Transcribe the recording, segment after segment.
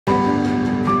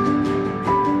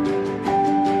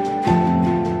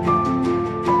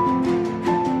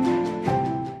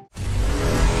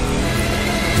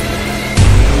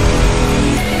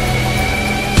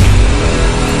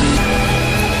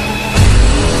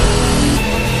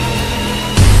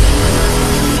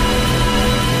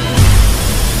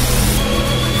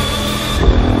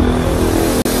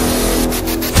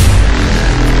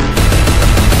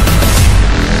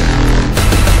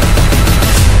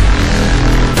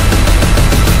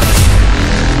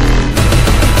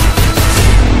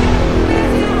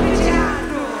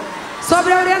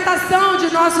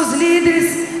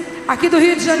líderes aqui do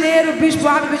Rio de Janeiro, Bispo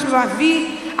Abel, Bispo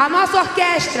Bavi, a nossa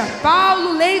orquestra,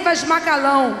 Paulo Leivas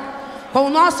Macalão, com o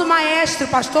nosso maestro,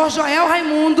 pastor Joel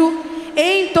Raimundo,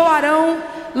 entoarão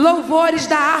louvores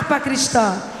da harpa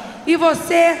cristã. E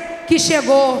você que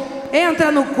chegou,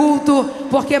 entra no culto,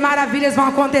 porque maravilhas vão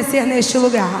acontecer neste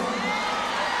lugar.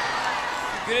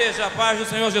 Igreja, a paz do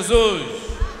Senhor Jesus.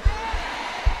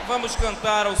 Vamos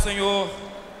cantar ao Senhor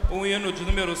o hino de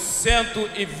número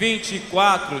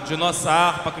 124 de nossa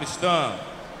harpa cristã,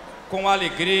 com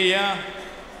alegria,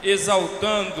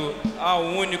 exaltando ao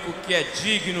único que é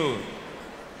digno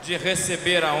de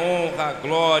receber a honra, a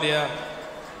glória,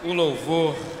 o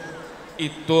louvor e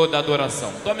toda a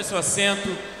adoração. Tome seu assento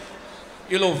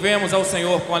e louvemos ao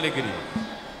Senhor com alegria.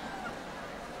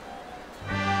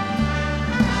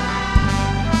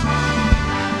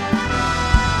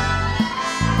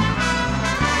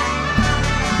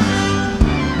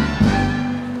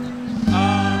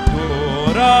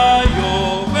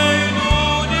 Adorai-o, Rei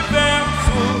do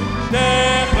universo,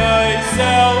 terra e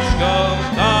céus,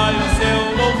 cantai o seu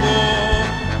louvor.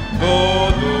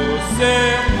 Todo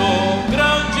ser no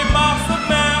grande mar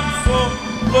submerso,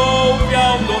 louve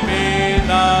ao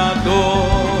dominador.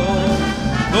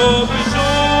 Todos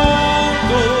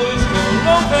juntos o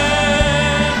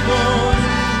louvemos,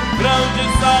 grande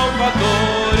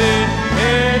Salvador e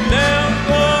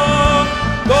Redentor.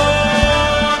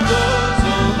 Todos o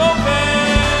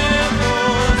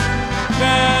louvemos,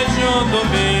 vejo o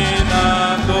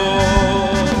dominador.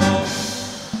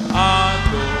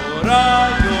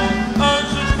 Adorai-o,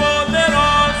 anjos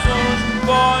poderosos,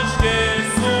 vós que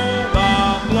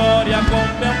sua glória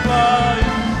contemplai,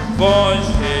 vós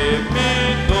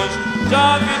remidos,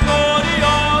 já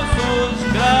vitoriosos,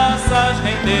 graças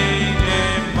rendei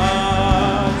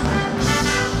demais.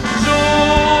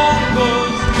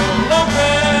 Juntos o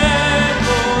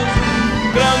louvemos,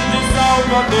 grande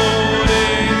Salvador e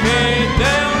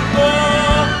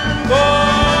Redentor.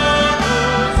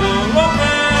 Todos o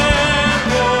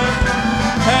louvemos,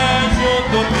 rege o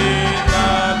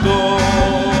dominador.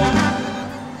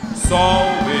 Sol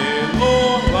e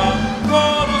lua,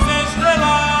 coros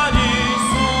estrelares,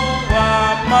 sua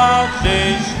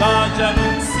majestade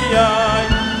anunciai.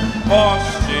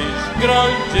 Postes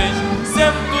grandes,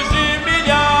 centos de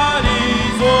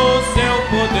milhares, o seu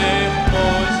poder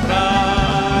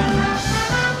mostrai.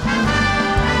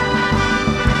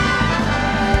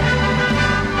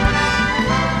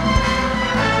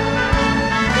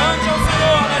 Cante ao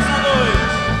Senhor nesta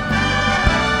noite.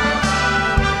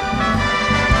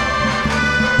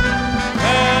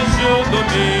 Rege o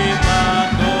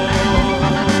dominador.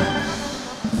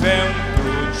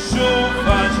 Ventos,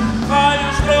 chuvas,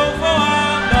 raios,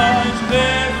 trovoadas,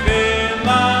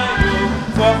 revelai o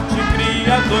forte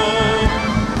Criador.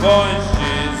 Vós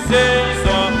dizeis, ó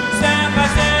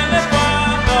serras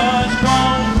elevadas,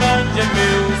 quão grande é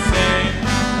meu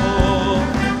Senhor.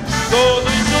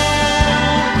 Todos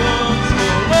juntos o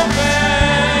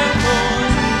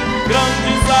louvemos,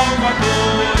 grande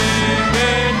Salvador e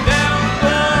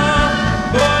Redentor.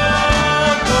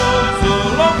 Todos o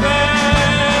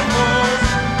louvemos,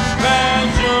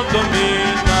 vejo o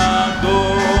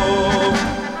dominador.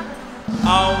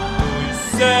 Altos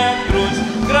cedros,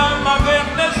 grama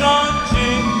verdejante,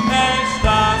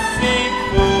 esta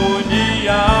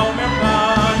sinfonia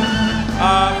aumentai.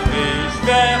 Aves,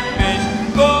 vermes,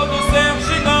 todo ser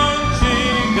gigante,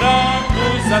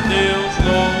 gratos a Deus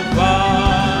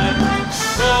louvai.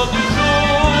 Todos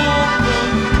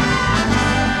juntos,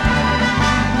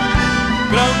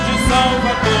 grande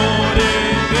Salvador e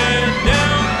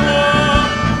Redentor.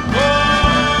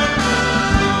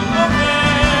 Todos o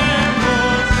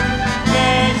louvemos,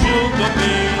 vejo o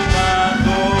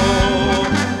dominador.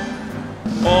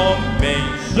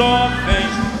 Homens,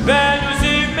 jovens, velhos e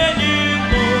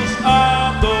meninos,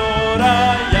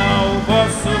 adorai ao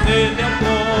vosso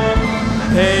Redentor.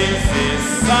 Reis e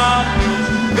sábios,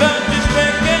 grandes,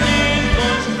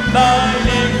 pequeninos,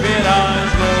 dai-lhe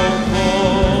verás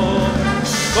louvor.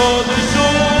 Todos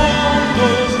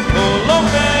juntos o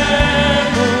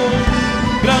louvemos,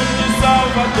 grande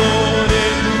Salvador e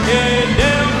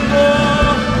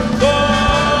Redentor.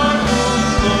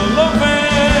 Todos o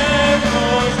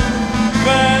louvemos,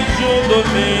 vejo o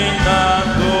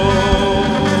dominador.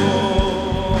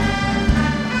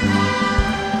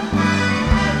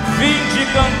 Vinde,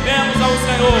 cantemos ao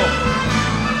Senhor,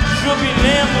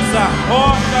 jubilemos a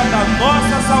roca da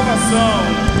nossa salvação.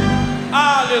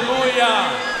 Aleluia!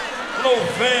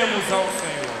 Louvemos ao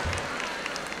Senhor.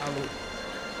 Aleluia.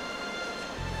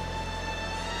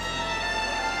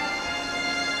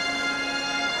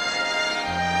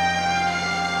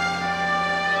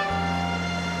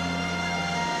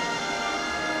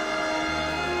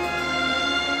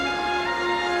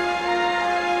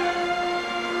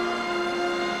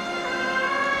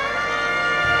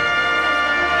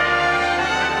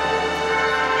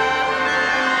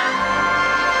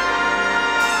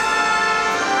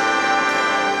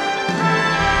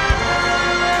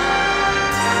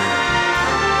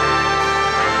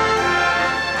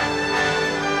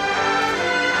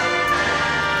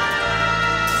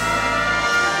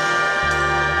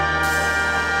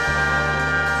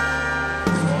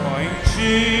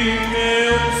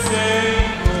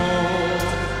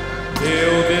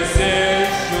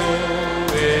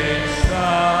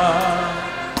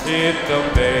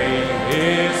 também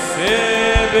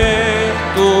receber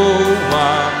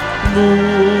tua luz,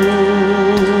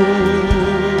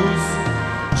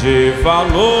 de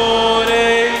valor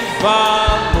em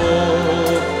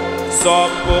valor, só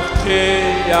por te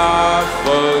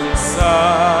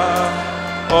avançar.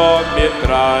 Ó, me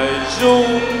traz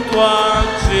junto a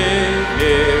ti,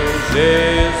 meu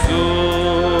Jesus.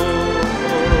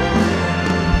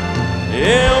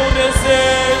 Eu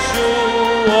desejo,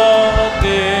 ó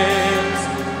Deus,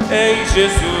 em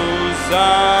Jesus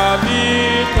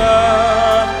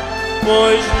habitar,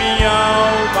 pois minha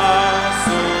alma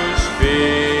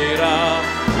suspira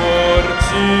por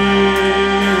ti.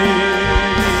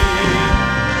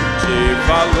 De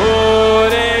valor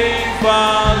em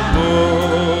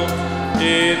valor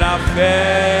e na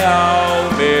fé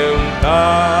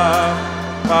aumentar,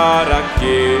 para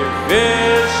que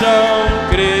vejam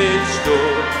Cristo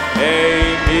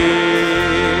em mim.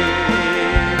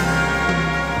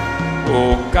 O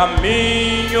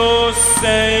caminho,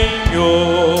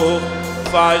 Senhor,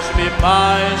 faz-me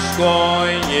mais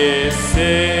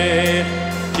conhecer,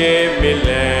 que me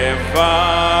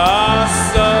leva a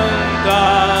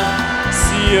santa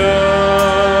Sião.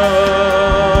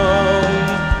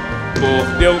 Por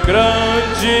teu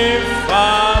grande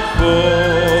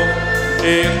favor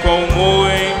e com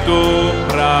muito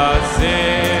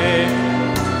prazer,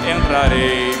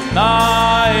 entrarei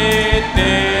na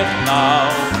eterna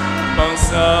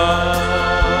mansão.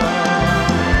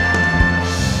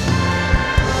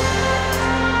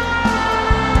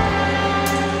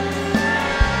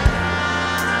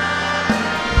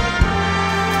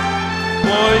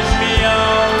 Pois minha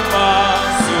alma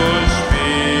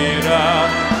suspira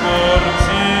por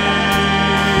ti.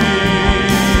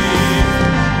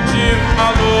 De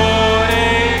valor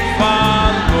em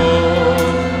valor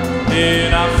e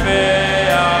na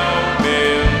fé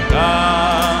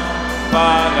aumentar,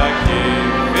 para que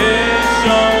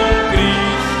vejam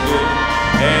Cristo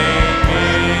em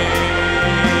mim.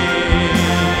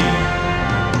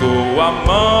 Tua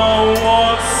mão,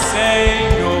 ó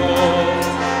Senhor,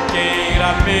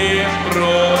 queira me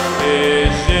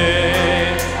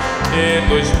proteger e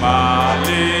dos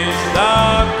males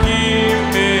daqui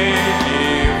me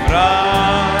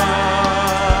livrar.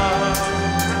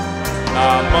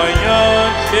 Na manhã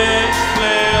de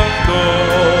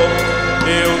esplendor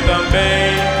eu também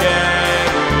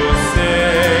quero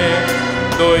ser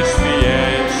dos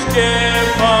fiéis que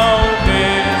vão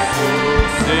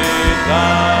ressuscitar.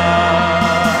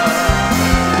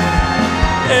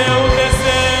 Eu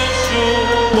desejo,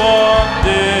 ó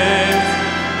Deus,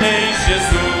 em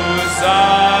Jesus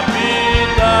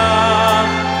habitar,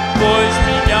 pois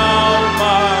minha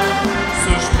alma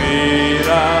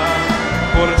suspira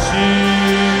por ti.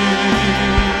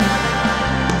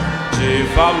 De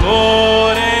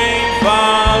valor em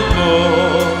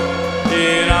valor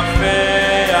e na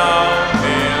fé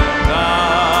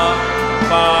aumentar,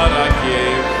 para que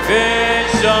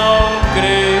vejam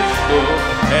Cristo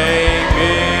em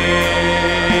mim.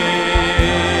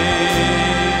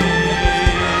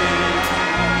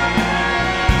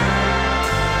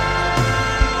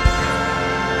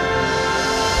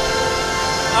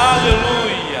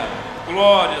 Aleluia!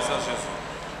 Glórias a Jesus.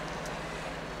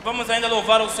 Vamos ainda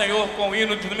louvar o Senhor com o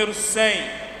hino de número 100,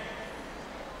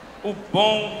 o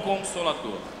Bom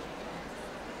Consolador.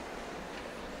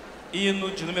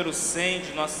 Hino de número 100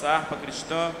 de nossa harpa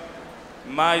cristã,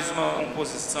 mais uma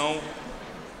composição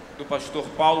do pastor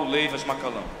Paulo Leivas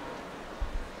Macalão.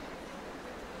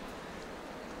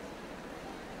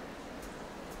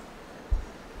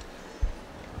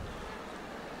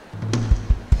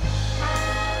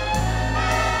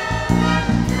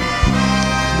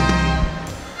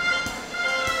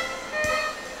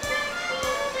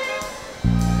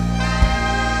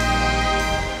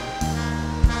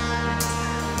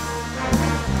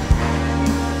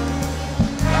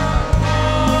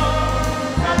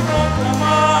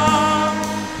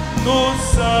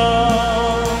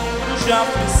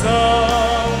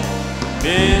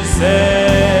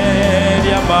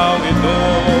 Miséria, mal e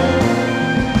dor,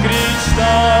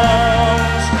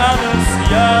 cristãos,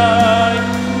 anunciai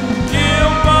que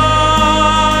o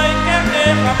Pai quer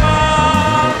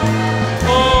derramar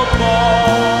o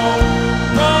bom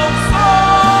Consolador,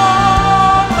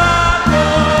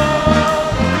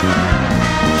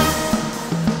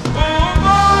 o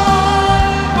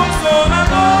bom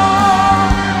Consolador,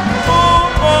 o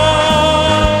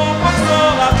bom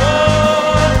Consolador.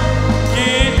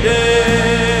 Deus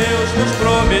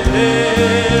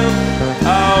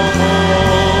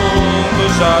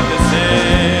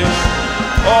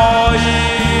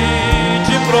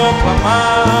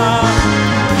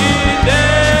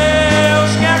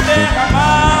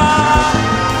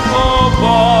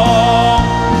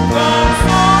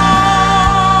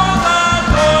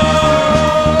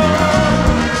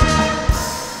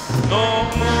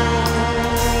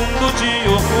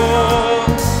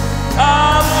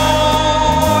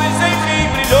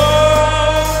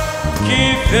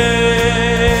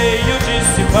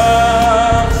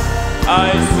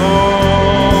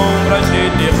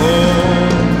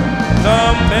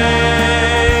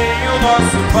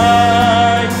nosso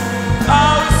Pai,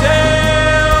 aos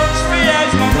seus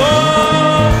fiéis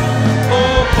mandou o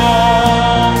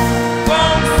bom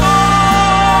Consolador.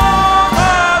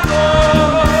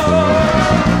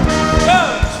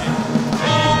 Cante,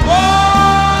 o bom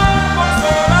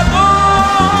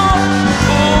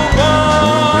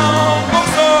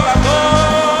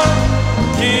Consolador,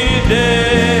 que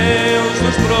Deus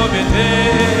nos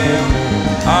prometeu,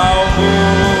 ao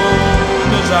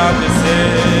mundo já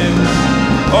desceu.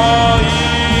 Ó,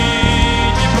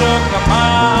 ide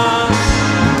proclamar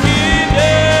que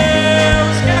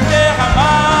Deus quer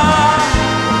derramar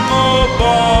o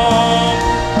bom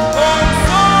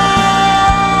Consolador.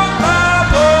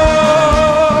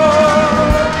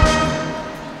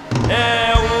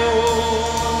 É o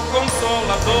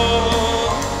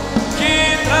Consolador que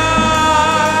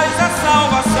traz a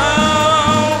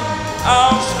salvação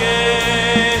aos que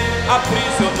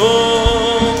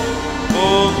aprisionou o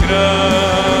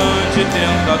grande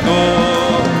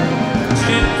tentador.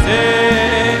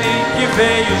 Dizem que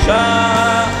veio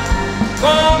já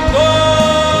com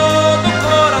todo o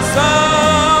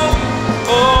coração o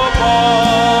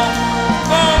bom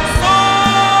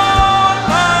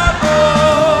Consolador.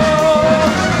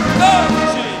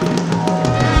 Cante!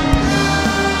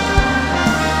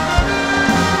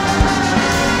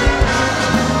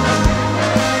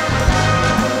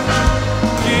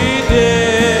 Que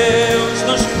Deus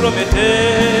nos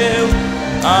prometeu,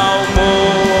 ao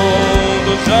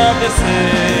mundo já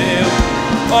desceu.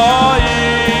 Ó,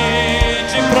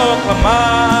 ide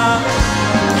proclamar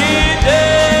que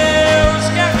Deus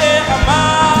quer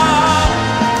derramar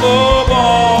o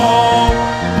bom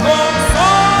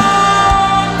Consolador.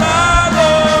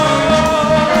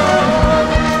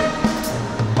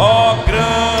 Ó,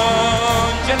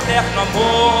 grande eterno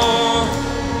amor,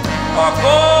 ó,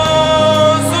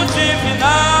 gozo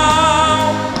divinal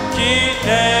que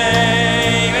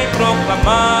tenho em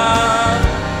proclamar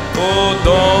o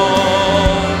dom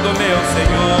do meu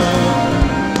Senhor,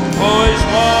 pois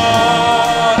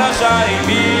mora já em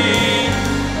mim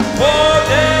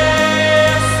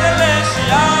poder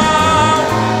celestial,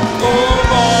 o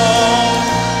bom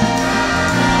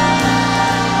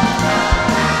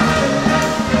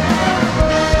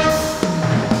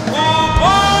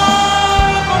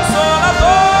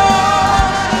Consolador,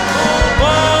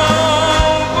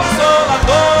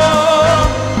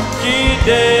 que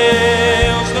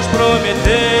Deus nos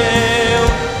prometeu,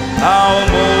 ao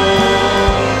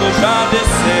mundo já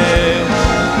desceu.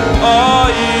 Ó,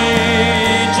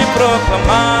 ide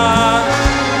proclamar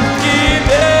que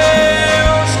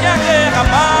Deus quer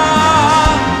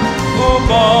derramar o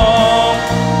bom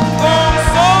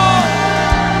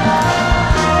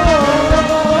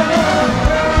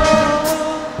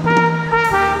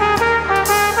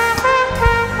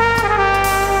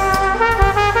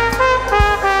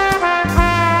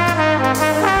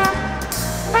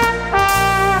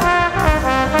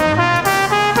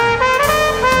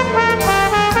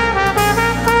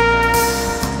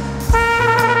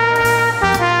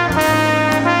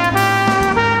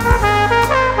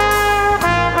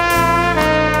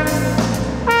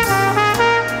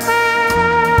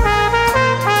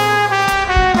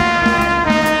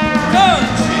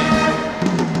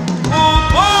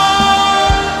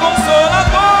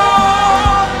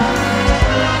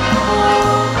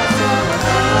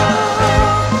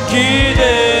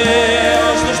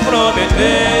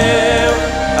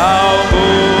ao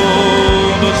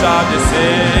mundo já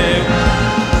desceu.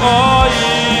 Ó,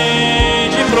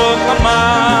 ide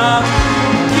proclamar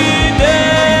que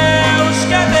Deus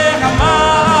quer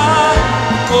derramar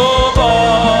o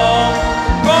bom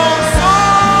Consolador.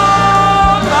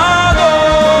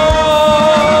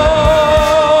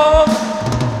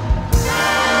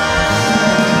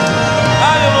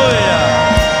 Aleluia!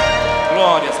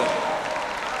 Glórias a Deus.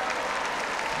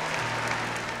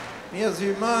 Minhas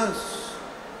irmãs,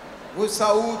 vos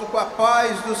saúdo com a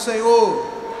paz do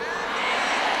Senhor.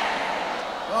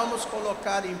 Vamos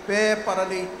colocar em pé para a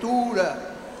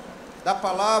leitura da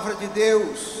palavra de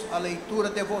Deus, a leitura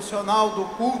devocional do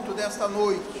culto desta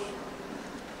noite.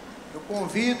 Eu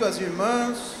convido as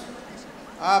irmãs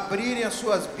a abrirem as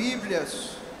suas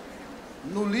Bíblias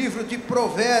no livro de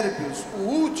Provérbios, o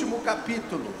último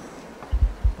capítulo.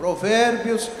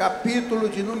 Provérbios, capítulo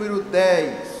de número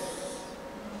 10.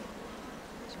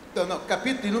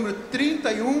 Capítulo de número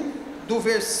 31, do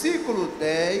versículo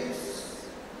 10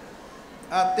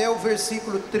 até o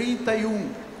versículo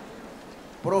 31.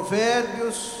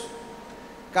 Provérbios,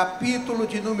 capítulo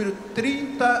de número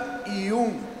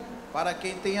 31. Para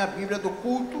quem tem a Bíblia do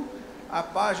culto, a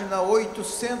página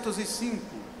 805.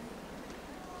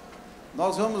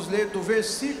 Nós vamos ler do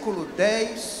versículo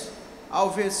 10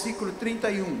 ao versículo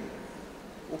 31.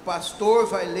 O pastor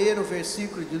vai ler o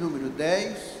versículo de número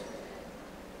 10,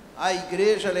 a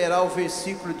igreja lerá o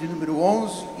versículo de número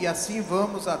 11, e assim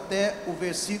vamos até o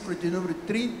versículo de número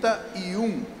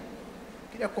 31.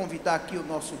 Queria convidar aqui o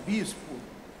nosso bispo,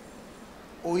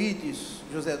 Oídes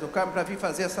José do Carmo, para vir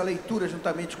fazer essa leitura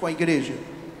juntamente com a igreja.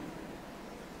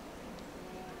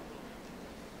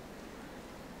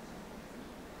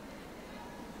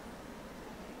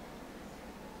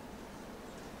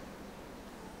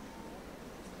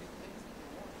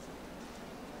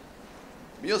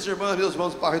 Minhas irmãs, meus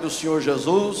irmãos, Pai do Senhor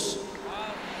Jesus,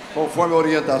 conforme a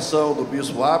orientação do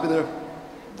bispo Abner,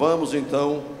 vamos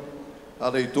então à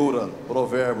leitura,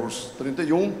 Provérbios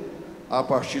 31, a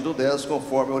partir do 10,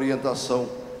 conforme a orientação.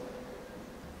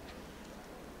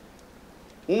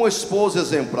 Uma esposa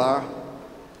exemplar,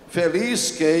 feliz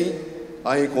quem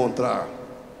a encontrar,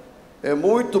 é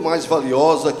muito mais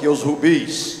valiosa que os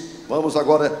rubis. Vamos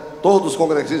agora, todos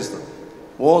congressistas.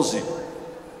 11.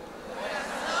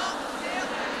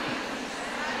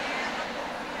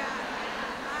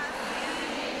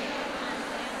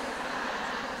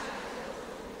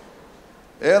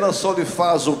 Ela só lhe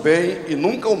faz o bem e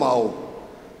nunca o mal,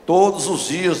 todos os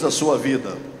dias da sua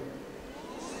vida.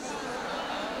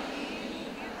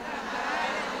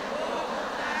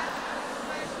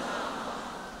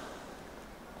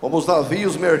 Como os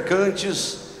navios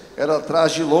mercantes, ela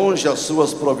traz de longe as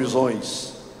suas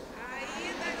provisões.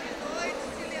 Ainda de noite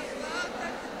se levanta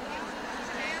e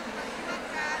sustenta sua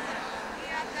casa e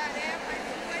a tarefa de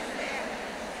suas terras.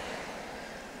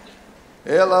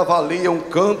 Ela avalia um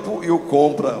campo e o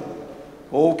compra,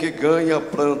 ou o que ganha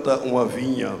planta uma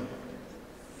vinha.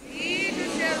 Filho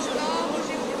seus lombos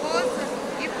de força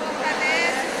e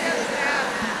fortalece seus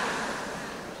braços.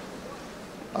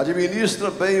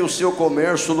 Administra bem o seu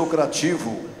comércio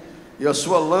lucrativo, e a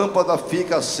sua lâmpada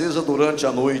fica acesa durante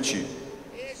a noite.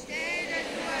 Estende as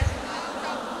suas mãos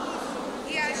ao pulso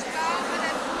e as palmas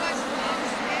das suas mãos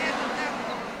perto da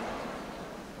mão.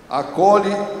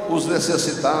 Acolhe os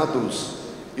necessitados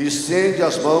e estende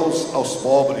as mãos aos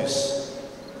pobres.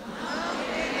 Não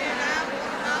temerá por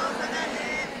causa da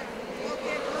neve,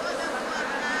 porque toda a sua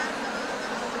casa anda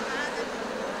formada de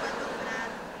roupa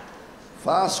dobrada.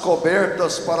 Faz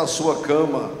cobertas para a sua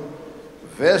cama,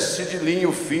 veste de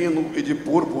linho fino e de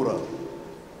púrpura.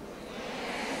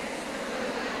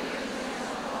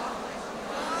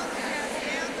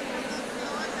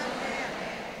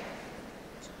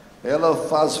 Ela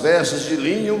faz vestes de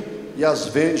linho e as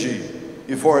vende,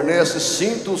 e fornece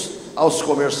cintos aos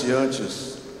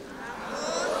comerciantes.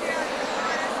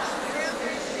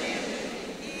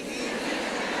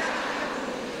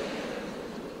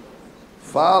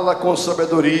 Fala com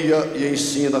sabedoria e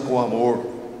ensina com amor.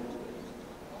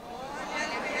 Olha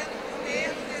alimento comer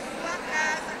de sua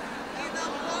casa e não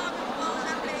come o pão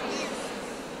da preguiça.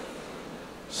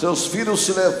 Seus filhos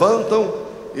se levantam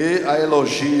e a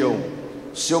elogiam.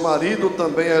 Seu marido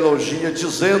também a elogia,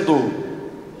 dizendo: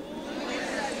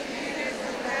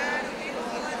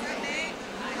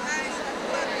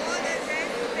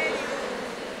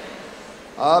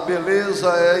 a beleza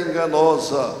é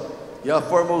enganosa e a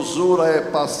formosura é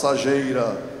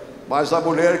passageira, mas a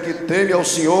mulher que teme ao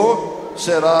Senhor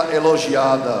será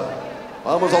elogiada.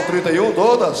 Vamos ao 31,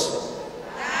 todas?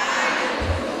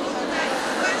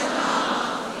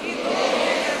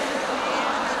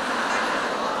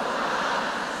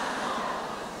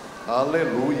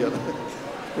 Aleluia.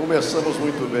 Começamos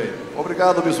muito bem.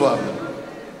 Obrigado, bispo Abner.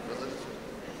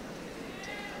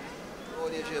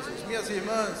 Glória a Jesus. Minhas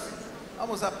irmãs,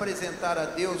 vamos apresentar a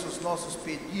Deus os nossos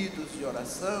pedidos de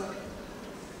oração.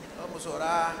 Vamos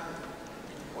orar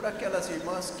por aquelas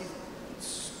irmãs que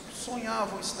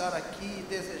sonhavam estar aqui,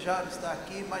 desejaram estar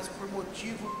aqui, mas por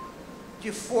motivo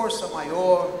de força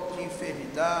maior, de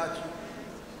enfermidade,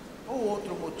 ou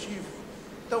outro motivo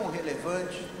tão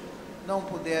relevante, não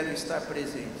puderam estar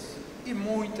presentes. E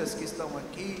muitas que estão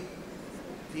aqui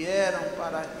vieram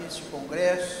para este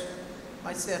congresso,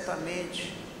 mas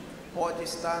certamente pode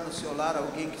estar no seu lar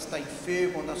alguém que está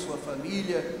enfermo, na sua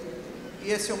família, e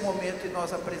esse é o momento de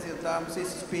nós apresentarmos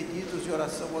esses pedidos de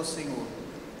oração ao Senhor.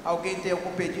 Alguém tem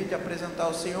algum pedido de apresentar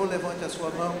ao Senhor? Levante a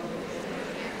sua mão.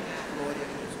 Glória a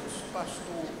Jesus.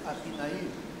 Pastor Abinaí,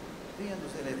 venha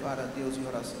nos elevar a Deus em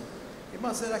oração.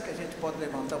 Irmã, será que a gente pode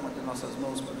levantar uma de nossas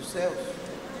mãos para os céus?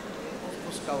 Vamos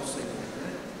buscar o Senhor,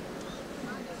 né?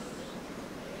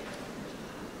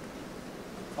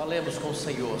 Falemos com o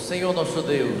Senhor. Senhor nosso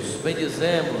Deus,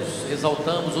 bendizemos,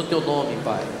 exaltamos o Teu nome,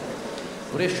 Pai,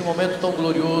 por este momento tão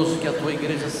glorioso que a Tua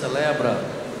igreja celebra,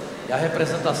 e a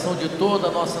representação de toda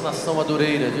a nossa nação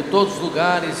madureira, de todos os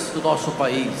lugares do nosso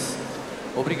país.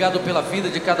 Obrigado pela vida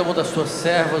de cada uma das tuas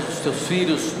servas, dos teus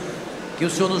filhos, que o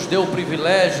Senhor nos deu o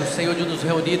privilégio, Senhor, de nos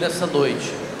reunir nessa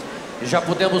noite. E já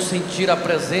pudemos sentir a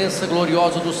presença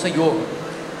gloriosa do Senhor,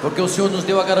 porque o Senhor nos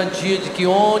deu a garantia de que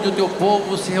onde o teu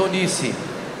povo se reunisse,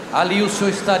 ali o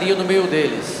Senhor estaria no meio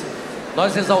deles.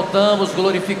 Nós exaltamos,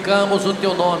 glorificamos o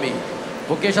teu nome,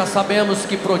 porque já sabemos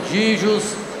que prodígios,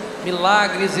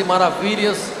 milagres e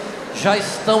maravilhas já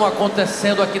estão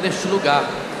acontecendo aqui neste lugar,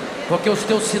 porque os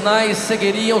teus sinais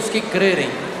seguiriam os que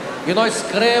crerem, e nós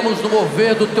cremos no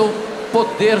mover do teu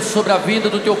poder sobre a vida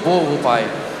do teu povo, Pai.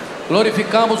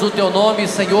 Glorificamos o teu nome,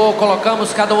 Senhor.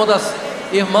 Colocamos cada uma das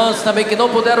irmãs também que não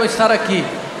puderam estar aqui,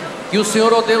 que o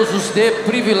Senhor, ó Deus, nos dê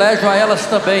privilégio a elas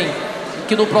também, e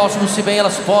que no próximo Ciben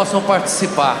elas possam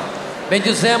participar.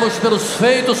 Bendizemos pelos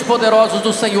feitos poderosos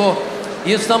do Senhor,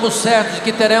 e estamos certos de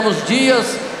que teremos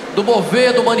dias do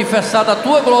mover, do manifestar da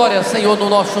tua glória, Senhor, no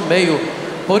nosso meio.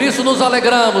 Por isso nos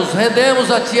alegramos, rendemos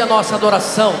a ti a nossa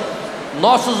adoração,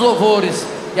 nossos louvores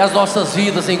e as nossas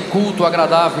vidas em culto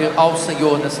agradável ao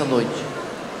Senhor nessa noite.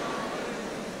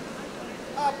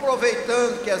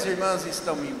 Aproveitando que as irmãs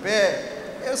estão em pé,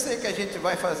 eu sei que a gente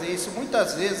vai fazer isso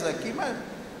muitas vezes aqui, mas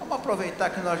vamos aproveitar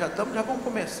que nós já vamos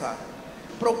começar.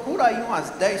 Procura aí umas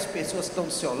 10 pessoas que estão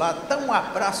do seu lado, dá um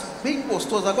abraço bem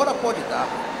gostoso, agora pode dar.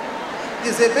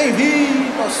 Dizer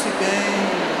bem-vindo ao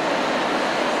Ciben.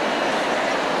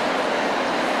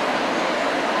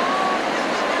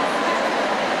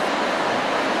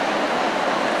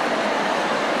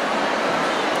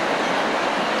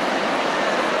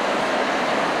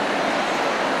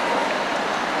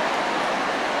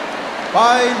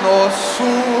 Pai nosso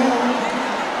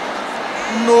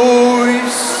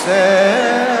nos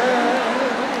céus,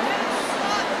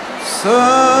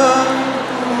 santo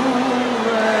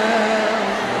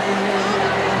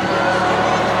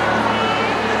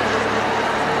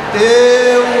é o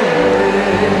teu reino,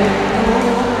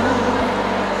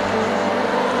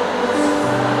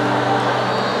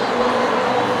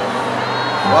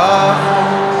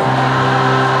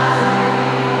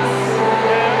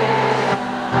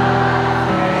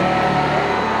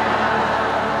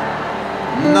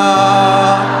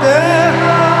 na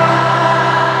terra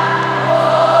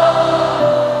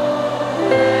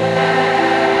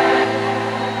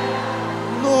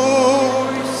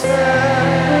nos céus,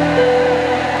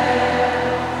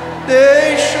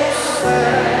 deixa o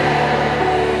céu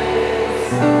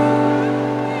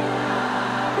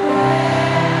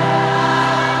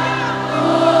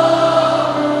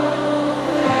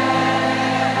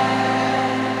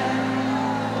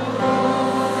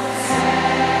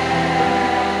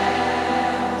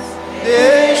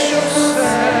deixa o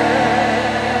céu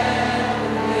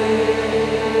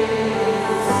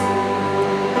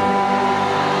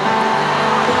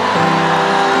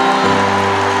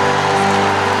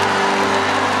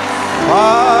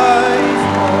Pai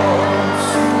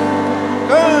nosso,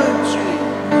 cante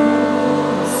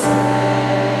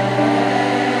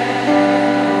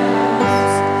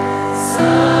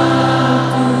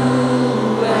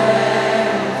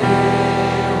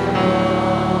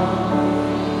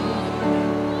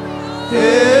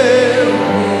teu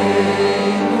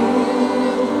reino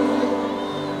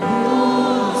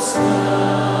nos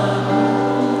céus,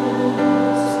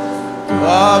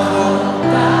 tua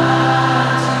vontade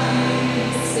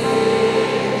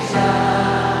seja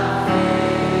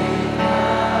feita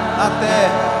na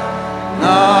terra,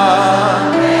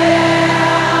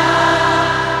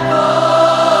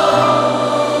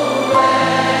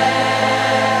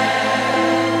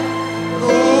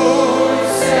 nos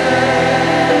céus,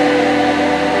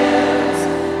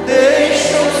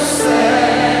 deixa o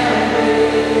céu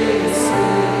descer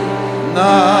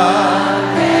na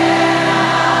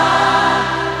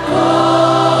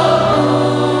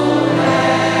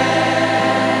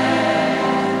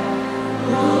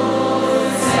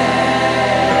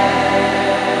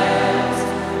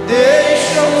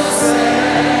deixa o céu descer,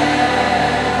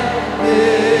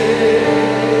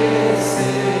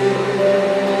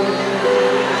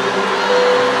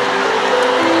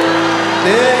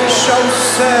 deixa o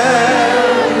céu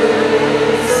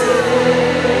descer,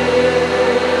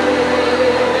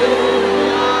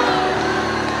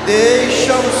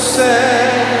 deixa o céu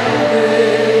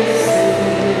descer,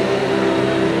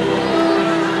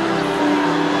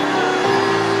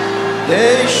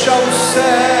 deixa o céu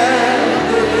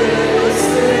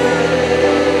descer,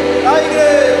 a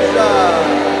igreja,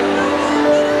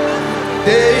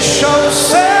 deixa o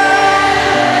céu descer,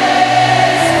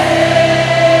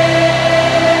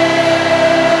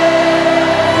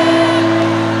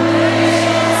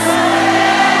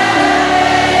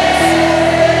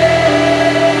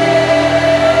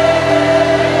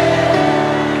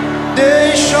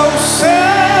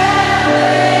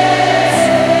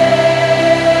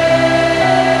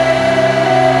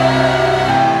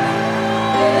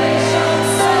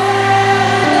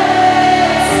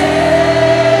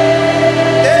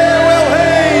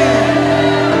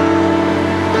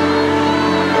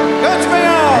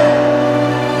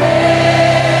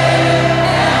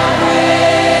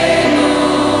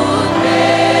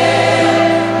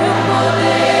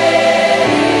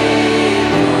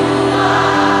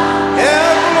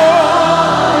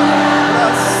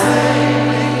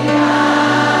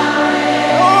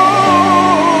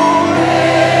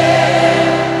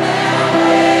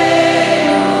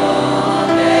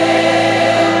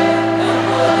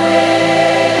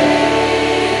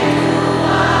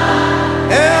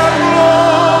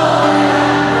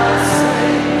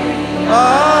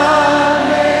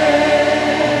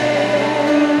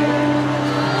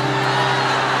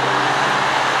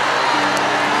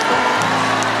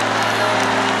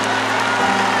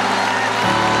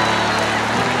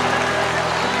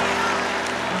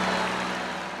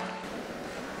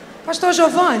 Pastor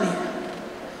Giovanni,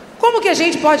 como que a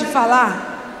gente pode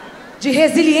falar de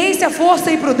resiliência,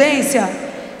 força e prudência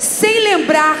sem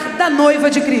lembrar da noiva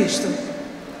de Cristo?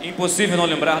 Impossível não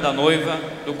lembrar da noiva,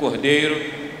 do Cordeiro,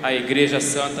 a Igreja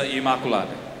Santa e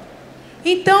Imaculada.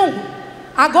 Então,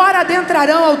 agora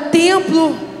adentrarão ao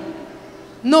templo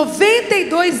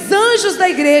 92 anjos da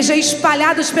igreja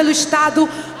espalhados pelo estado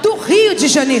do Rio de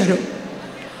Janeiro.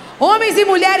 Homens e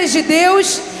mulheres de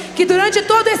Deus que durante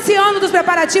todo esse ano dos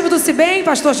preparativos do Ciben,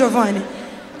 Pastor Giovanni,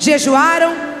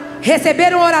 jejuaram,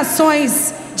 receberam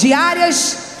orações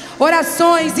diárias,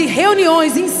 orações e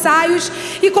reuniões, ensaios,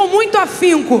 e com muito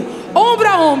afinco, ombro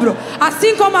a ombro,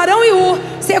 assim como Arão e Ur,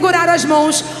 seguraram as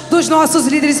mãos dos nossos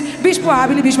líderes, Bispo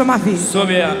Abner e Bispo Marvi.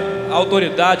 Sob a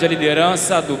autoridade e a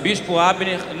liderança do Bispo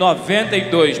Abner,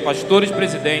 92 pastores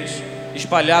presidentes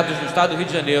espalhados no estado do Rio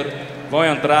de Janeiro vão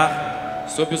entrar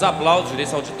sob os aplausos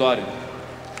desse auditório.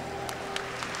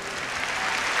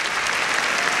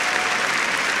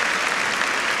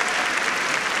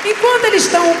 Enquanto eles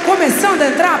estão começando a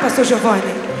entrar, Pastor Giovanni,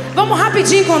 vamos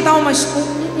rapidinho contar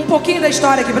um pouquinho da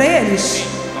história aqui para eles?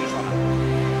 Vamos falar.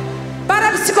 Para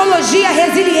a psicologia, a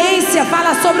resiliência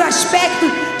fala sobre o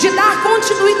aspecto de dar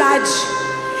continuidade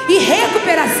e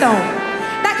recuperação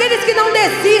daqueles que não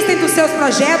desistem dos seus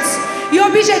projetos e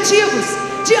objetivos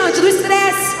diante do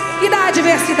estresse e da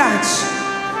adversidade.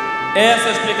 Essa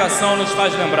explicação nos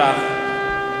faz lembrar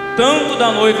tanto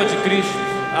da noiva de Cristo,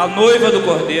 a noiva do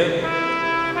Cordeiro.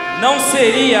 Não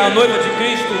seria a noiva de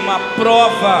Cristo uma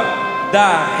prova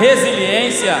da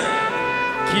resiliência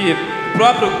que o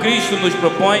próprio Cristo nos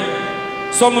propõe?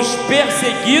 Somos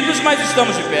perseguidos, mas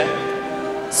estamos de pé.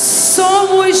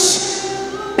 Somos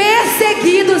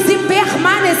perseguidos e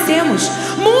permanecemos.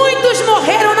 Muitos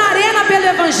morreram na arena pelo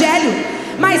Evangelho,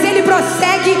 mas ele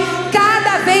prossegue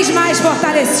cada vez mais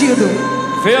fortalecido.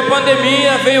 Veio a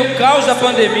pandemia, veio o caos da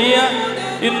pandemia,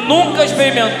 e nunca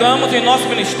experimentamos em nosso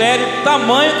ministério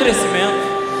tamanho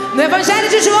crescimento. No Evangelho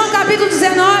de João, capítulo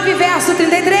 19, verso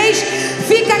 33,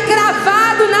 fica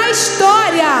gravado na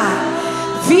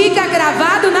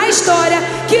história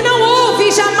que não houve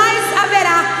e jamais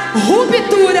haverá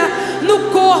ruptura no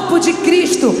corpo de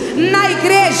Cristo, na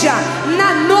igreja,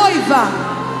 na noiva.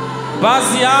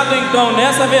 Baseado então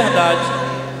nessa verdade,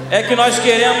 é que nós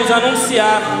queremos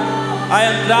anunciar a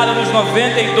entrada dos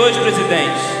 92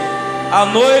 presidentes. A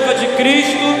noiva de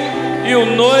Cristo e o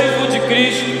noivo de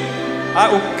Cristo,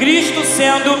 o Cristo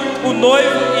sendo o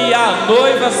noivo e a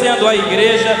noiva sendo a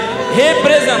igreja,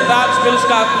 representados pelos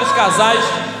casais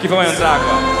que vão entrar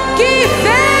agora. Que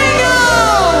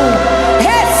venham!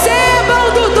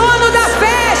 Recebam do dono da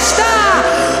festa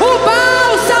o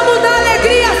bálsamo da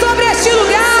alegria sobre este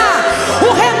lugar,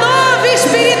 o renovo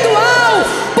espiritual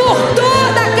por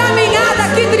toda a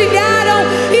caminhada que trilharam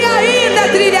e ainda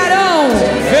trilharão.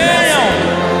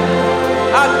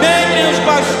 Adentrem os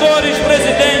pastores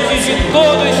presidentes de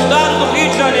todo o estado do Rio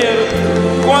de Janeiro,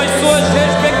 com as suas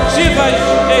respectivas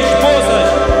esposas.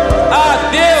 A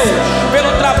Deus,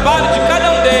 pelo trabalho de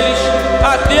cada um deles,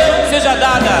 a Deus seja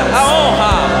dada a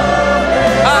honra,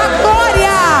 a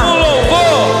glória, o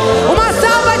louvor. Uma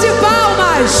salva de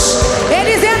palmas.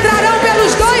 Eles entrarão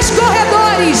pelos dois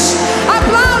corredores.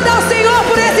 Aplauda ao Senhor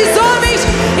por esses homens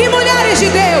e mulheres de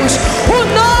Deus. O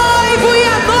noivo e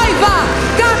a noiva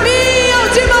caminham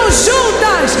de mãos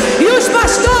juntas, e os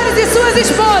pastores e suas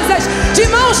esposas, de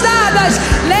mãos dadas,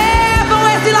 levam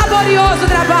esse laborioso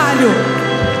trabalho.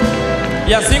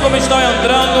 E assim como estão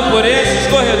entrando por estes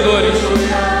corredores,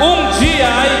 um dia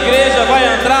a igreja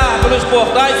vai entrar pelos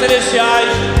portais celestiais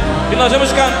e nós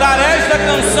vamos cantar esta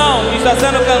canção que está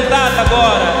sendo cantada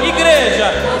agora.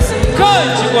 Igreja,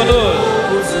 cante conosco.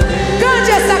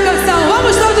 Cante essa canção,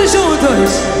 vamos todos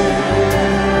juntos.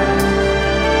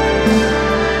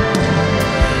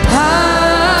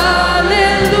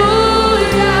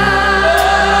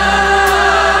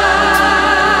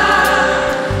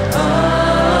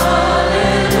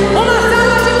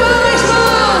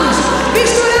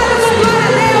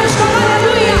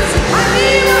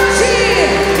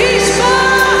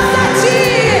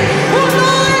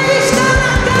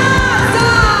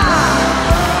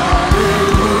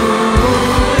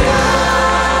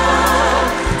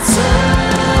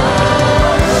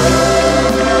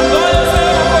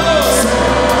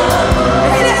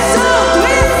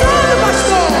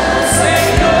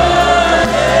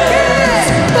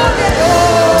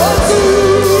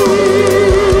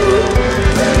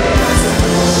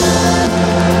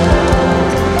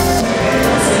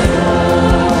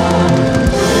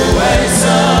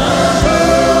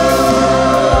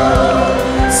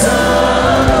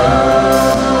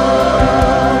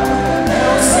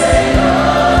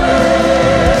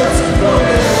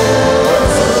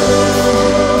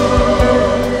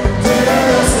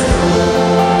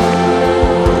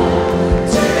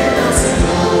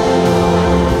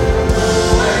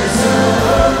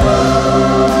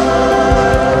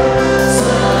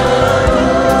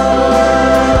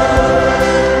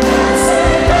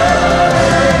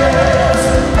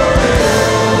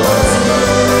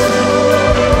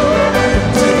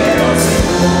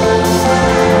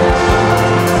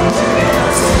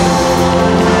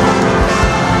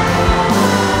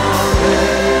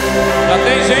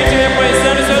 Tem gente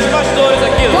reconhecendo seus pastores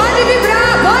aqui. Pode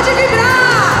vibrar, pode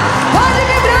vibrar, pode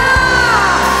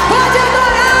vibrar, pode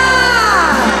adorar.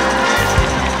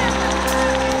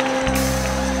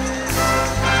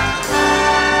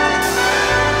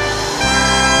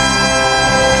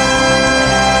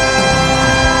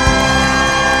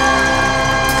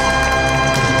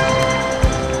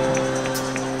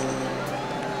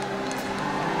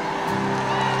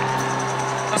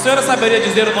 A senhora saberia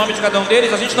dizer o nome de cada um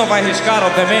deles? A gente não vai arriscar,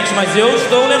 obviamente, mas eu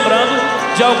estou lembrando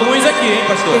de alguns aqui, hein,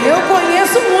 pastor? Eu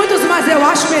conheço muitos, mas eu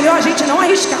acho melhor a gente não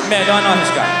arriscar. Melhor não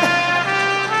arriscar.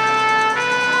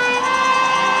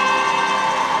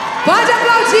 Pode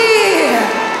aplaudir.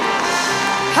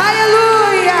 Aleluia.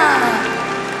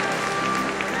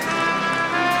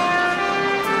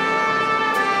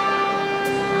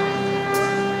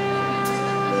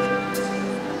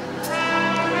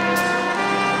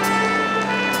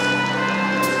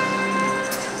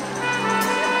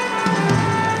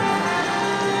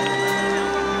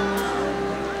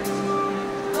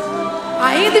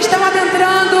 Ainda estão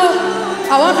adentrando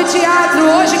ao anfiteatro,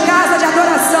 hoje casa de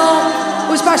adoração,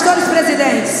 os pastores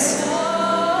presidentes.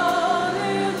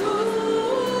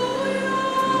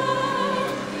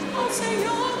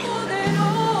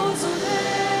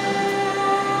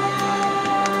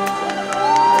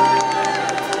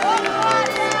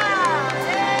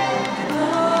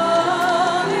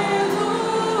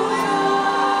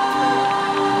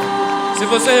 Se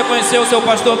você reconheceu o seu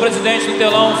pastor presidente no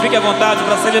telão, fique à vontade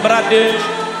para celebrar a Deus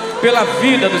pela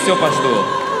vida do seu pastor.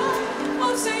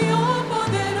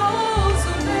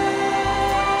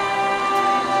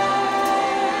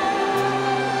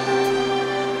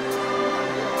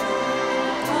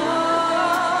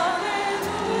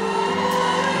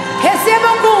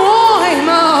 Recebam com honra,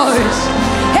 irmãos.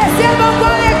 Recebam com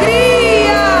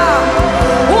alegria.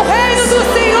 O reino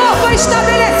do Senhor foi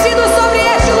estabelecido sobre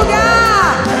este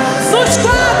lugar. Nos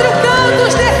 4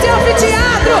 cantos desse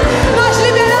anfiteatro, nós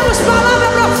liberamos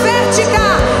palavra profética.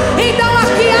 Então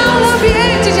aqui há um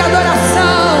ambiente de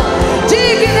adoração.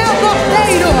 Digno é o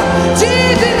Cordeiro.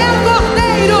 Digno é o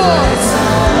Cordeiro.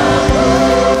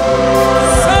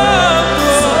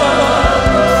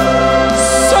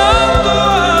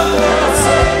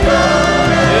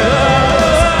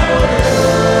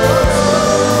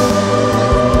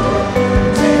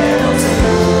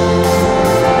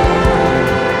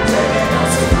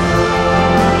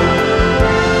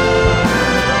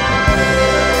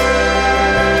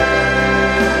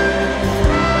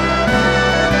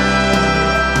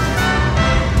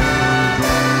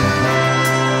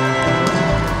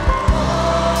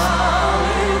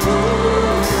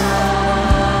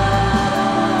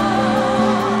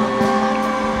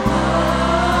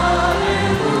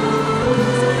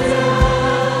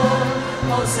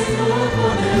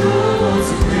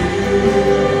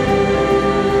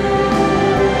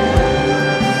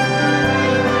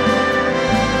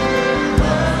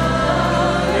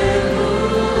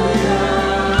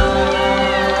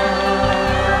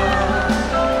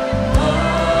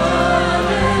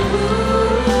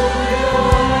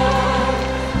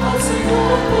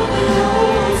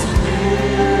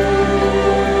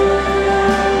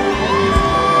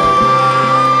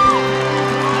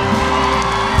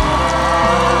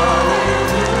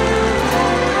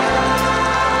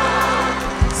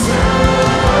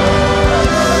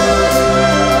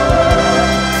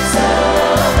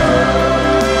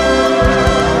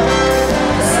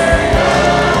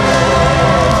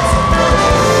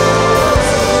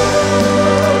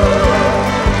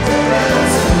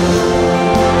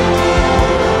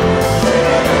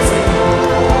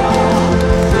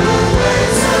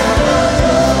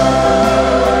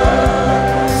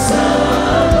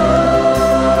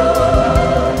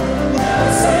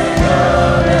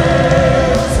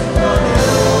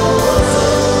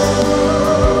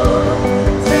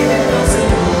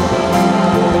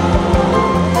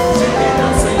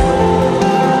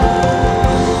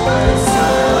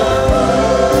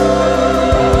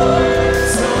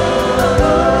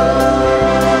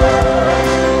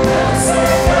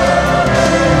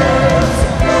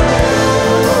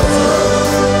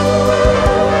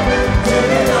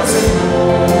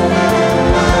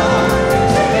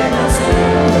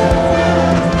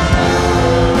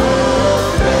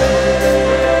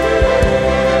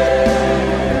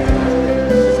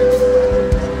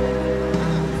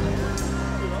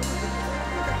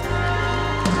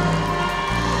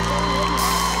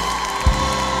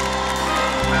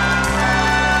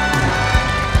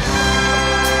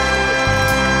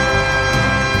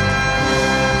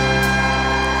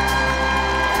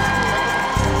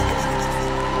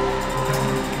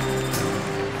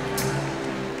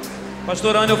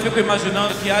 Pastor Ana, eu fico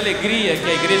imaginando que a alegria que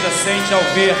a igreja sente ao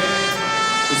ver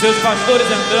os seus pastores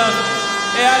entrando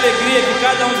é a alegria que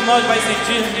cada um de nós vai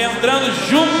sentir entrando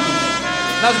juntos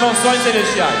nas mansões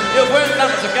celestiais. Eu vou entrar,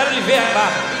 mas eu quero lhe ver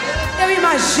lá. Eu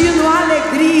imagino a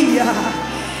alegria.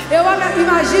 Eu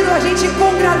imagino a gente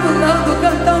congratulando,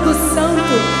 cantando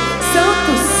santo,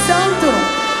 santo, santo,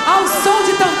 ao som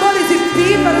de tambores e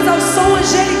pífaros, ao som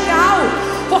angelical,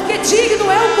 porque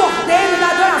digno é o Cordeiro da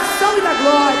adoração e da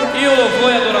glória. E o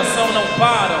louvor e a adoração não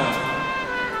param.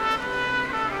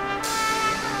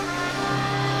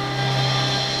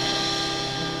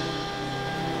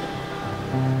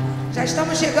 Já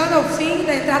estamos chegando ao fim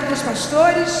da entrada dos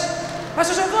pastores.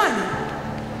 Pastor Giovanni,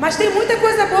 mas tem muita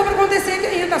coisa boa para acontecer aqui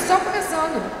ainda, só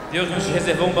começando. Deus nos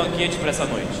reservou um banquete para essa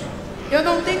noite. Eu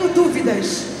não tenho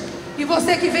dúvidas. E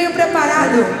você que veio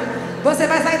preparado, você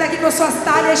vai sair daqui com suas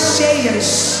talhas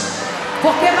cheias,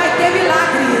 porque vai ter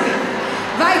milagre,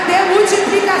 vai ter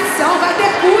multiplicação, vai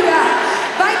ter cura,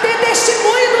 vai ter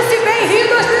testemunho do Ciben Rio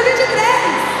 2023.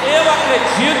 Eu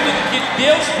acredito que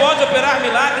Deus pode operar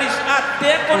milagres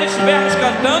até quando estivermos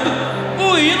cantando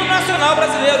o hino nacional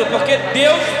brasileiro, porque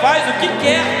Deus faz o que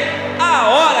quer, a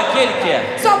hora que Ele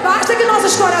quer. Só basta que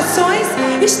nossos corações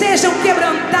estejam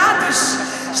quebrantados,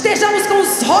 estejamos com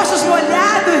os rostos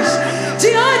molhados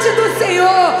diante do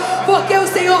Senhor, porque o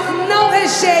Senhor não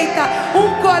rejeita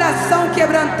um coração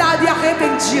quebrantado e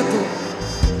arrependido.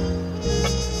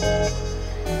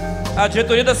 A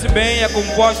diretoria da Ciben é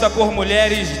composta por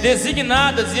mulheres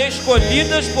designadas e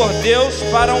escolhidas por Deus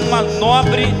para uma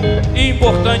nobre e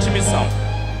importante missão.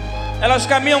 Elas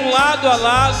caminham lado a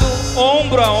lado,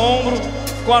 ombro a ombro,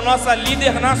 com a nossa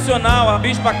líder nacional, a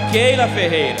bispa Keila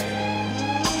Ferreira.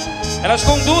 Elas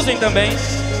conduzem também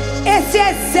esse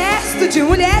exército de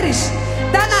mulheres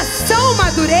da nação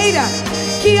madureira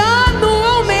que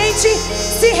anualmente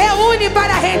se reúne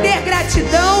para render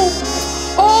gratidão,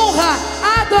 honra,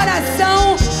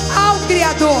 adoração ao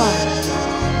Criador.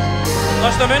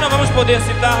 Nós também não vamos poder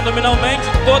citar nominalmente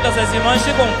todas as irmãs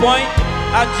que compõem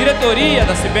a diretoria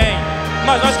da Ciben,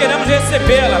 mas nós queremos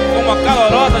recebê-la com uma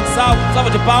calorosa salva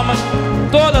de palmas,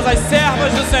 todas as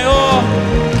servas do Senhor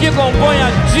que compõem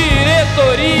a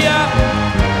diretoria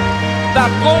da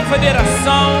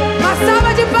Confederação Uma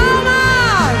salva de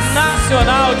palmas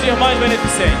Nacional de Irmãs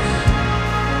Beneficentes.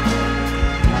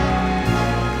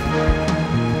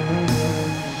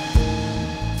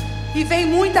 E vem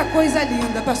muita coisa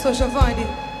linda, pastor Giovanni.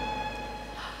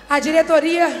 A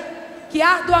diretoria que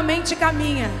arduamente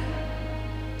caminha,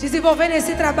 desenvolvendo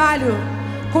esse trabalho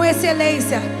com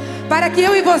excelência, para que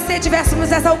eu e você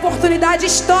tivéssemos essa oportunidade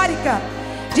histórica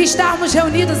de estarmos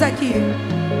reunidos aqui.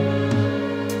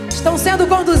 Estão sendo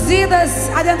conduzidas,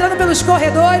 adentrando pelos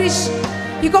corredores,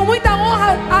 e com muita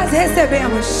honra as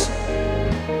recebemos.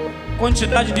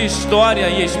 Quantidade de história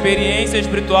e experiência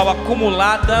espiritual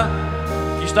acumulada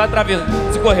que está atravessando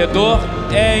esse corredor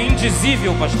é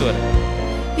indizível, pastora.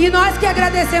 E nós que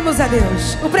agradecemos a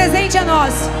Deus. O presente é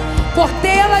nosso, por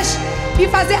tê-las e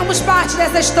fazermos parte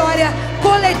dessa história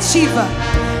coletiva.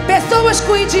 Pessoas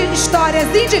com histórias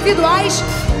individuais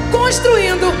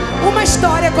construindo uma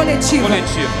história coletiva.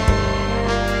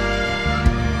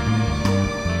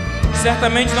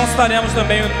 Certamente não estaremos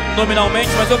também nominalmente,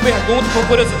 mas eu pergunto por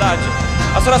curiosidade.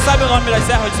 A senhora sabe o nome das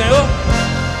servas do Senhor?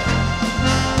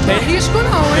 Não risco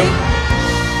não, hein?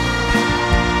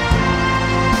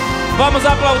 Vamos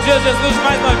aplaudir a Jesus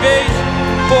mais uma vez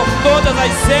por todas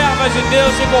as servas de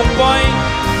Deus que compõem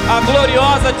a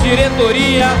gloriosa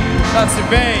diretoria da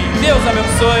Ciben. Deus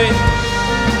abençoe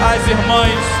as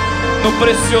irmãs no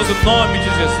precioso nome de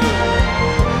Jesus.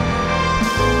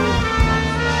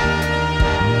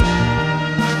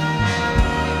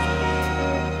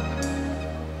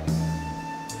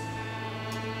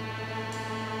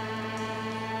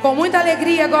 Com muita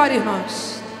alegria agora,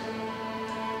 irmãos,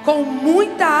 com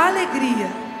muita alegria,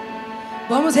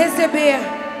 vamos receber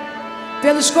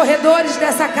pelos corredores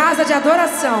dessa casa de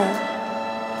adoração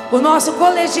o nosso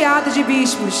colegiado de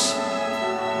bispos.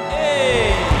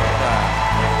 Eita!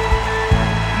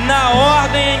 Na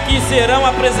ordem em que serão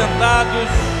apresentados,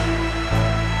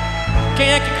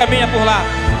 quem é que caminha por lá?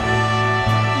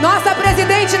 Nossa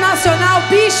presidente nacional,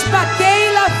 bispa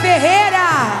Keila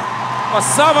Ferreira. Uma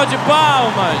salva de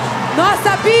palmas.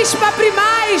 Nossa bispa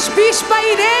primaz, bispa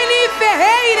Irene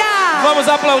Ferreira. Vamos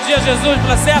aplaudir a Jesus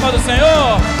pela serva do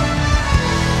Senhor.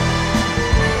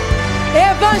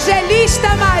 Evangelista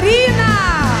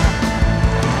Marina,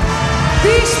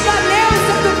 bispa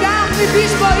Neuza do Carmo e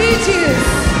bispo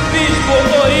Orides. Bispo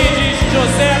Orides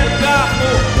José do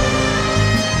Carmo.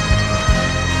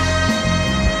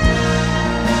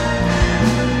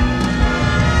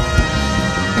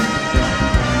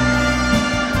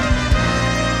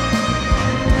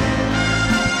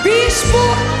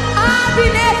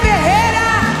 Abner Ferreira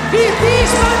e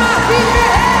Bispa Martim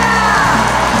Ferreira.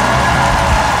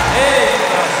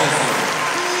 Eita, Jesus.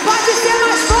 Pode ser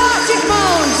mais forte,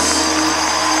 irmãos.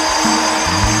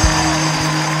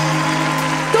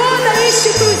 Toda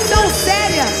instituição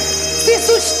séria se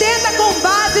sustenta com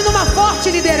base numa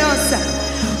forte liderança.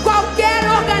 Qualquer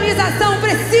organização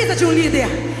precisa de um líder,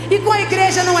 e com a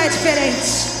igreja não é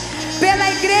diferente.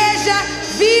 Pela igreja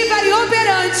viva e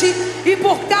operante, e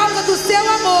por causa do seu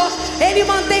amor, ele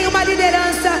mantém uma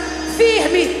liderança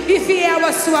firme e fiel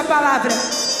à sua palavra.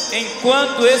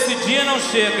 Enquanto esse dia não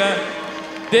chega,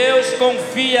 Deus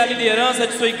confia a liderança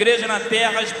de sua igreja na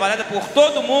terra, espalhada por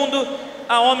todo o mundo,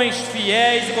 a homens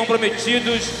fiéis e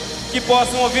comprometidos que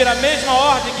possam ouvir a mesma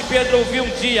ordem que Pedro ouviu um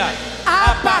dia: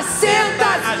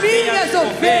 apacenta as minhas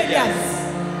ovelhas.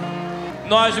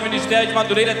 Nós do Ministério de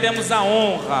Madureira temos a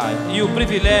honra e o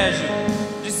privilégio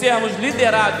de sermos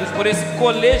liderados por esse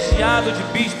colegiado de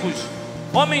bispos,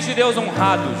 homens de Deus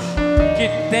honrados,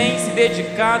 que têm se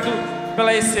dedicado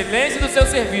pela excelência do seu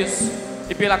serviço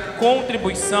e pela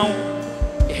contribuição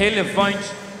relevante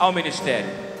ao ministério.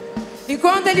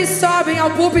 Enquanto eles sobem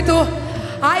ao púlpito,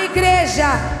 a igreja,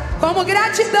 como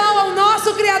gratidão ao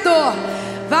nosso Criador,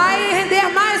 vai render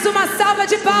mais uma salva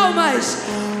de palmas,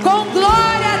 com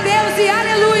glória a Deus e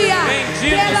aleluia,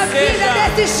 pela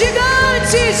vida desses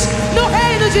gigantes no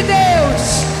reino de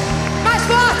Deus. Mais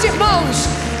forte, irmãos,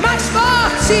 mais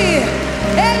forte.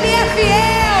 Ele é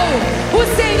fiel,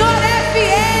 o Senhor é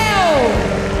fiel.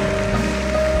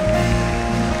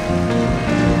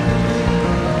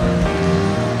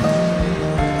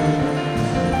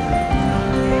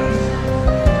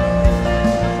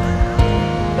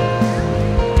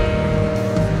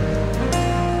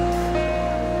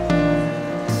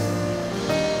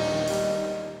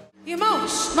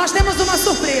 Nós temos uma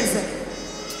surpresa.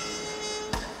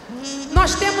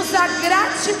 Nós temos a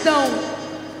gratidão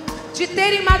de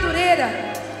ter em Madureira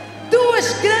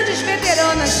duas grandes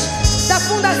veteranas da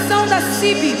fundação da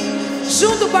Ciben,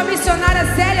 junto com a missionária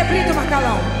Zélia Brito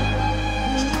Macalão.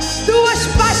 Duas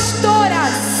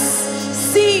pastoras,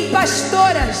 sim,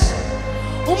 pastoras.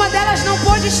 Uma delas não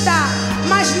pôde estar,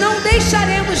 mas não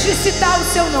deixaremos de citar o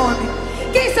seu nome.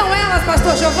 Quem são elas,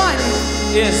 pastor Giovanni?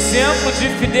 Exemplo de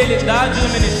fidelidade no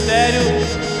ministério,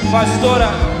 pastora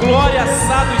Glória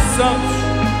Sá dos Santos.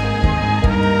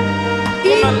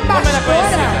 E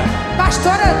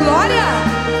pastora Glória,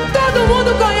 todo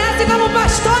mundo conhece como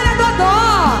pastora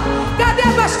Dodó. Cadê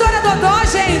a pastora Dodó,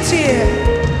 gente?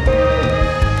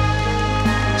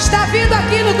 Está vindo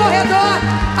aqui no corredor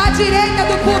à direita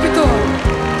do púlpito.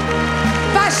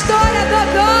 Pastora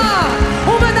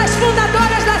Dodó, uma das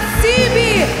fundadoras da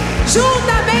Ciben,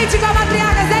 juntamente com a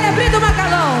matriarca Zélia Brito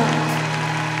Macalão.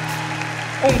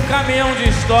 Um caminhão de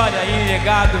história e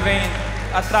legado vem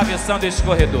atravessando este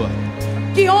corredor.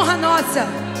 Que honra nossa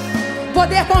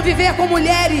poder conviver com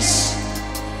mulheres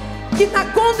que, na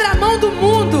contramão do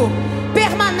mundo,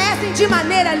 permanecem de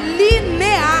maneira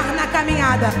linear na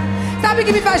caminhada. Sabe o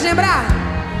que me faz lembrar?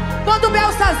 Quando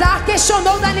Belsazar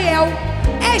questionou Daniel: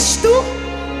 és tu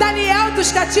Daniel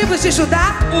dos cativos de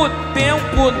Judá? O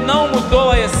tempo não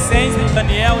mudou a essência de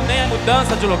Daniel, nem a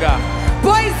mudança de lugar.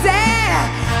 Pois é,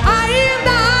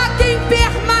 ainda há quem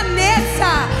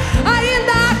permaneça,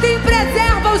 ainda há quem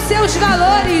preserva os seus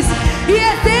valores. E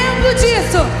exemplo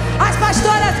disso, as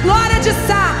pastoras Glória de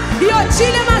Sá e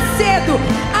Otília Macedo,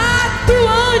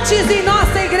 atuantes em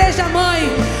nossa igreja mãe,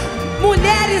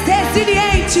 mulheres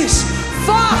resilientes,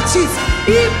 fortes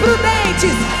e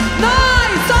prudentes.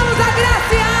 Nós somos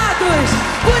agraciados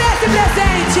por esse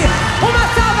presente. Uma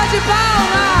salva de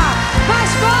palmas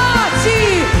mais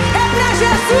forte é para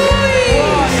Jesus.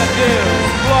 Glória a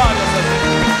Deus, glória a Deus.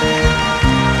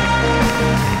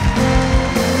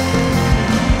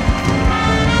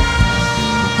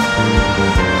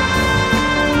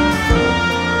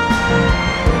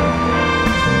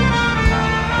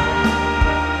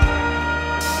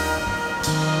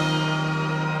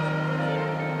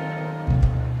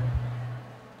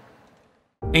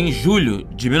 Em julho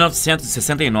de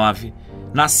 1969,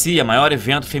 nascia o maior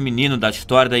evento feminino da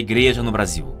história da igreja no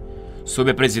Brasil.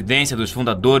 Sob a presidência dos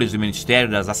fundadores do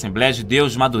Ministério das Assembleias de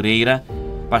Deus de Madureira,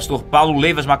 pastor Paulo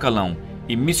Leivas Macalão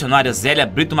e missionária Zélia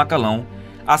Brito Macalão,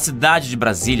 a cidade de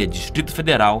Brasília, Distrito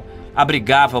Federal,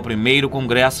 abrigava o primeiro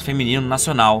Congresso Feminino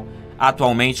Nacional,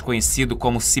 atualmente conhecido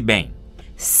como Ciben.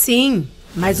 Sim,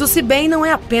 mas o Ciben não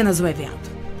é apenas um evento.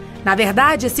 Na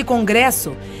verdade, esse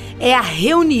congresso é a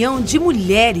reunião de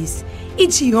mulheres e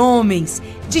de homens,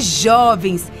 de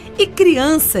jovens e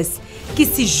crianças que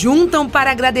se juntam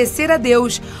para agradecer a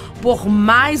Deus por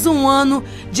mais um ano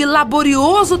de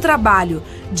laborioso trabalho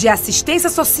de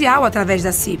assistência social através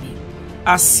da Ciben.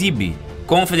 A Ciben,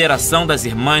 Confederação das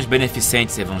Irmãs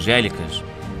Beneficentes Evangélicas,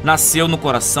 nasceu no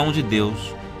coração de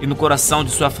Deus e no coração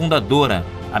de sua fundadora,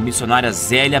 a missionária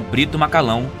Zélia Brito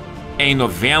Macalão, em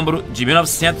novembro de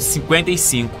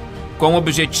 1955, com o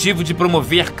objetivo de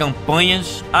promover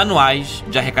campanhas anuais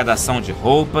de arrecadação de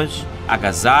roupas,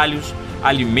 agasalhos,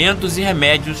 alimentos e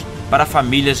remédios para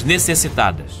famílias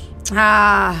necessitadas.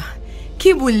 Ah,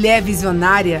 que mulher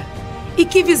visionária! E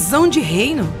que visão de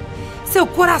reino! Seu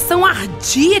coração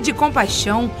ardia de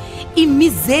compaixão e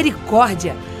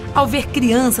misericórdia ao ver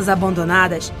crianças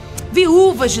abandonadas,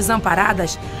 viúvas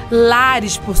desamparadas,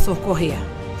 lares por socorrer.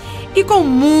 E com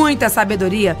muita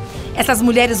sabedoria, essas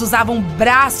mulheres usavam o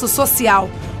braço social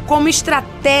como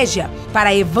estratégia para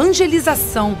a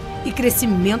evangelização e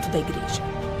crescimento da igreja.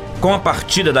 Com a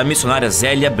partida da missionária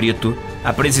Zélia Brito,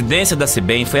 a presidência da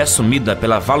Ciben foi assumida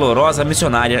pela valorosa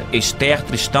missionária Esther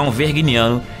Tristão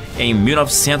Verginiano em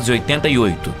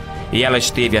 1988, e ela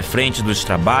esteve à frente dos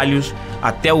trabalhos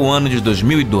até o ano de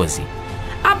 2012.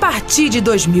 A partir de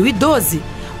 2012,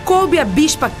 coube à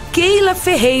bispa Keila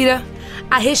Ferreira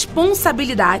a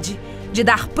responsabilidade de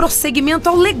dar prosseguimento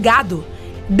ao legado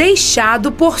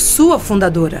deixado por sua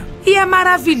fundadora. E é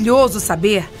maravilhoso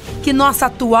saber que nossa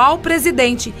atual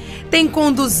presidente tem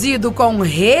conduzido com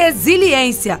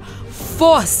resiliência,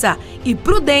 força e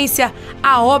prudência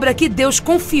a obra que Deus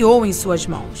confiou em suas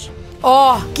mãos.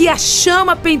 Oh, que a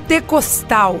chama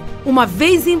pentecostal, uma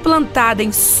vez implantada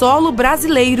em solo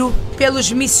brasileiro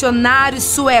pelos missionários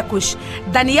suecos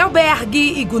Daniel Berg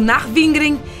e Gunnar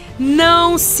Wingren,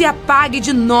 não se apague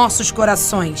de nossos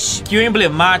corações. Que o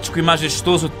emblemático e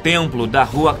majestoso templo da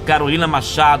rua Carolina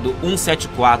Machado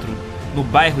 174, no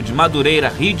bairro de Madureira,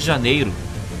 Rio de Janeiro,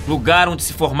 lugar onde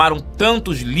se formaram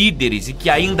tantos líderes e que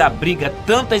ainda abriga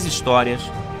tantas histórias,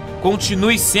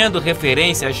 continue sendo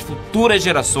referência às futuras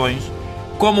gerações,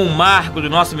 como um marco do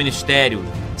nosso ministério,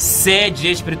 sede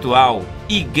espiritual,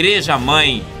 Igreja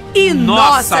Mãe e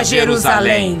Nossa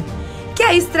Jerusalém. Que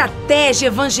a estratégia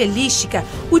evangelística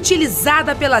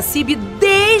utilizada pela Ciben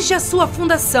desde a sua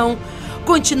fundação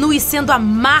continue sendo a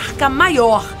marca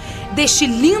maior deste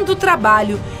lindo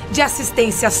trabalho de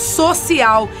assistência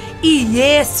social e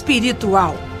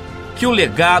espiritual. Que o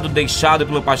legado deixado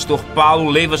pelo pastor Paulo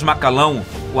Leivas Macalão,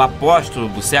 o apóstolo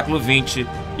do século XX,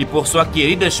 e por sua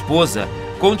querida esposa,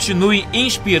 continue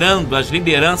inspirando as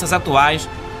lideranças atuais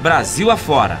Brasil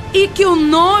afora. E que o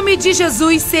nome de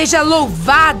Jesus seja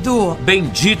louvado,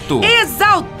 bendito,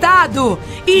 exaltado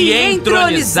e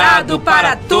entronizado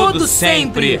para todo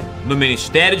sempre. No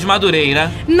Ministério de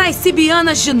Madureira, nas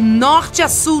cibianas de norte a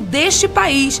sul deste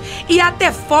país e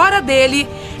até fora dele,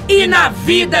 e na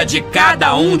vida de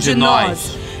cada um de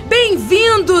nós.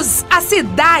 Bem-vindos à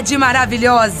cidade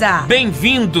maravilhosa!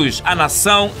 Bem-vindos à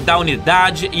nação da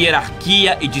unidade,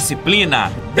 hierarquia e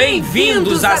disciplina!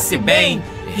 Bem-vindos à Ciben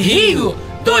Rio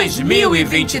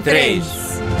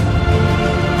 2023!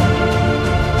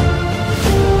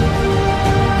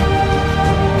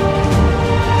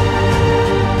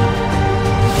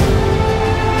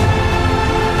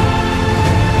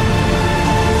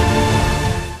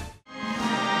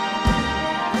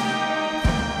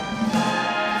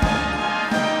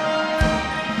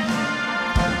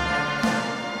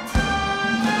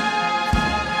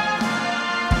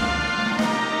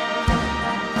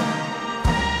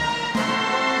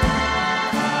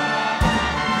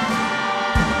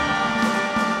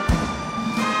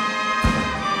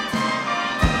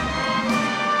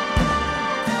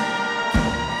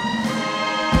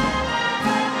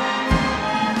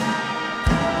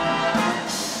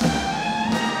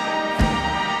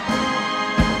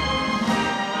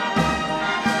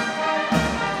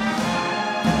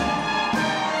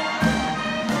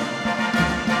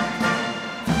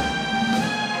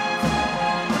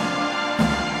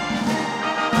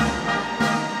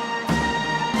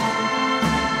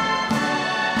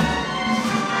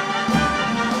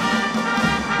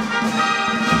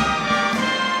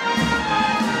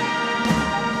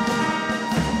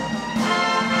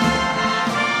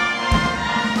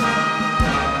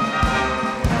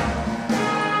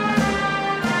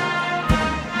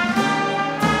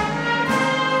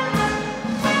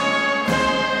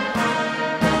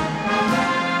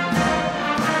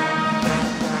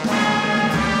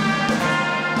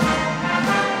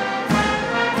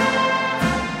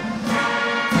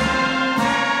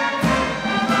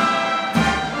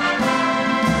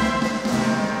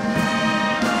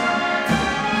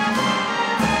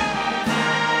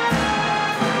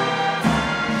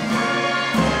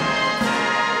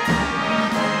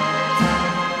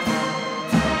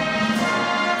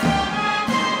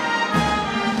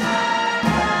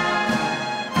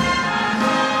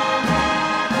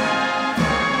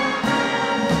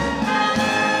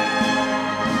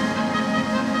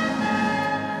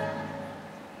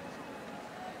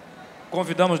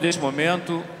 Convidamos neste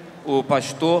momento o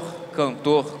pastor,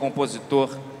 cantor, compositor,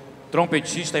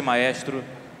 trompetista e maestro,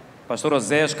 pastor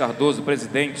Oséias Cardoso,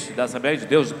 presidente da Assembleia de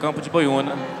Deus do Campo de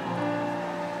Boiúna,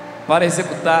 para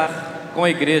executar com a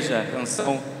igreja a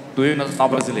canção do hino nacional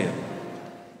brasileiro.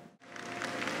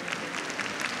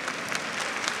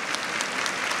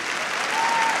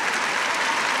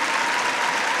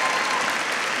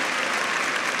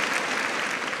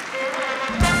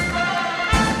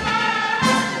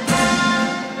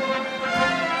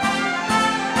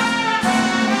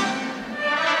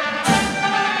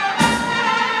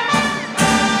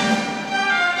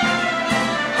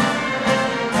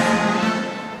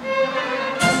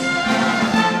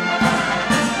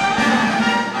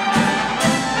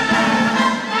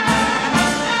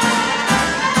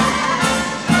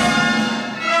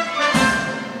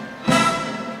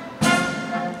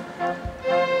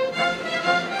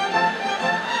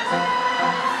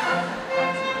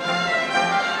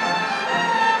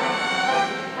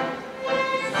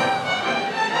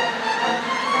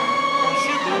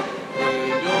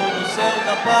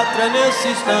 Nesse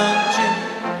instante,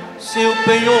 seu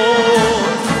penhor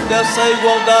dessa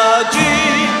igualdade,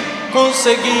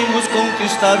 conseguimos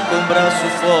conquistar com braço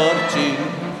forte.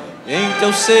 Em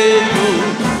teu seio,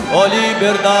 ó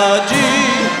liberdade,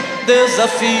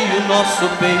 desafio nosso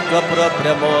peito à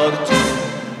própria morte.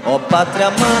 Ó pátria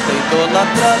amada,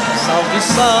 idolatrada, salve,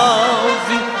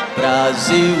 salve,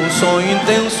 Brasil, um sonho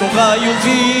intenso, um raio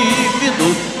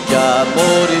vívido de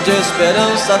amor e de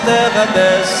esperança a terra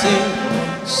desce.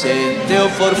 Se teu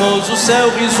formoso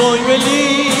céu risonho e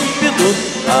límpido,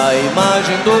 a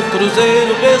imagem do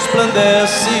cruzeiro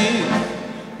resplandece.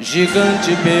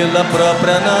 Gigante pela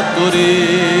própria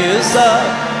natureza,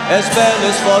 és belo,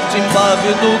 és forte,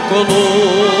 impávido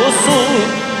colosso,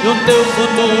 e o teu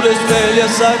futuro espelha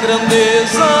essa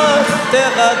grandeza.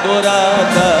 Terra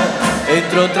dourada,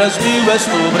 entre outras mil, és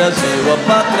tu, Brasil, a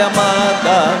pátria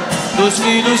amada. Dos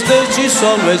filhos deste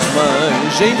solo és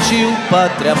mãe, gentil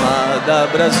pátria amada,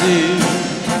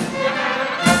 Brasil.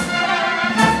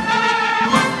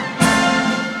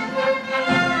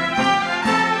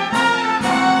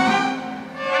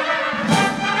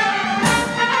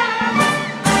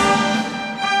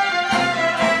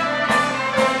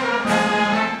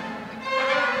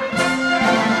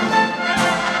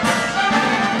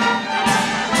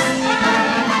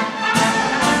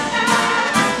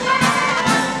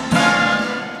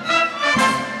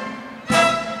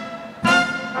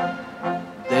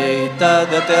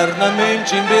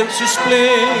 Eternamente em berço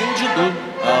esplêndido,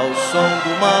 ao som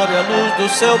do mar e à luz do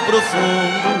céu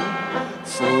profundo,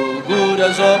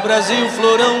 fulguras, ó Brasil,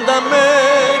 florão da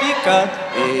América,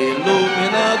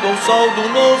 iluminado ao sol do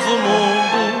novo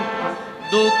mundo.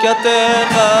 Do que a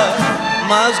terra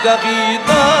mais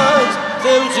garridas,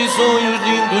 teus risonhos,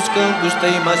 lindos campos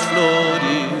têm mais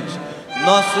flores,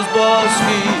 nossos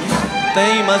bosques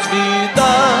têm mais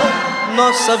vida,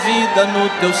 nossa vida no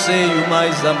teu seio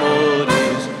mais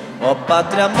amores. Ó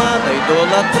pátria amada,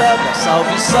 idolatrada,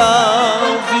 salve,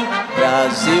 salve,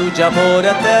 Brasil de amor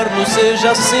eterno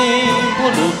seja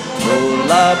símbolo do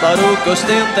lábaro que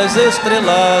ostentas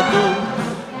estrelado.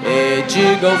 E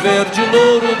diga o verde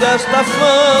louro desta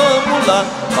fâmula,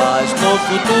 paz no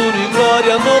futuro e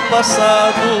glória no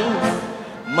passado.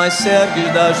 Mas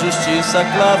sergues da justiça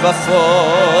clava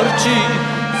forte,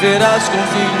 verás que um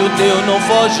filho teu não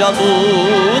foge à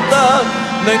luta,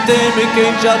 nem teme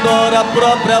quem te adora a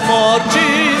própria morte.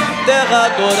 Terra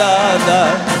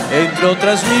adorada, entre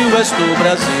outras mil, és tu,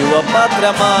 Brasil, a pátria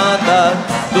amada.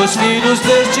 Dos filhos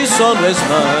deste solo és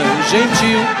mãe,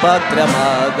 gentil pátria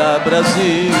amada,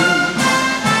 Brasil.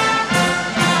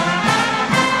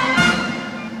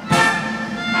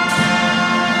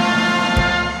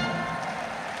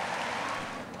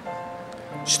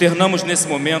 Externamos nesse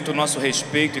momento nosso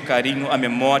respeito e carinho à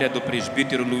memória do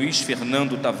presbítero Luiz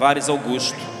Fernando Tavares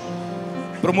Augusto,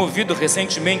 promovido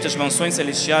recentemente às Mansões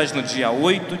Celestiais no dia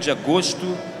 8 de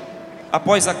agosto,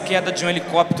 após a queda de um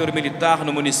helicóptero militar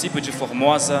no município de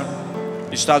Formosa,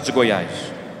 estado de Goiás.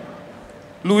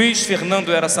 Luiz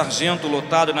Fernando era sargento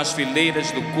lotado nas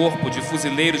fileiras do Corpo de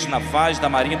Fuzileiros Navais da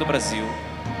Marinha do Brasil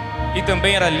e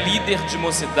também era líder de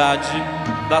mocidade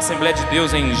da Assembleia de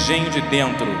Deus em Engenho de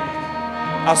Dentro.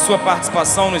 A sua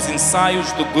participação nos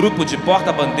ensaios do grupo de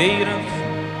porta-bandeiras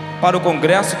para o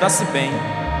Congresso da Ciben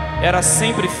era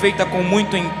sempre feita com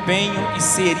muito empenho e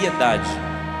seriedade.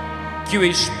 Que o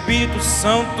Espírito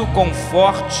Santo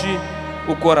conforte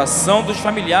o coração dos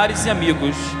familiares e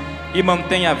amigos e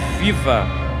mantenha viva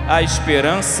a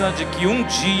esperança de que um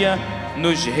dia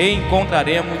nos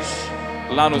reencontraremos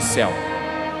lá no céu.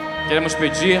 Queremos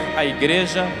pedir à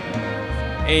igreja,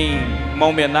 em uma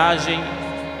homenagem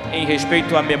em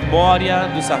respeito à memória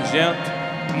do sargento,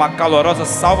 uma calorosa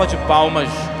salva de palmas.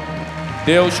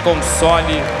 Deus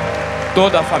console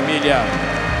toda a família,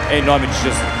 em nome de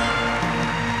Jesus.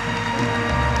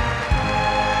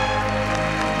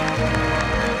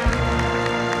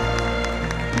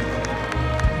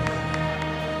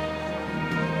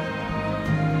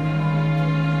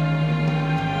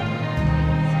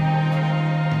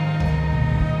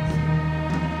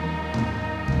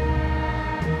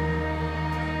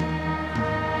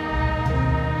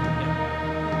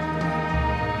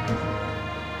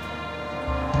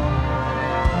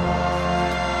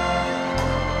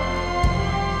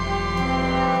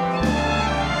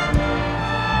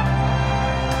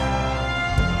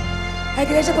 A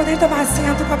igreja poderia tomar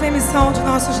assento com a permissão de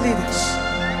nossos líderes.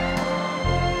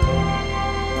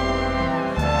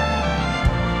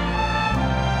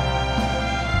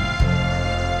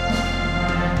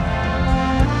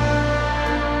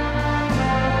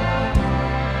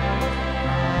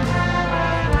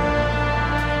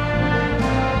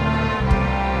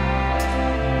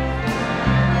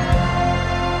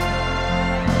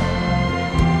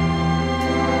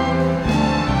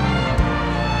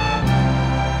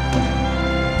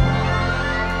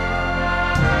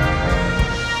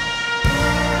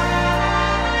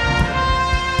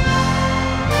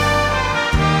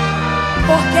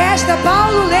 Orquestra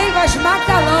Paulo Leivas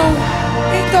Macalão,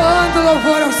 entoando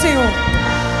louvor ao Senhor.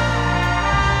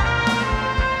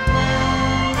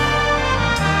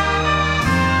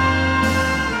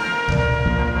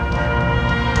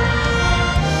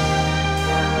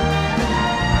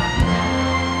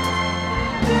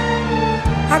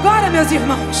 Agora, meus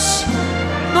irmãos,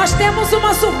 nós temos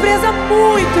uma surpresa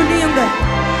muito linda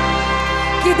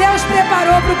que Deus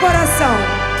preparou para o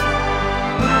coração.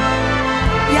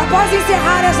 E após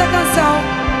encerrar essa canção,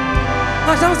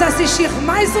 nós vamos assistir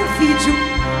mais um vídeo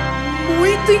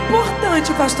muito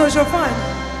importante, pastor Giovanni.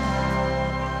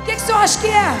 O que o senhor acha que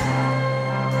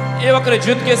é? Eu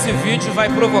acredito que esse vídeo vai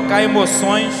provocar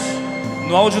emoções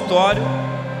no auditório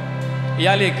e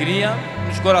alegria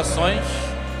nos corações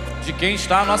de quem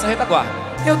está à nossa retaguarda.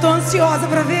 Eu estou ansiosa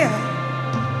para ver.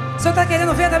 O senhor está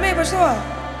querendo ver também, pastor?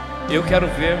 Eu quero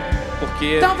ver,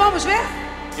 porque... Então vamos ver?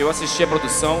 Eu assisti a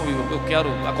produção e eu quero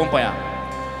acompanhar.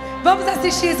 Vamos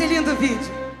assistir esse lindo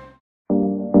vídeo.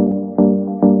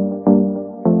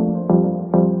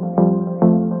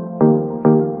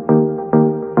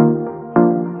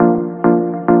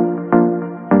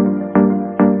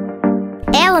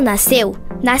 Ela nasceu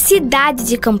na cidade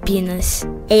de Campinas.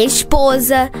 É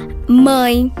esposa,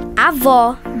 mãe,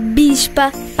 avó,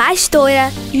 bispa,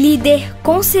 pastora, líder,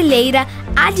 conselheira,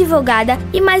 advogada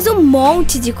e mais um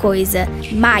monte de coisa.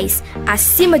 Mas,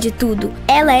 acima de tudo,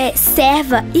 ela é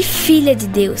serva e filha de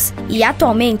Deus e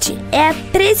atualmente é a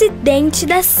presidente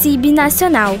da Ciben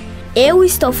Nacional. Eu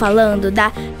estou falando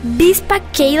da Bispa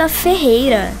Keila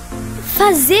Ferreira.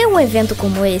 Fazer um evento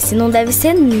como esse não deve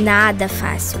ser nada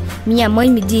fácil. Minha mãe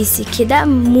me disse que dá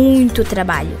muito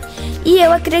trabalho e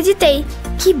eu acreditei.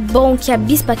 Que bom que a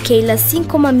Bispa Keila, assim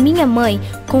como a minha mãe,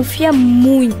 confia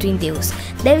muito em Deus.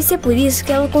 Deve ser por isso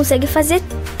que ela consegue fazer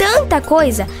tanta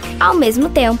coisa ao mesmo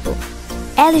tempo.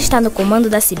 Ela está no comando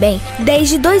da Ciben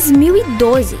desde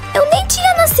 2012. Eu nem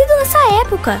tinha nascido nessa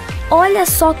época. Olha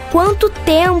só quanto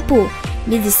tempo!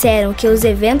 Me disseram que os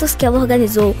eventos que ela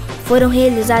organizou foram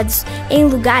realizados em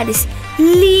lugares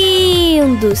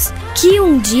lindos que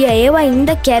um dia eu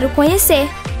ainda quero conhecer.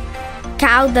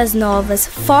 Caldas Novas,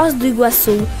 Foz do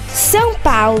Iguaçu, São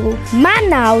Paulo,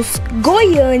 Manaus,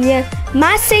 Goiânia,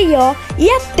 Maceió e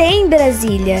até em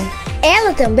Brasília.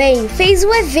 Ela também fez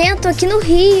um evento aqui no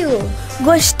Rio.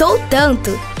 Gostou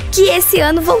tanto que esse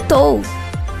ano voltou.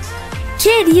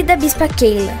 Querida Bispa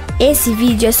Keila, esse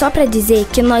vídeo é só para dizer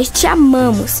que nós te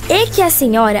amamos e que a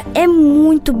senhora é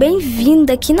muito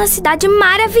bem-vinda aqui na cidade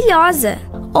maravilhosa.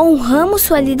 Honramos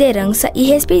sua liderança e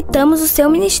respeitamos o seu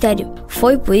ministério.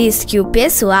 Foi por isso que o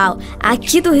pessoal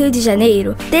aqui do Rio de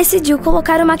Janeiro decidiu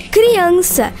colocar uma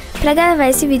criança para gravar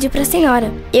esse vídeo para a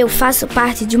senhora. Eu faço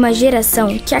parte de uma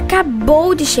geração que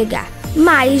acabou de chegar,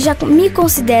 mas já me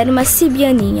considero uma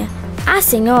cibianinha. A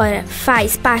senhora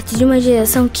faz parte de uma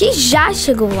geração que já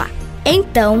chegou lá.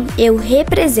 Então, eu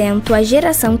represento a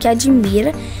geração que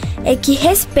admira e que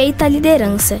respeita a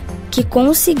liderança, que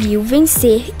conseguiu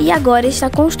vencer e agora está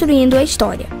construindo a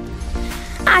história.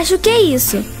 Acho que é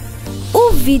isso.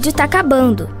 O vídeo tá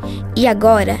acabando. E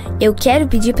agora eu quero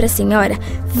pedir para a senhora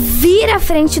vir à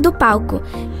frente do palco,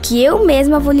 que eu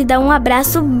mesma vou lhe dar um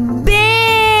abraço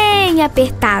bem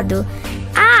apertado.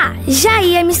 Ah, já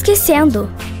ia me esquecendo.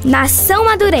 Nação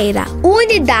Madureira,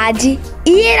 unidade,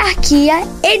 hierarquia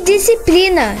e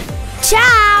disciplina.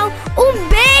 Tchau! Um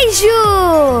beijo!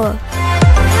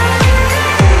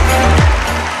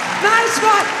 Mais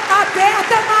forte!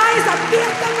 Aperta mais!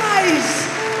 Aperta mais!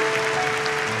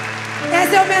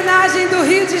 Essa é a homenagem do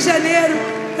Rio de Janeiro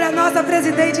para a nossa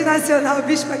presidente nacional,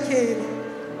 Bispa Keila.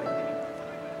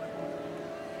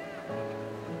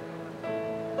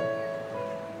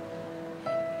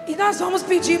 E nós vamos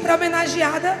pedir para a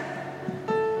homenageada,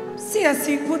 se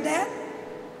assim puder.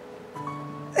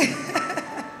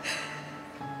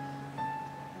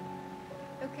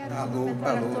 Eu quero Alô,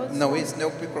 cumprimentar a alô. todos. Não, esse não é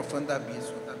o microfone da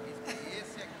bispa.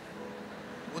 Esse aqui.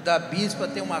 O da bispa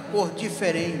tem uma cor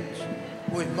diferente.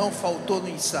 O irmão faltou no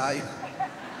ensaio.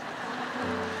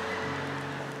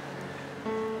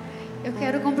 Eu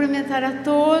quero cumprimentar a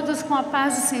todos com a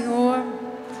paz do Senhor.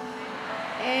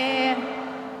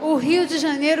 O Rio de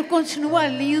Janeiro continua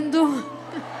lindo.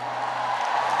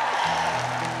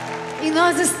 E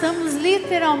nós estamos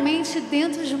literalmente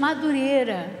dentro de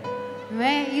Madureira, não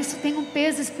é? Isso tem um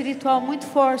peso espiritual muito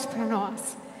forte para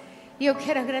nós. E eu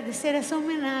quero agradecer essa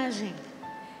homenagem.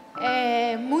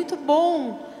 É muito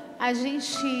bom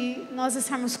nós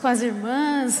estarmos com as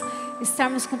irmãs,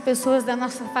 estarmos com pessoas da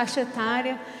nossa faixa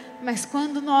etária, mas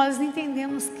quando nós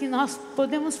entendemos que nós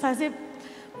podemos fazer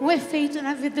um efeito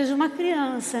na vida de uma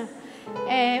criança,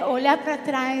 olhar para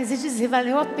trás e dizer,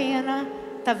 valeu a pena,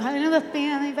 está valendo a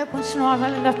pena e vai continuar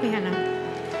valendo a pena.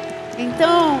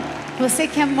 Então, você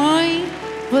que é mãe,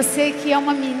 você que é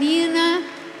uma menina,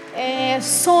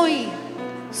 sonhe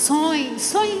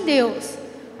em Deus.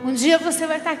 Um dia você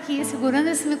vai estar aqui segurando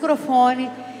esse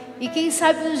microfone e quem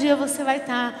sabe um dia você vai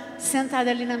estar sentada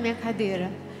ali na minha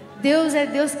cadeira. Deus é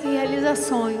Deus que realiza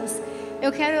sonhos.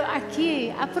 Eu quero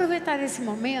aqui aproveitar esse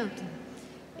momento.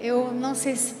 Eu não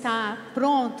sei se está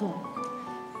pronto.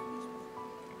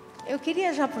 Eu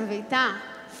queria já aproveitar.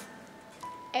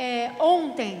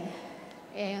 Ontem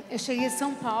eu cheguei em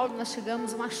São Paulo, nós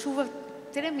chegamos uma chuva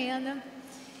tremenda.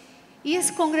 E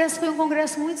esse congresso foi um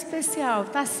congresso muito especial,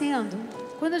 está sendo.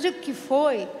 Quando eu digo que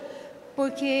foi,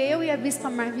 porque eu e a Bispa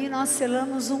Marvi, nós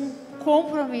selamos um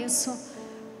compromisso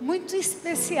muito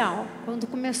especial quando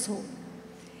começou.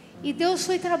 E Deus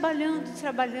foi trabalhando.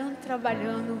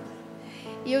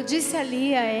 E eu disse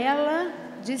ali a ela,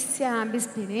 disse a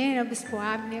Bispa Irene, ao Bispo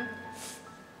Abner,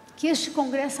 que este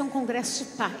congresso é um congresso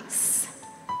de paz.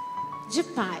 De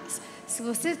paz. Se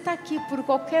você está aqui por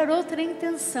qualquer outra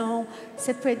intenção,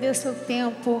 você perdeu seu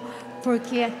tempo,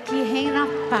 porque aqui reina a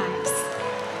paz.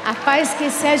 A paz que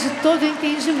excede todo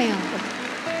entendimento.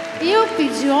 E eu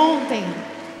pedi ontem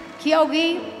que eu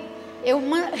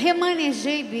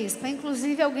remanejei, bispa,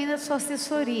 inclusive alguém da sua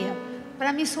assessoria,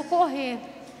 para me socorrer.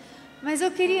 Mas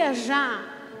eu queria já,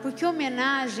 porque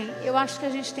homenagem, eu acho que a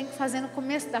gente tem que fazer no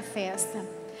começo da festa.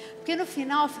 Porque no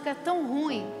final fica tão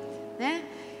ruim, né?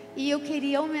 E eu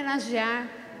queria homenagear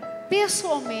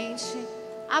pessoalmente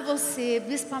a você,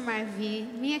 Bispa Marvi,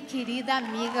 minha querida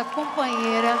amiga,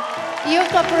 companheira. E eu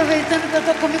estou aproveitando que eu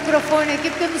estou com o microfone aqui,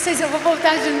 porque eu não sei se eu vou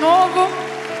voltar de novo.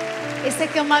 Esse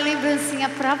aqui é uma lembrancinha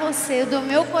para você, do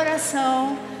meu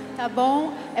coração, tá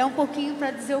bom? É um pouquinho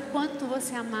para dizer o quanto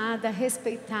você é amada,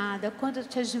 respeitada, quanto eu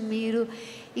te admiro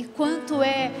e quanto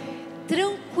é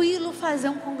tranquilo fazer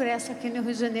um congresso aqui no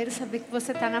Rio de Janeiro e saber que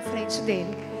você está na frente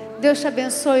dele. Deus te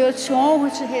abençoe, eu te honro,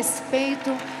 te respeito,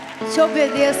 te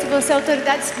obedeço. Você é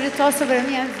autoridade espiritual sobre a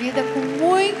minha vida com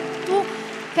muito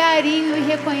carinho e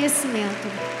reconhecimento.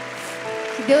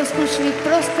 Que Deus continue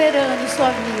prosperando sua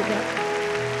vida,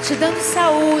 te dando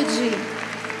saúde,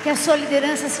 que a sua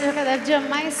liderança seja cada dia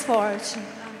mais forte.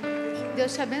 Que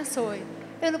Deus te abençoe.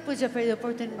 Eu não podia perder a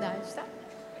oportunidade, tá?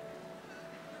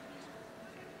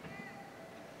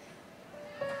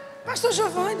 Pastor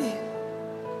Giovanni,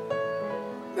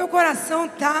 meu coração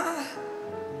está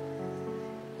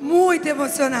muito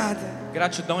emocionado.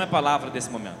 Gratidão é a palavra desse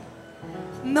momento.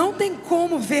 Não tem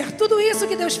como ver tudo isso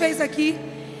que Deus fez aqui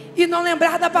e não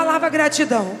lembrar da palavra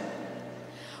gratidão.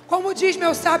 Como diz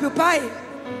meu sábio pai,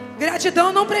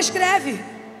 gratidão não prescreve.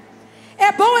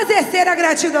 É bom exercer a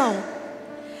gratidão.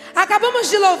 Acabamos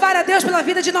de louvar a Deus pela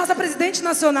vida de nossa presidente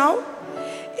nacional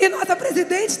e nossa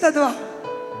presidente estadual.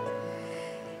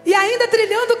 E ainda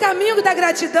trilhando o caminho da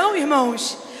gratidão,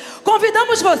 irmãos,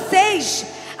 convidamos vocês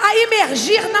a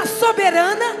imergir na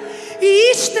soberana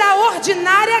e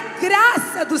extraordinária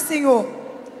graça do Senhor.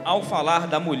 Ao falar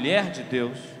da mulher de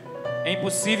Deus, é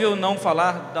impossível não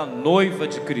falar da noiva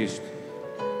de Cristo.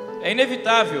 É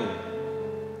inevitável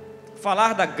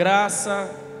falar da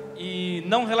graça e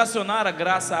não relacionar a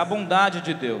graça à bondade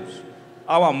de Deus,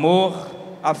 ao amor,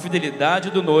 à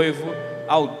fidelidade do noivo,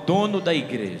 ao dono da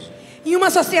igreja. Em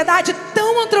uma sociedade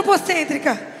tão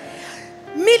antropocêntrica,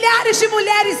 milhares de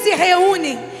mulheres se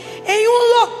reúnem em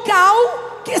um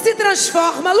local que se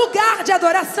transforma lugar de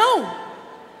adoração.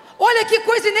 Olha que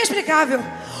coisa inexplicável.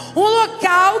 Um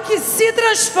local que se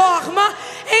transforma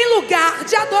em lugar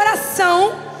de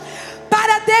adoração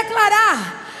para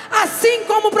declarar, assim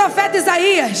como o profeta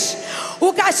Isaías,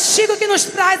 o castigo que nos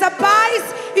traz a paz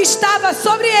estava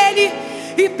sobre ele,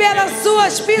 e pelas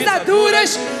suas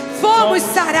pisaduras fomos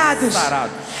sarados.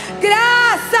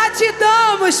 Graça te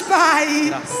damos, Pai.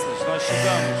 Graças nós te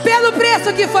damos. Pelo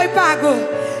preço que foi pago.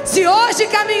 Se hoje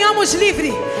caminhamos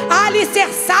livre,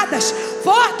 alicerçadas,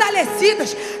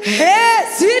 fortalecidas,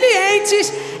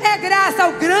 resilientes, é graça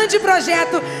ao grande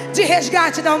projeto de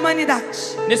resgate da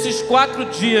humanidade. Nesses 4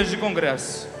 dias de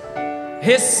congresso,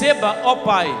 receba, ó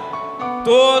Pai,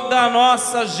 toda a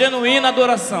nossa genuína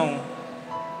adoração,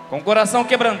 com o coração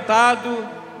quebrantado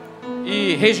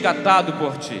e resgatado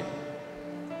por Ti.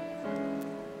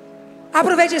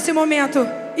 Aproveite esse momento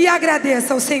e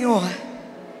agradeça ao Senhor.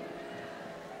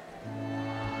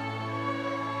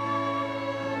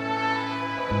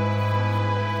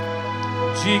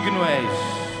 Digno és,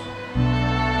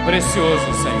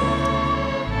 precioso Senhor.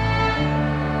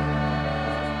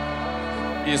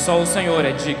 E só o Senhor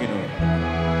é digno.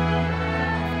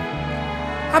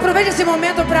 Aproveite esse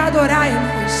momento para adorar,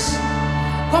 irmãos.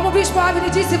 Como o bispo Abner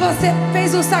disse, você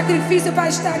fez um sacrifício para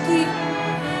estar aqui.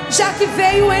 Já que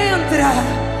veio, entra.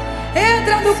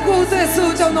 Entra no culto,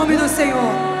 exulte ao nome do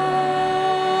Senhor.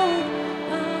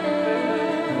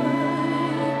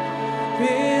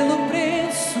 Pelo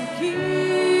preço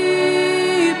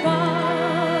que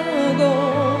pagou,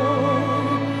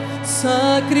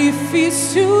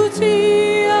 sacrifício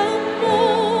de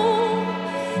amor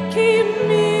que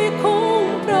me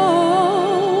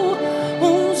comprou,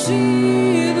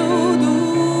 ungido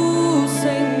do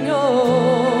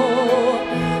Senhor,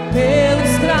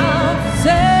 pelos cravos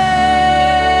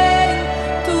em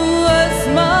tuas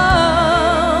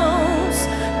mãos,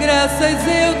 graças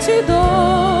eu te dou,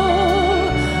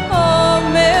 ó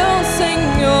meu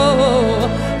Senhor,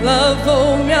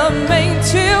 lavou minha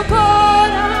mente e o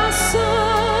coração,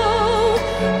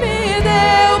 me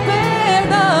deu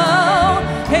perdão,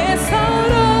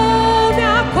 restaurou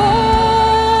minha comunhão.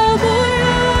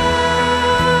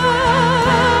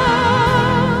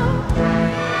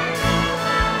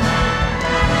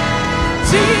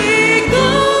 Digno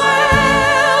é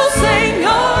o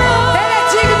Senhor. Ele é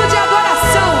digno de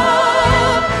adoração.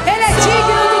 Ele é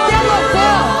digno do teu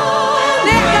louvor.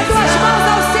 Erga tuas mãos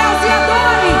aos céus e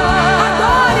adore.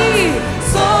 Adore.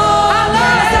 Sou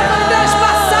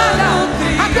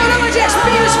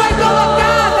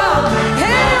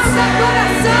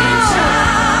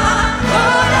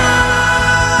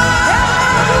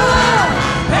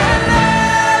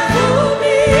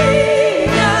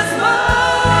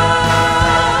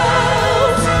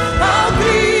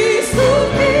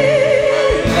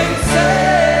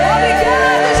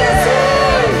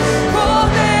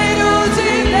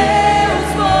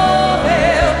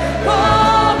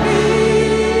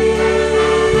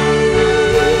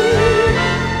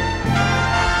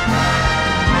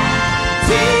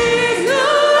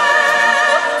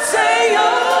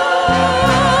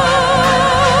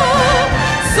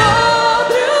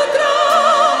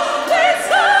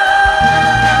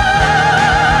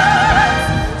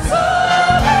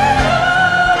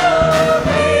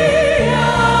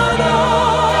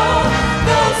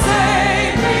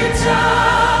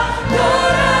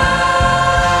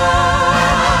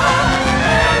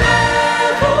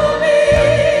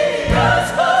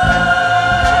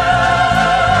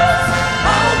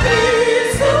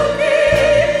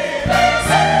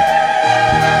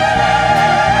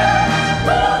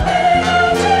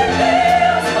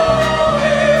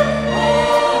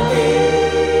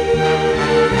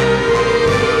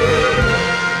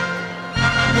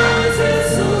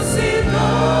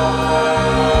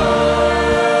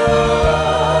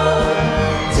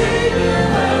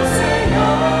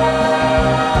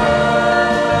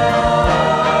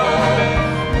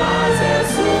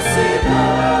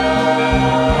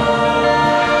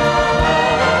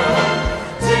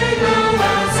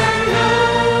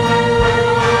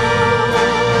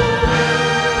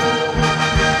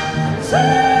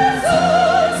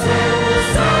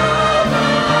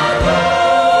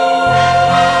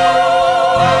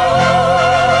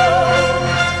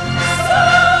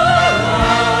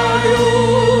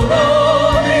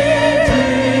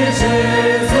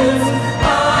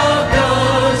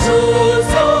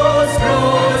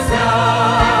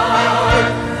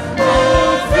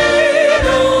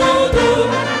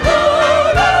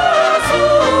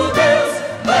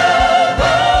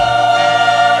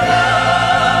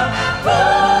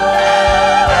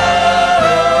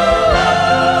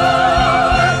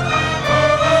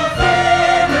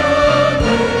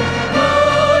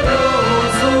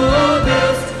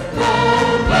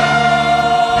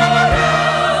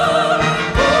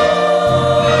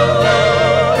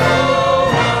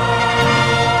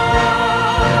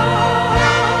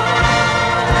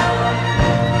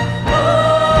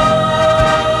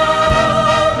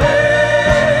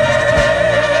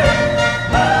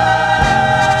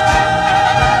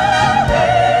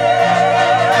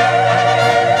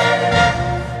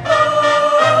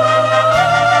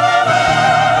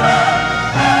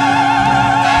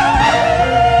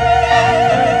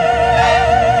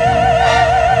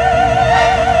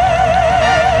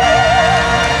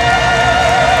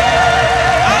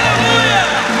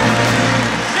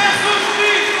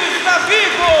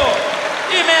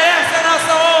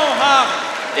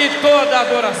e toda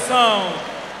adoração.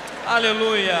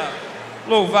 Aleluia.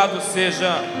 Louvado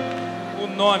seja o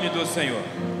nome do Senhor.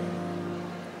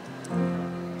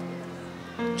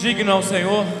 Digno ao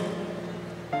Senhor,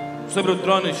 sobre o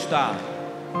trono está.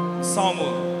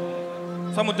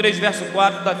 Salmo 3, verso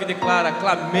 4, Davi declara: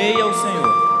 clamei ao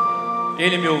Senhor,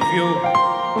 Ele me ouviu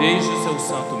desde o seu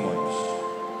santo monte.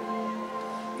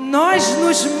 Nós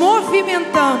nos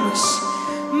movimentamos,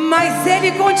 mas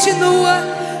Ele continua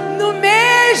no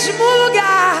mesmo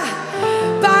lugar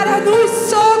para nos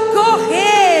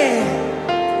socorrer.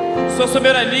 Sua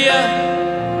soberania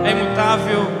é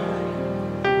imutável.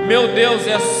 Meu Deus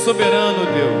é soberano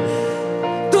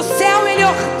Deus. Do céu Ele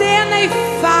ordena e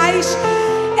faz.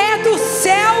 É do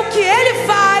céu que Ele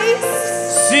faz.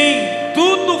 Sim,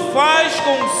 tudo faz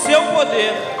com o seu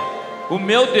poder. O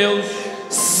meu Deus,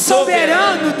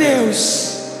 soberano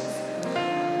Deus.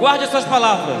 Guarde essas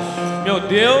palavras. Meu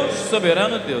Deus,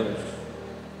 soberano Deus.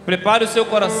 Prepare o seu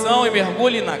coração e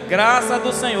mergulhe na graça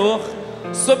do Senhor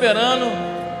soberano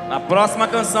na próxima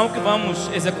canção que vamos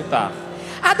executar.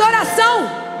 Adoração,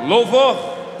 louvor,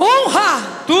 honra,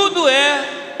 tudo é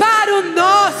para o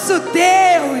nosso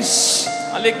Deus.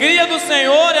 A alegria do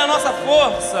Senhor é a nossa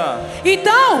força.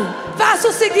 Então, faça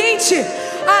o seguinte: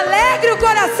 alegre o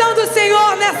coração do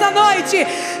Senhor nessa noite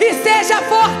e seja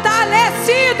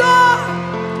fortalecido.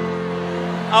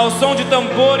 Ao som de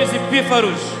tambores e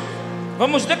pífaros,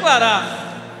 vamos declarar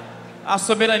a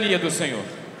soberania do Senhor.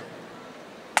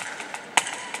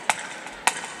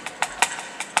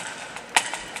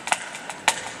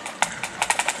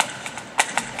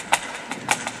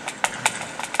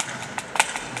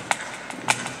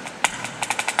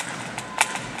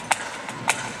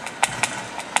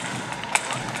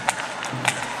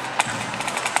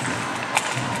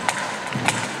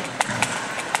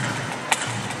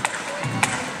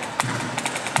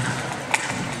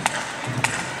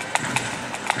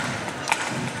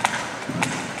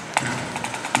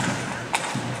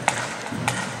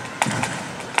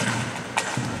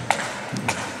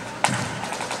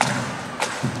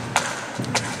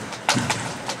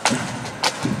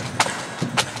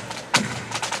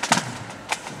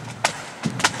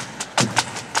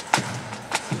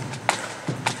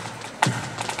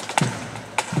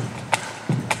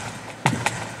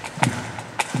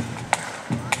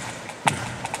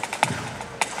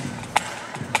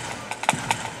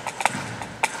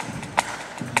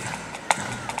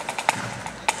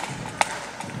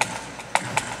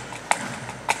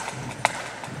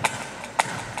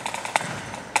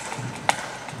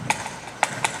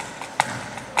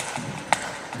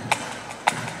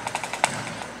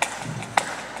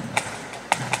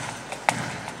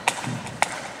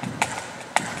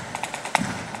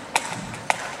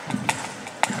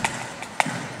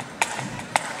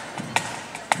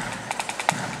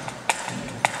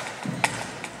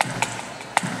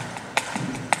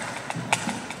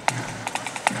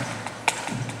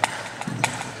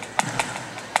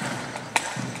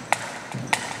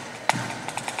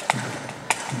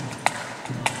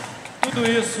 Tudo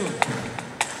isso,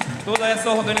 toda essa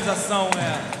organização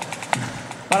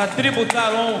é para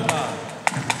tributar honra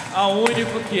ao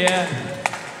único que é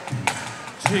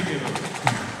digno.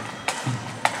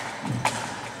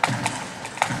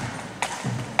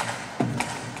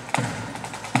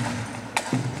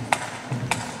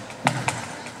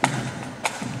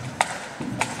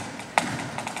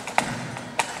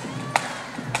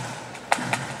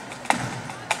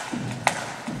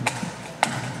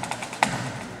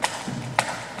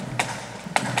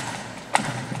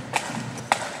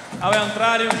 Ao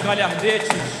entrarem os galhardetes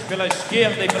pela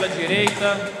esquerda e pela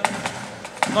direita,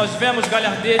 nós vemos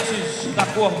galhardetes na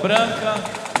cor branca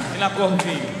e na cor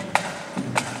vinho.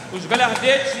 Os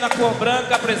galhardetes na cor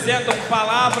branca apresentam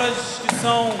palavras que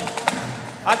são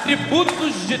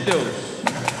atributos de Deus.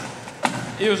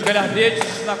 E os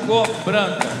galhardetes na cor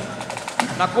branca,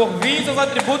 na cor vinho são os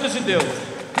atributos de Deus.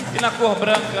 E na cor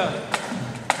branca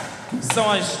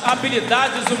são as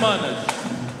habilidades humanas.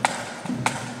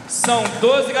 São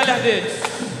 12 galhardetes,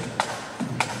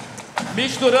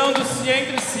 misturando-se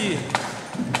entre si,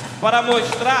 para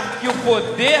mostrar que o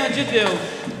poder de Deus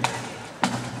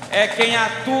é quem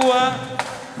atua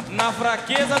na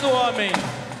fraqueza do homem,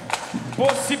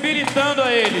 possibilitando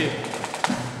a ele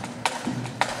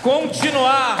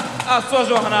continuar a sua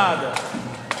jornada.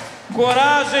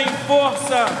 Coragem,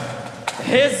 força,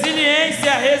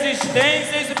 resiliência,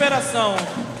 resistência e superação.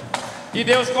 E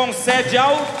Deus concede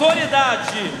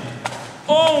autoridade,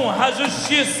 honra,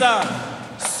 justiça.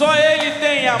 Só Ele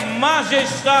tem a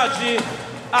majestade,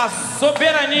 a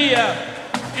soberania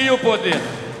e o poder.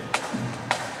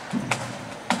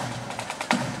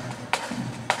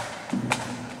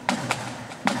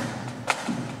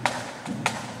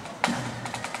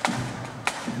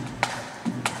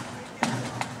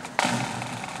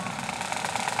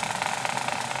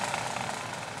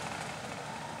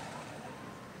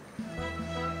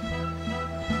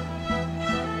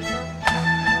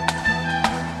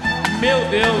 meu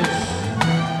Deus,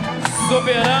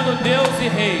 soberano Deus e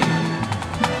Rei,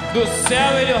 do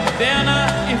céu Ele ordena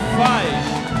e faz,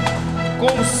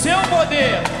 com o seu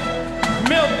poder,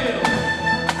 meu Deus,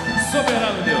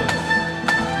 soberano Deus.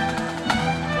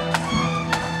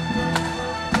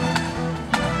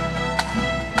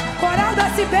 Coral da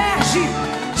Ciben,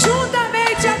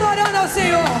 juntamente adorando ao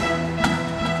Senhor.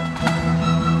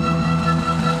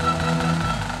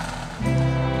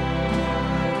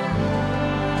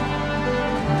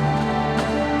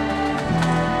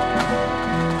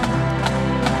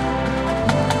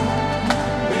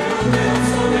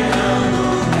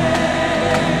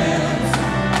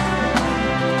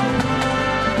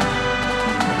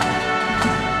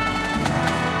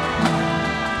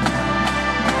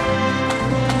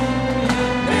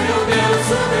 Meu Deus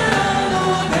soberano,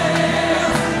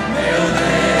 Deus, meu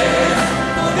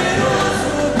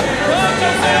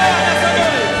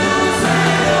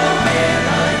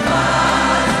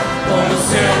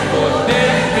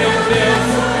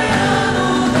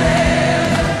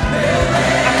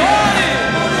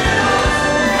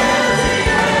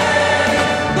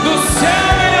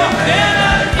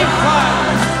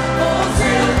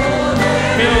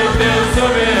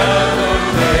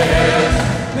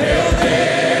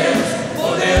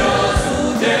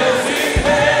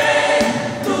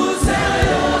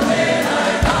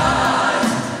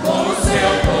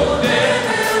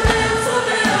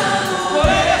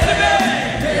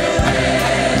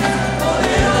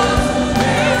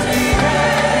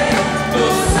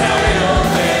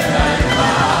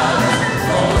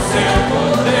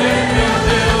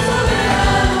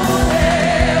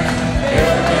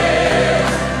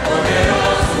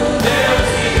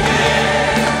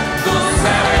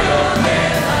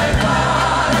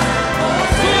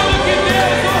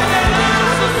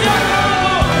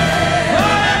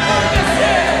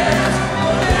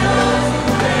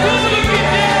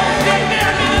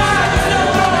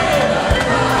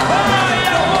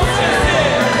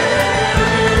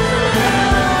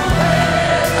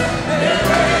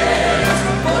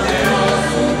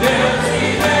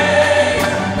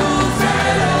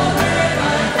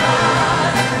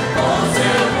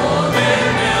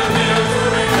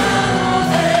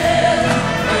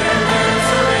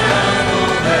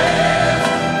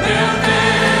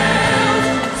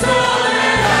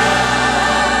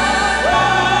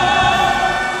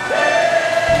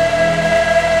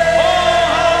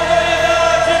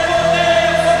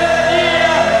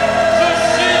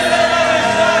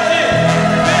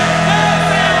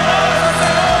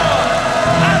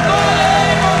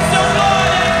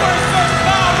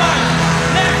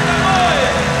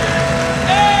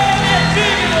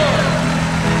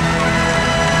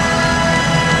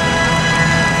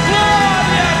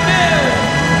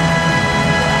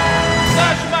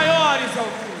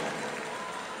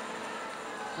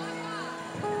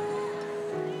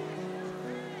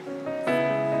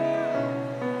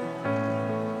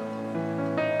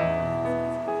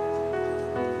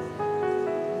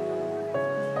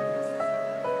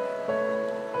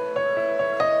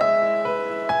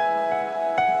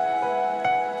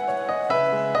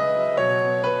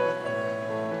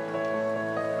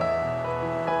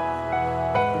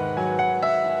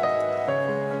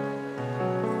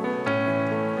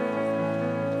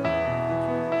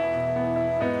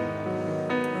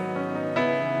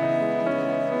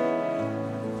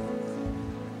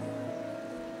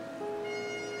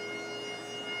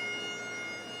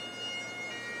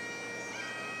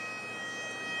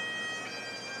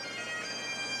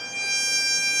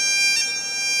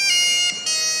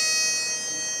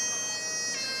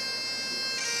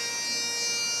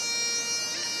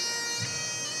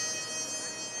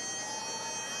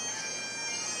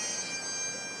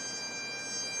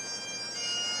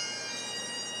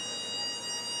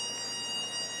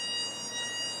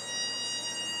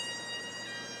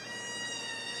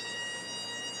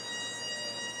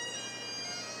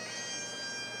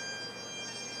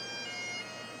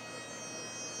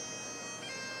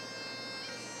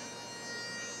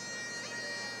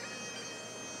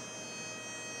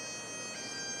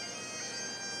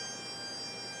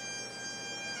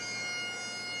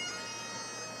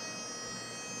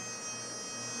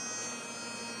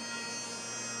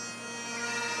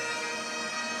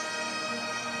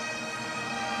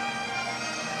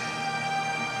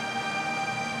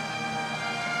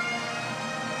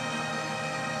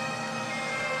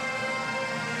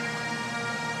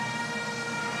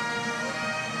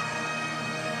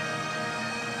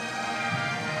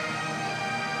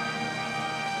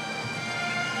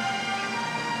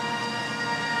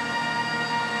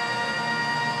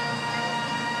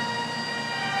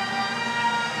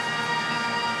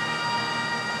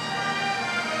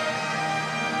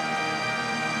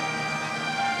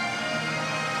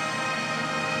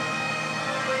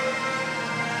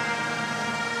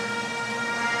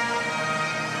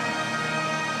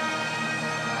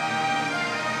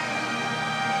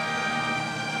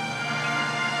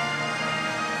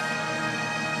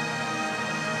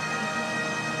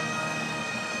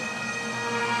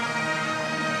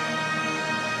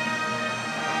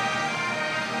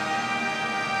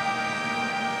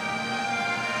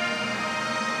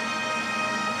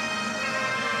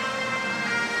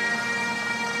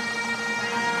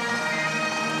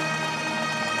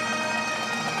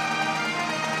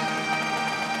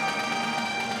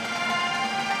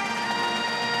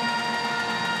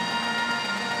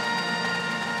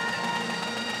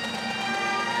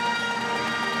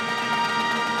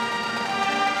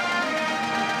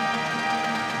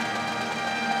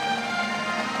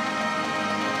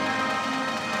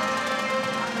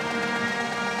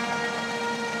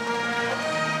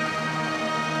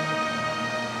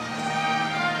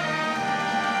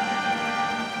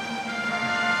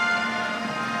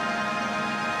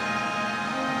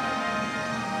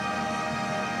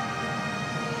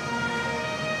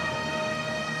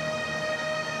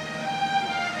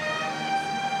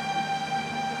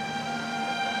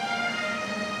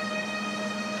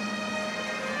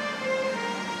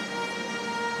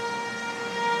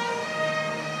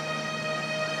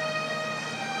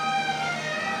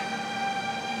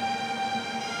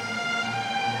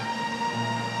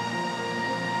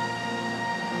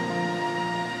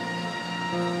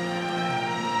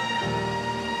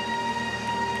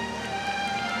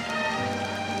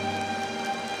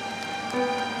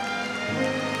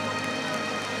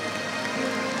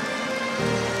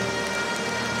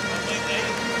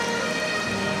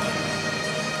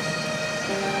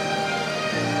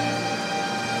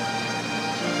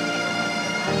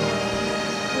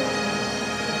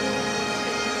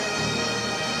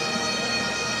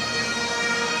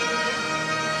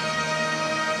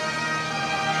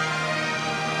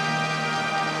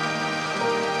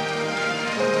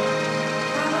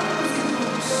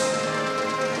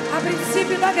o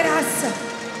princípio da graça.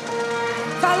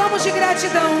 Falamos de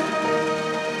gratidão.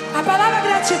 A palavra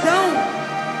gratidão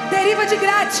deriva de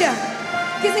gratia,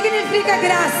 que significa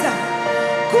graça.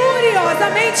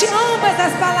 Curiosamente, ambas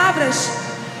as palavras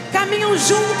caminham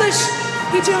juntas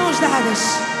e de mãos dadas.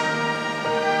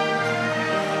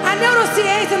 A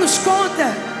neurociência nos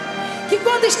conta que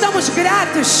quando estamos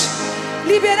gratos,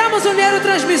 liberamos um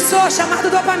neurotransmissor chamado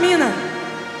dopamina,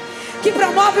 que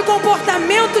promove o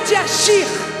comportamento de agir,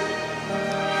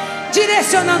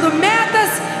 direcionando metas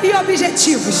e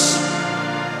objetivos.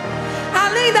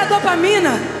 Além da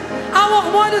dopamina, há um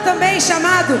hormônio também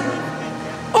chamado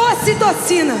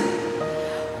ocitocina,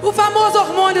 o famoso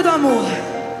hormônio do amor.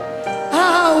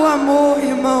 Ah, o amor,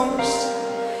 irmãos.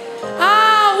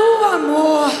 Ah, o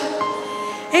amor.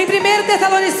 Em 1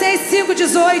 Tessalonicenses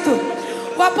 5,18,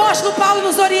 o apóstolo Paulo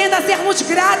nos orienta a sermos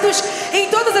gratos em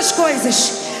todas as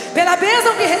coisas, pela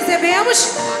bênção que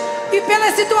recebemos e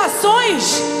pelas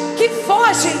situações que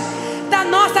fogem da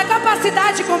nossa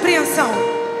capacidade de compreensão.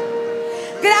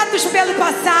 Gratos pelo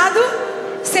passado,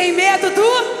 sem medo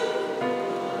do...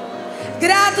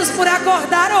 Gratos por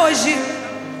acordar hoje.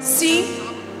 Sim,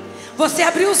 você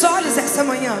abriu os olhos essa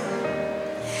manhã.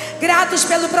 Gratos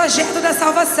pelo projeto da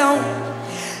salvação.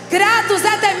 Gratos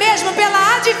até mesmo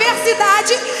pela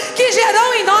adversidade que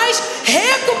gerou em nós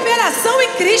recuperação em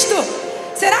Cristo.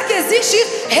 Será que existe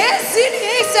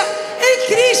resiliência em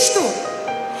Cristo?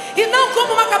 E não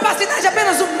como uma capacidade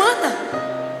apenas humana?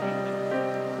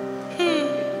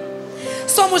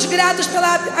 Somos gratos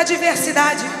pela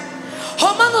adversidade.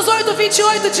 Romanos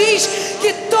 8,28 diz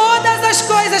que todas as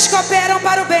coisas cooperam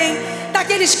para o bem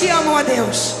daqueles que amam a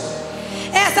Deus.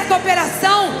 Essa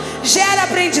cooperação gera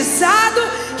aprendizado,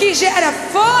 que gera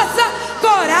força,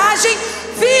 coragem,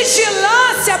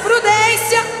 vigilância,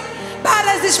 prudência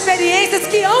para as experiências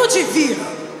que hão de vir.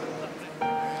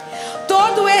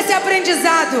 Todo esse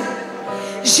aprendizado,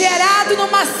 gerado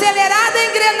numa acelerada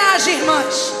engrenagem,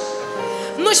 irmãs,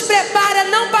 nos prepara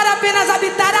não para apenas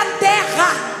habitar a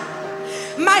terra,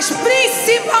 mas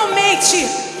principalmente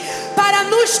para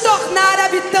nos tornar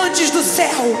habitantes do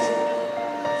céu.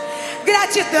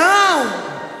 Gratidão,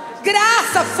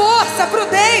 graça, força,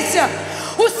 prudência,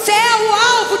 o céu,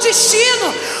 o alvo, o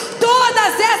destino,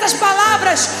 todas essas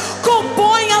palavras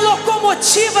compõem a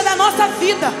locomotiva da nossa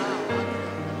vida,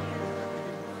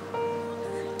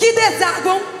 que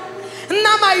desaguam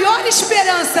na maior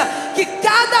esperança que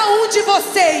cada um de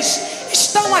vocês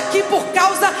estão aqui por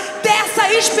causa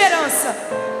dessa esperança,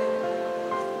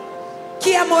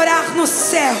 que é morar nos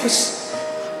céus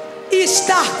e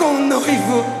estar com o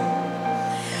noivo.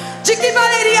 De que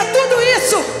valeria tudo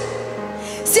isso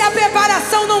se a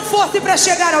preparação não fosse para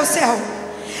chegar ao céu?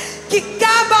 Que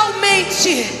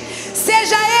cabalmente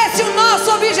seja esse o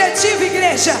nosso objetivo,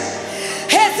 igreja.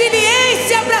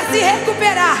 Resiliência para se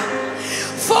recuperar,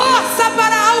 força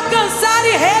para alcançar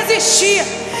e resistir,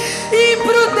 e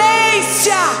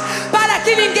prudência para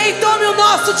que ninguém tome o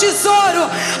nosso tesouro,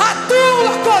 a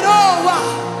tua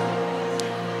coroa.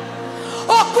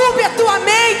 Ocupe a tua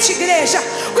mente, igreja,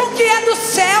 com o que é do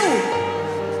céu.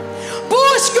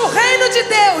 Busque o reino de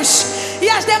Deus e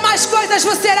as demais coisas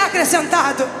vos será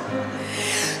acrescentado.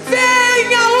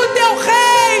 Venha o teu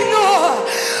reino,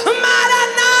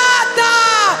 Maranata,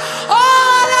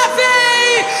 ora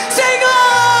vem,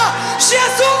 Senhor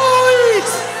Jesus.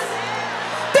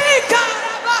 Tem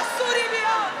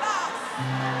carabassuribiana.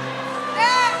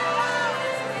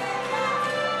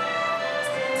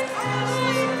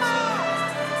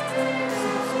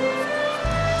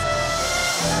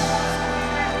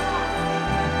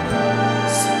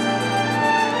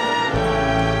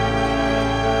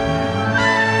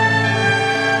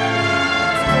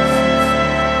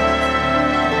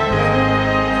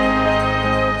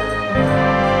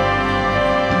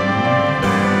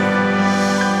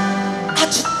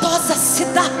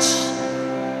 Cidade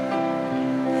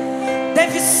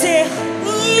deve ser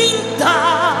linda.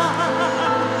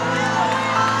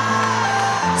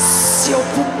 Se eu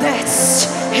pudesse,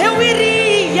 eu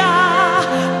iria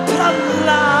pra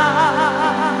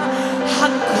lá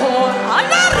agora.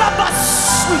 Na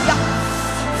rabassuia,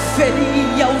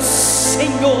 veria o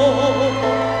Senhor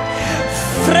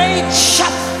frente a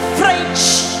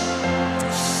frente,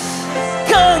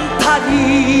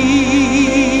 cantaria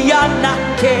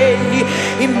naquele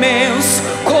imenso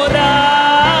coral.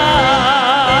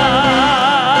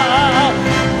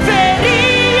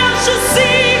 Veria anjos e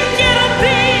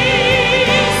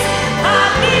querubins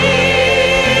ali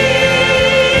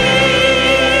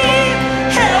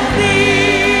reunidos,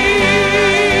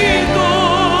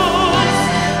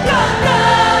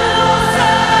 cantando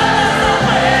hosannas ao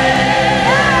Rei.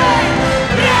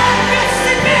 Breve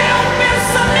esse meu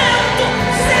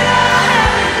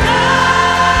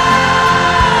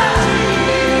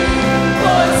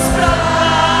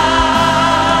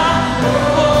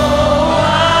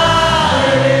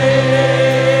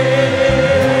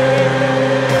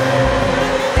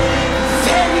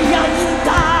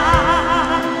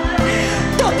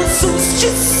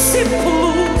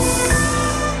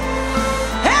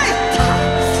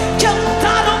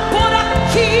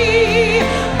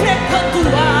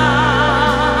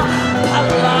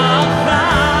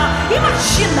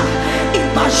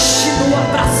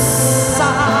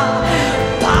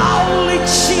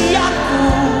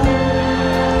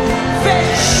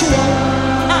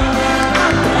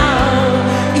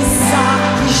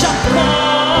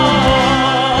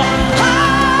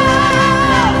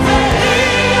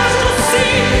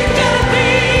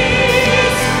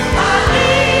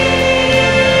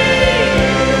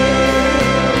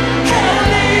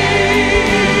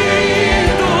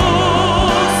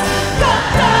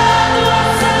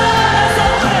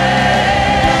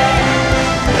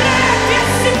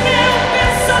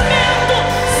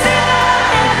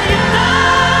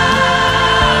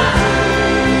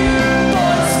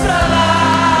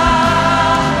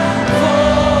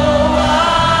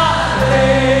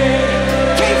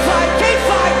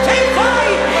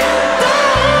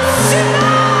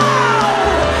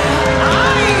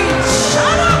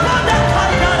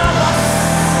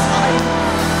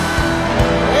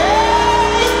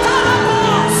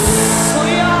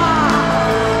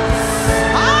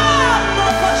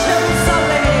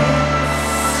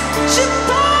de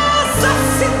toda a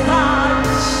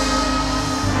cidade.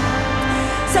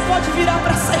 Você pode virar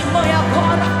para essa irmã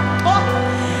agora, ó,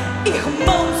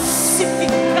 irmãos, se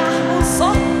ficarmos,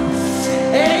 ó,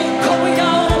 em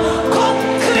comunhão com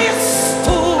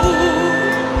Cristo,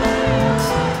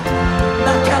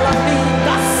 naquela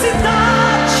linda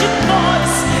cidade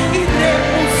nós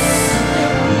iremos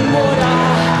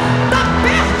morar. Tá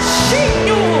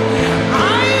pertinho,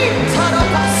 ai,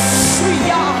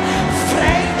 Tarabassuia,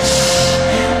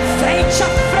 frente a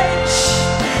frente,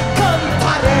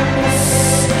 cantaremos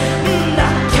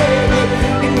naquele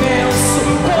imenso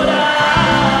coral.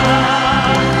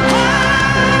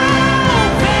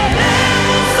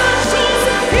 Veremos anjos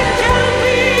e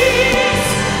querubins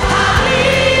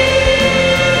ali,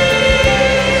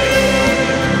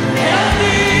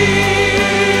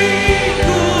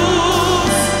 reunidos,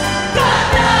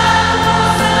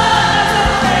 cantamos a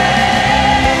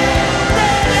Rei.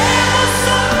 Teremos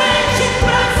somente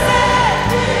prazer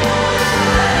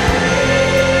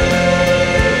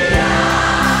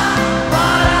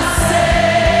para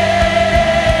sempre.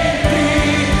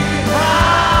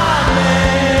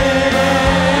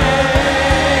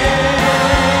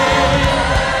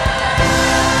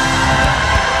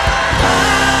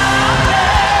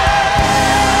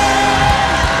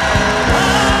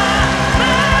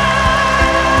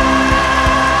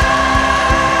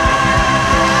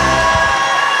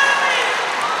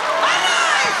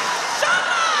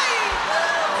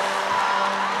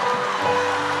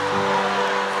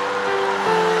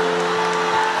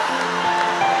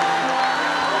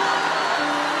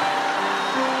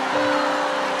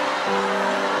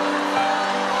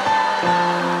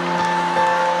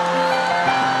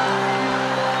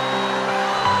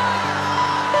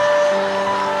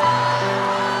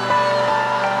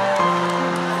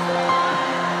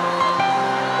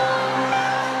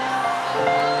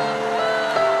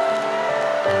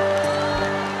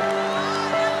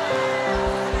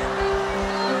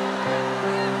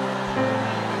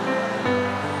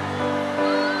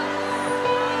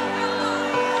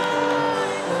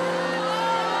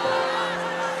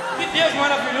 Que Deus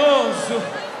maravilhoso!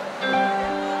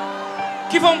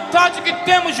 Que vontade que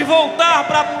temos de voltar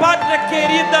para a pátria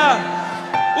querida,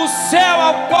 o céu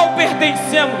ao qual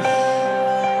pertencemos.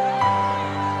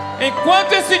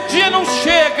 Enquanto esse dia não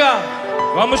chega,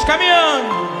 vamos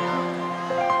caminhando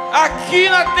aqui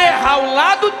na terra ao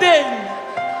lado dele.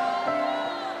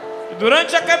 E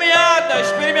durante a caminhada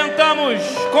experimentamos,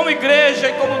 como igreja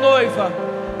e como noiva,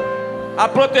 a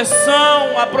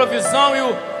proteção, a provisão e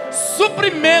o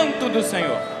suprimento do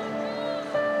Senhor.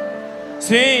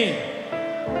 Sim,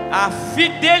 a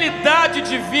fidelidade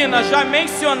divina já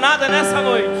mencionada nessa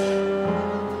noite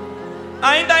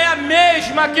ainda é a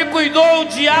mesma que cuidou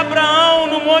de Abraão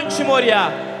no Monte Moriá.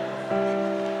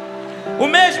 O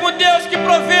mesmo Deus que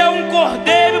proveu um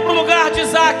cordeiro para o lugar de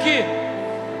Isaac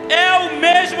é o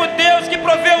mesmo Deus que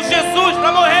proveu Jesus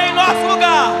para morrer em nosso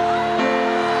lugar.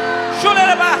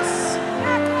 Chulerebas.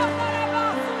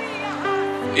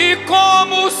 E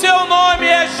como o seu nome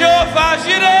é Jeová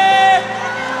Jireh,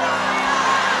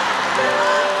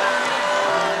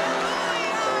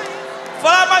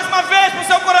 falar mais uma vez para o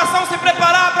seu coração se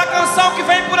preparar para a canção que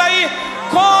vem por aí.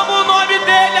 Como o nome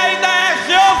dele ainda é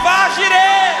Jeová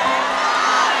Jireh,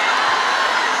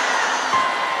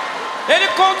 ele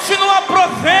continua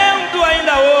provendo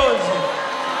ainda hoje.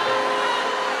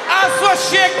 A sua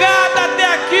chegada até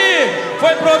aqui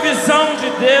foi provisão de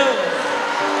Deus.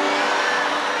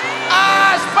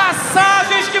 As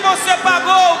passagens que você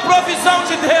pagou, provisão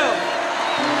de Deus.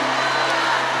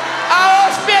 A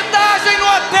hospedagem no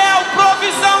hotel,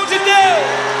 provisão de Deus.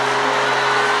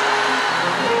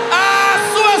 A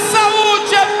sua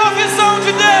saúde é provisão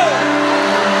de Deus.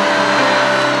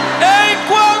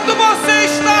 Enquanto você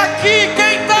está aqui,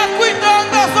 quem está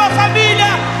cuidando da sua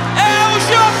família é o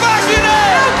Jeová Jireh.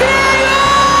 Eu creio!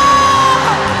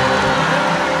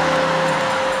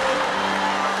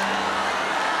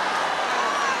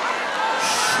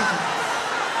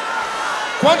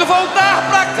 Quando voltar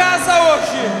para casa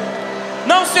hoje,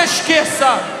 não se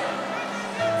esqueça,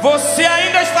 você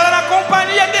ainda estará na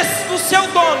companhia do seu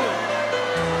dono,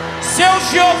 seu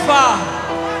Jeová,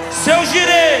 seu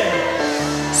Jireh,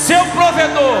 seu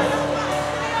provedor.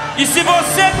 E se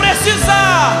você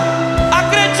precisar,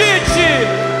 acredite,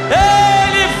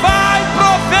 ele vai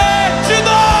prover de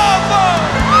novo.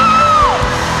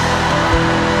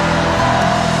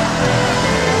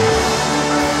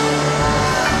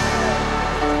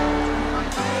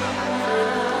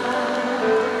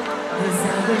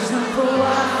 Não vou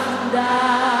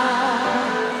afundar,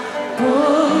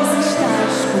 pois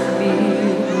estás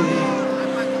comigo.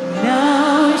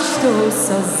 Não estou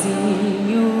sozinho.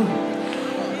 sozinho.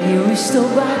 Eu estou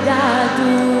guardado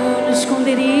no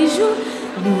esconderijo,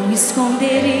 no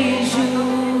esconderijo.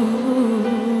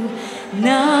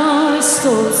 Não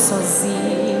estou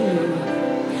sozinho,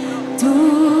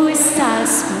 tu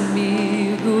estás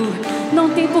comigo. Não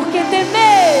tem por que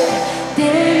temer,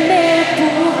 temer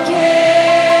porque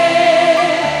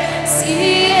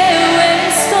se eu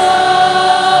estou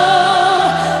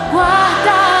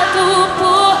guardado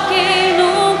por quem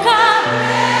nunca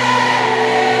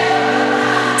veio,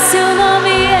 seu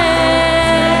nome é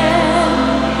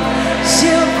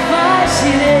Jeová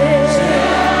Jireh.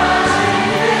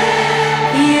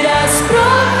 Irás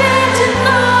prover de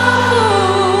novo,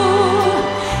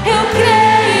 eu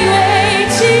creio em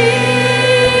ti.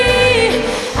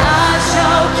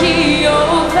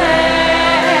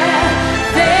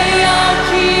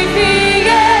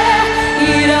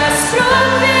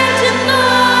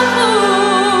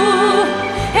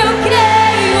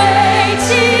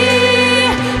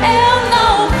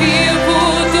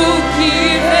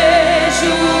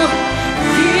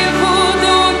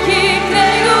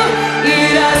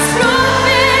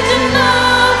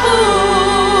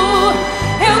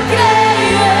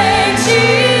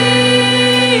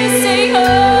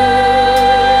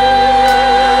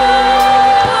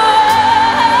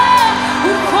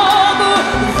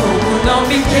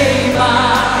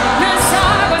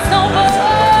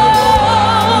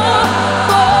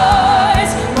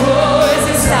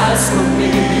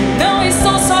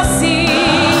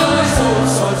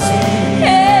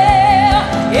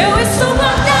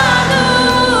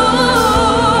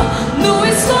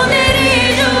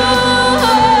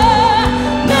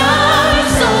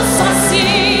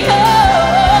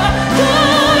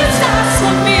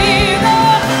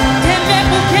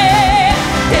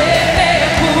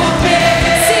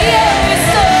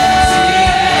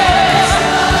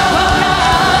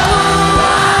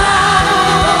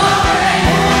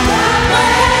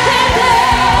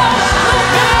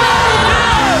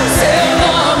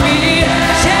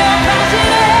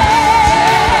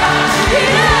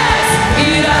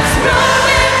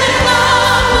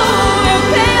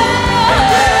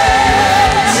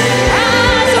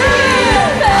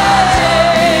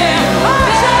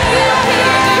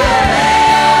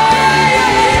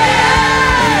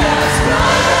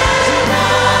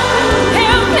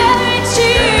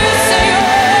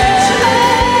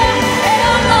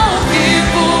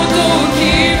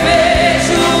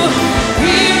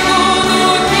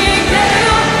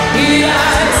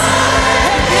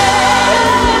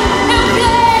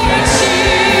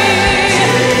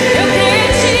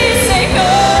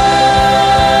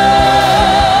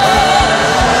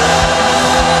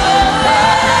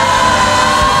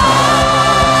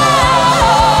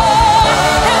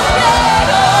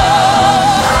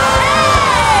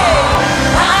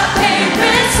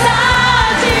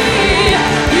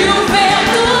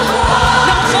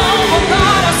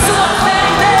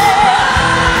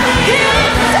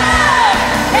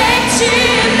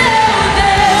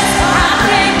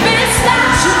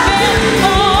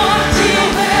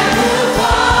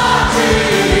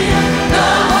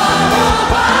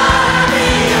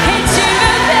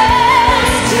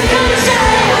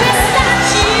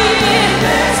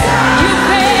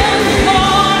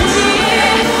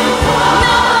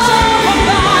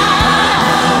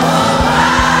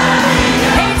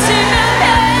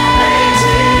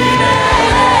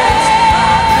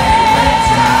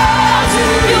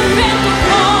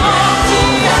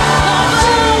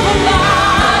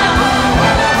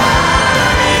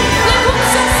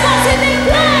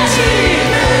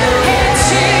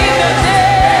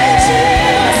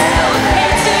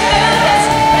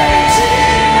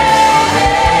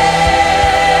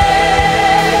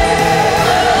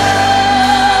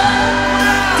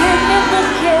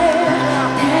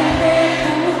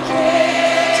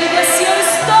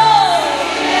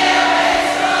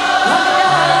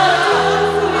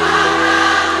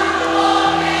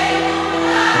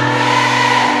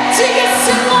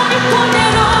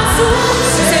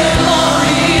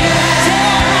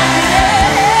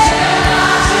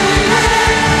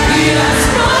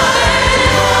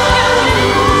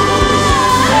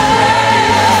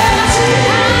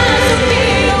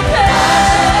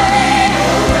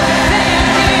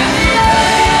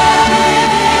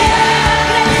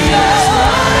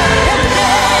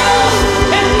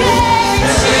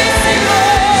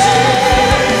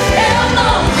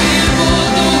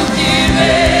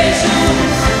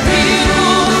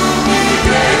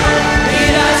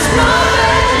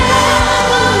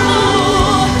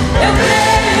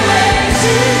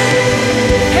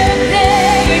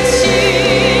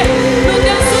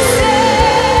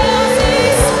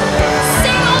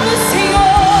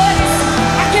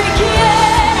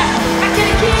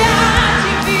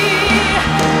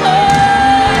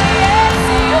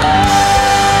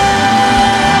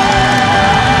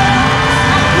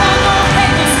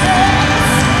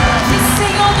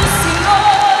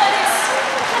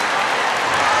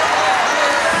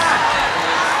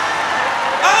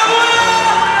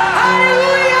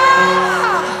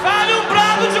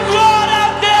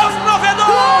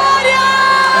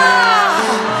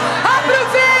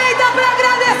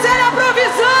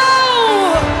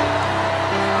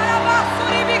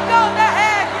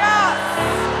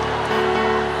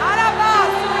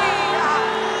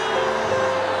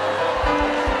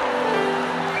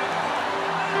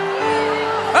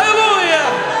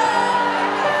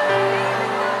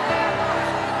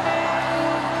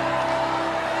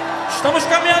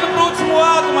 caminhando para o último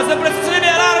ato, mas eu preciso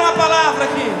liberar uma palavra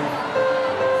aqui.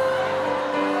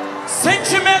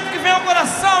 Sentimento que vem ao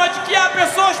coração é de que há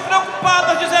pessoas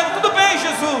preocupadas dizendo: tudo bem,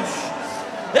 Jesus,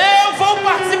 eu vou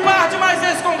participar de mais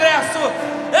esse congresso,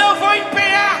 eu vou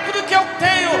empenhar tudo que eu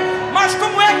tenho, mas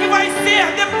como é que vai ser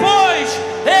depois?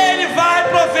 Ele vai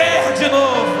prover de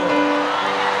novo.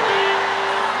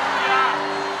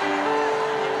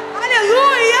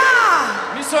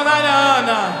 Aleluia! Missionária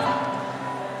Ana,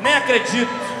 nem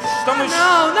acredito. Estamos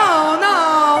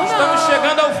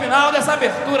chegando ao final dessa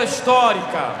abertura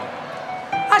histórica.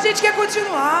 A gente quer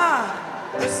continuar.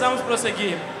 Precisamos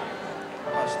prosseguir,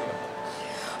 pastor.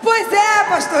 Pois é,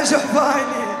 pastor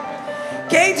Giovanni.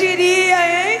 Quem diria,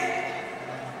 hein?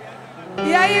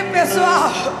 E aí,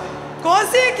 pessoal?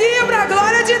 Conseguimos, pra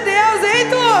glória de Deus, hein,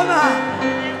 turma?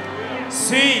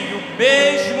 Sim, o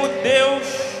mesmo Deus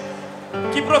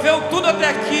que proveu tudo até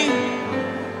aqui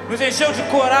nos encheu de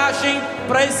coragem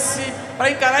para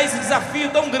encarar esse desafio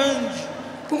tão grande.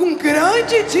 Um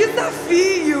grande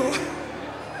desafio.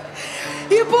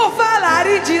 E por falar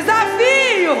em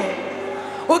desafio,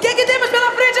 o que temos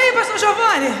pela frente aí, pastor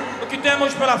Giovanni? O que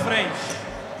temos pela frente?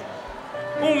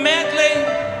 Um medley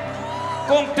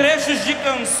com trechos de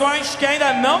canções que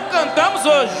ainda não cantamos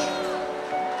hoje.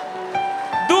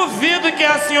 Duvido que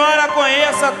a senhora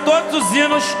conheça todos os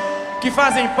hinos que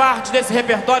fazem parte desse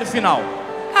repertório final.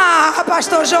 Ah,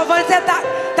 pastor Giovanni, você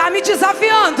tá me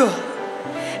desafiando.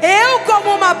 Eu,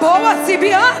 como uma boa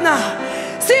cibiana,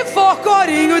 se for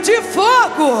corinho de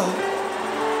fogo,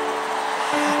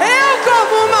 eu,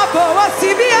 como uma boa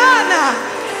cibiana,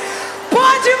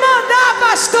 pode mandar,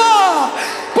 pastor,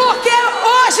 porque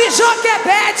hoje,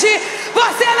 Joquebede,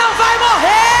 você não vai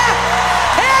morrer.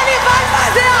 Ele vai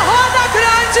fazer a roda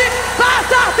grande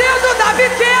passar dentro da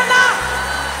pequena,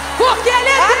 porque ele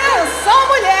é Deus. Atenção,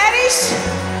 mulheres,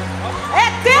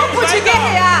 é tempo de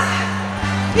guerrear.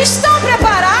 Estão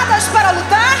preparadas para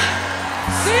lutar?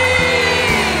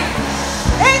 Sim!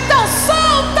 Então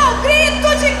solta o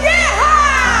grito de guerra!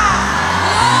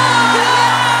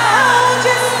 Onde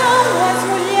estão as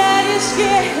mulheres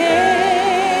guerreiras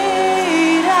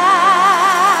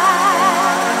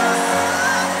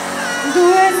do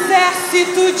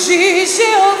exército de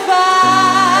Jeová?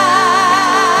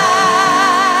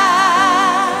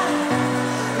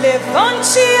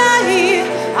 Levante aí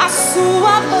a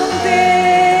sua bandeira.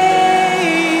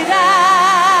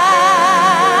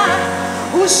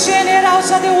 O general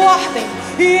já deu ordem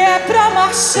e é pra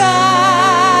marchar.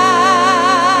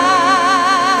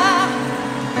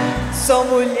 São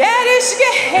mulheres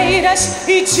guerreiras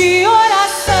e de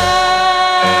oração,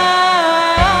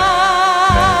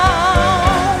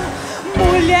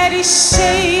 mulheres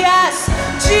cheias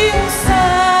de unção,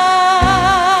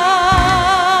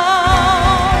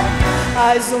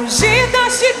 as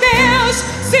ungidas de Deus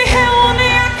se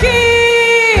reúnem aqui.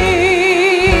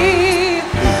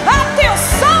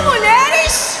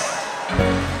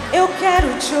 Eu quero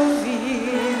te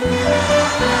ouvir.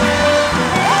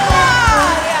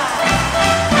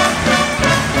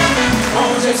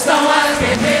 Onde estão as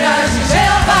guerreiras de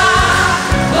Jeová?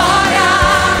 Glória,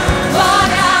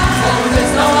 glória. Onde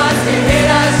estão as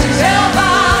guerreiras de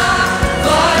Jeová?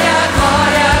 Glória,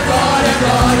 glória, glória,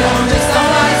 glória. Onde estão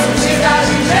as ungidas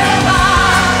de Jeová?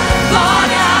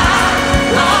 Glória,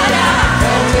 glória.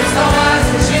 Onde estão as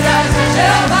ungidas de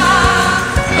Jeová?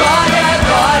 Glória,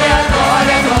 glória,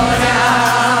 glória, glória.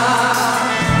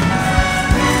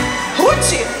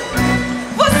 Ruth,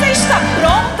 você está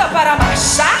pronta para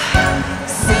marchar?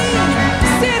 Sim,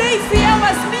 serei fiel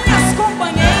às minhas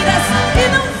companheiras e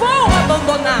não vou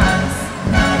abandoná-las.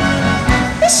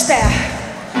 Esther,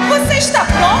 você está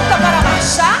pronta para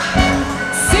marchar?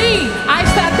 Sim, a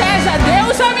estratégia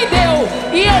Deus já me deu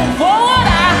e eu vou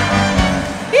orar.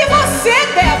 E você,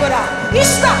 Débora,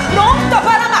 está pronta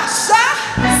para marchar?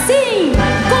 Sim,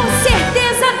 com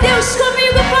certeza Deus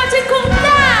comigo pode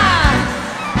contar.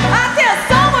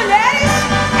 Atenção, mulheres,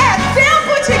 é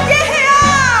tempo de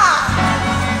guerrear.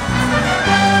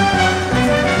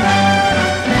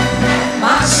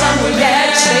 Marcha,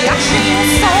 mulheres cheias de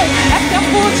unção, é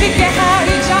tempo de guerra e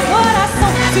de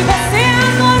adoração. Se você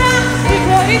adorar e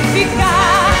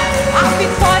glorificar, a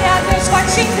vitória Deus vai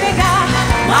te entregar.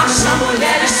 Marcha,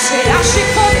 mulheres cheias de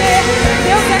poder,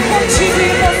 Deus é contigo e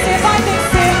você vai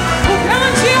vencer. O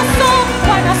grande eu sou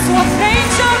vai na sua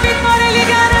frente, a vitória Ele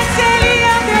garante, Ele é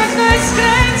Deus dos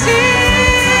grandes.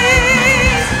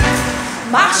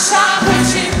 Marcha,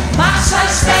 Ruth, marcha,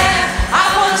 Esther,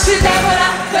 avante, Débora,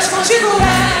 Deus contigo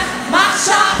é.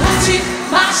 Marcha, Ruth,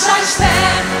 marcha,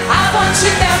 Esther, avante,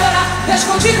 Débora, Deus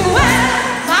contigo é.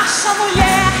 Marcha,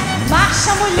 mulher,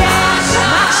 marcha, mulher,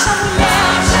 marcha,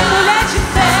 mulher, mulher de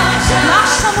fé.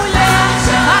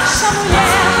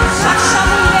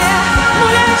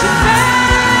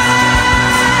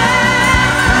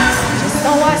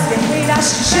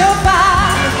 guerreiras de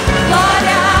Jeová.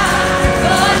 Glória,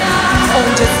 glória.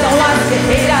 Onde estão as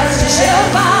guerreiras de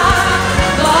Jeová?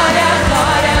 Glória,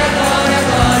 glória, glória,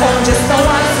 glória. Onde estão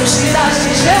as ungidas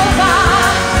de Jeová?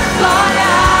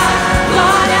 Glória,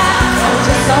 glória.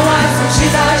 Onde estão as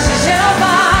ungidas de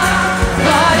Jeová?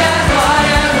 Glória,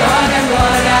 glória, glória,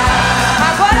 glória.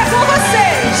 Agora é com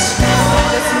vocês.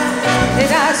 Onde estão as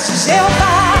guerreiras de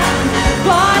Jeová?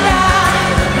 Glória,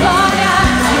 glória.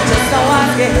 Onde estão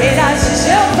as guerreiras de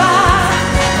Jeová?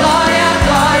 Glória,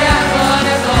 glória,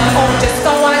 glória, glória. Onde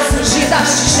estão as ungidas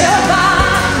de Jeová?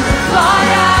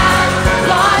 Glória,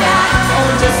 glória.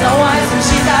 Onde estão as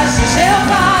ungidas de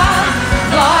Jeová?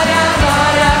 Glória,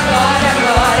 glória, glória,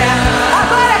 glória.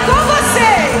 Agora é com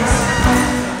vocês.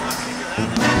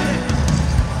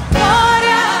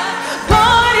 Glória,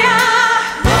 glória,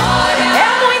 glória. É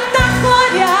muita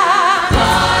glória.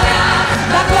 Glória,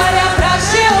 dá glória pra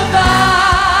Jeová.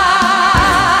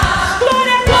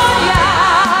 Glória, glória.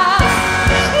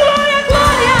 Glória,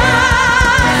 glória.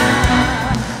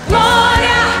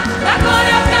 Glória, dá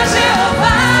glória pra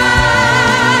Jeová.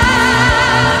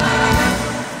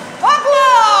 Ó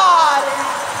glória.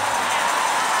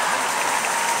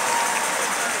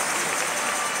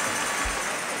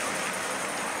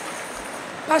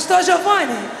 Pastor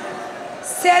Giovanni,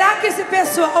 será que esse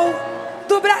pessoal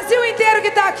do Brasil inteiro que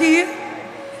está aqui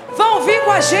vão vir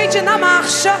com a gente na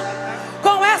marcha,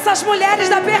 com essas mulheres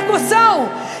da percussão?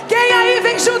 Quem aí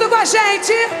vem junto com a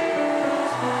gente?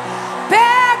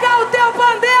 Pega o teu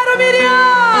pandeiro,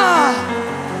 Miriam,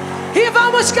 e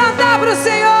vamos cantar para o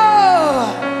Senhor.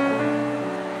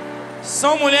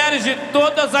 São mulheres de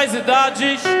todas as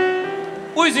idades.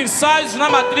 Os ensaios na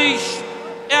matriz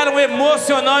eram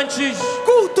emocionantes,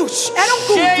 Cultos, eram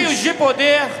cultos. cheios de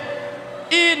poder,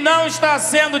 e não está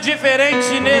sendo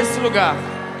diferente nesse lugar.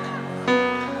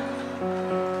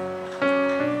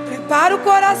 Prepara o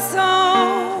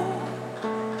coração,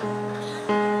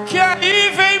 Que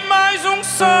aí vem mais um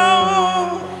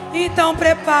som. então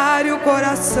prepare o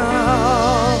coração.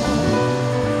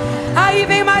 Aí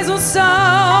vem mais um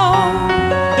som.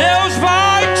 Deus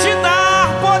vai te dar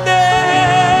poder.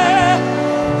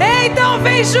 Então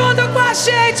vem junto com a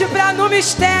gente pra no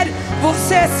mistério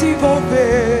você se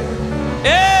envolver.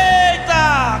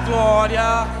 Eita,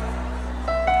 glória.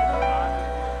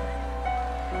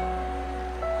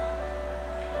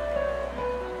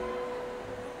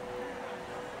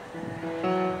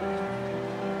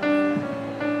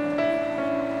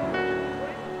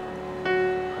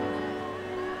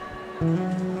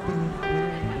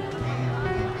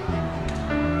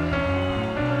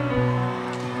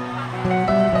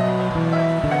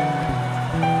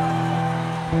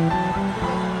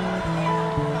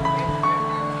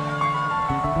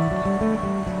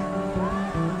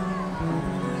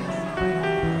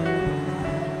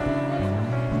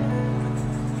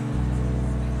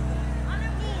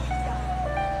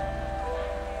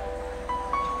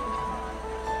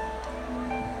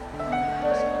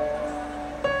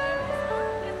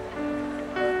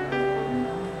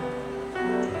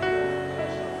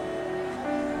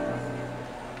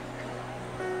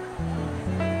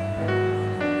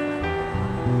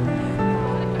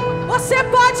 Você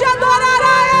pode adorar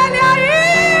a Ele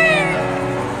aí.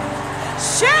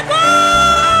 Chegou.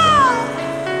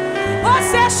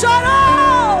 Você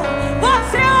chorou.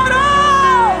 Você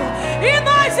orou. E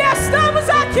nós estamos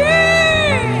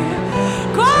aqui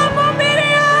como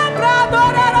Miriam para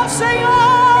adorar ao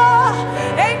Senhor.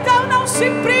 Então não se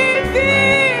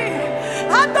prive.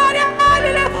 Adore a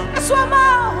Ele, levanta a sua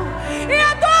mão e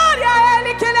adore a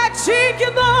Ele, que Ele é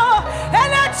digno.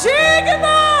 Ele é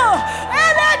digno.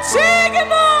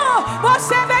 Digno,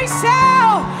 você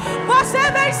venceu, você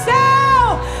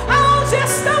venceu. Aonde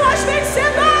estão as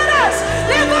vencedoras?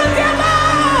 Levante a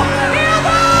mão e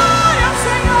adore ao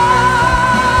Senhor.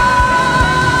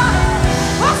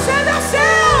 Você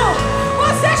venceu,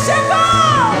 você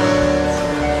chegou.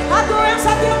 A doença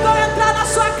tentou entrar na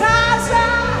sua casa.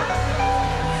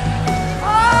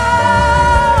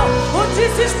 Oh, o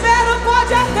desespero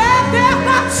pode até ter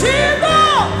batido,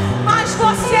 mas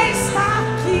você está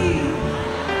aqui.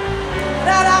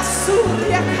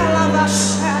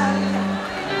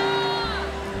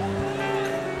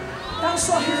 Dá um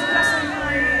sorriso para essa irmã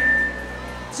aí,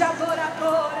 de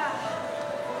adoradora,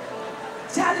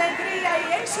 de alegria,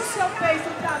 e enche o seu peito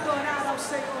para adorar ao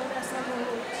Senhor nessa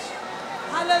noite.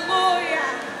 Aleluia,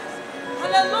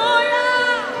 aleluia.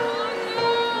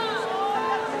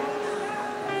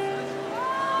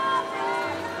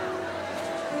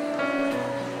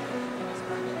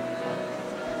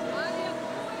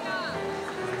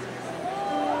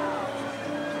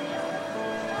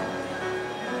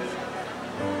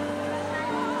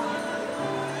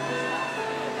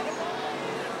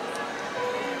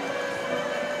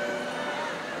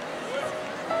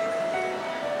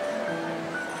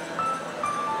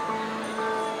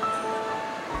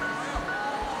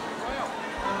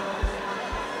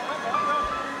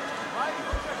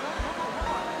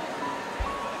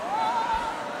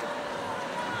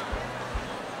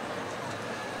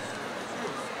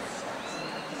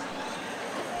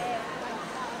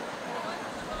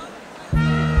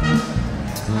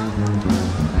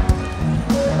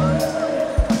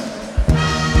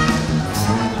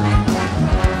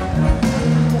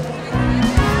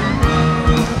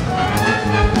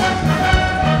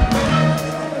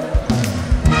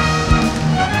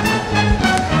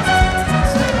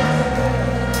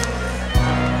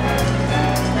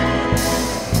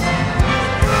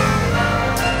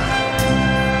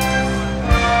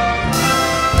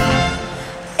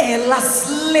 Elas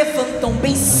levantam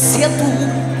bem cedo,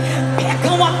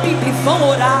 pegam a Bíblia e vão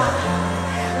orar,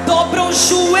 dobram os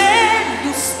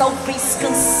joelhos, talvez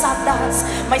cansadas,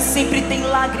 mas sempre tem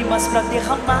lágrimas para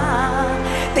derramar.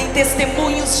 Tem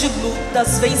testemunhos de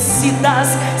lutas vencidas,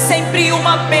 sempre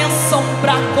uma bênção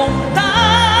para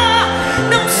contar.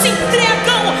 Não se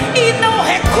entregam e não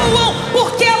recuam,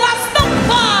 porque elas não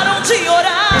param de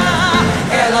orar.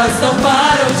 Elas não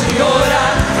param de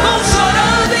orar, vão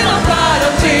chorando e não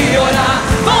param de orar,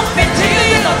 vão pedindo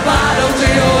e não param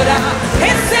de orar,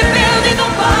 recebendo e não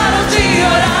param de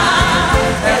orar.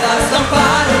 Elas não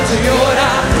param de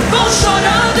orar, vão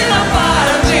chorando e não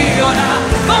param de orar,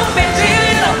 vão pedindo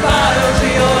e não param de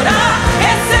orar,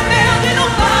 recebendo e não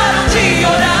param de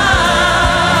orar.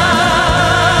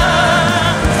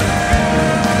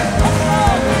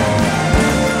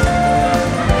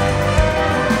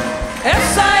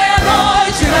 Essa é a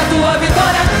noite da tua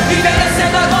vitória,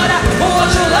 envelhecendo agora o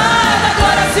anjo lá da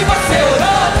glória. Se você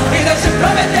orou e Deus te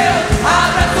prometeu,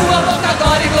 abra a tua boca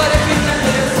agora e glorifica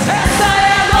Deus. Essa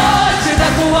é a noite da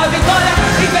tua vitória,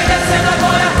 envelhecendo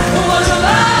agora o anjo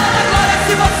lá da glória.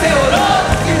 Se você orou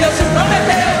e Deus te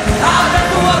prometeu, abra a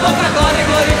tua boca agora e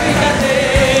glorifica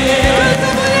Deus. Canta,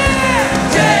 mulher!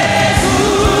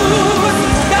 Jesus,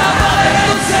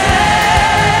 cavaleiro do céu,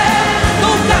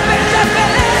 nunca perde a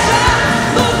peleja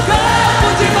no campo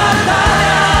de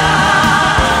batalha.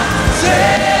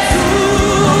 Jesus,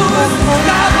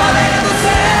 cavaleiro do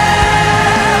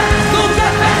céu, nunca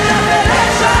perde a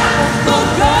peleja no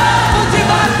campo de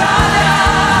batalha.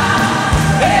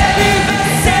 Ele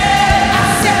venceu a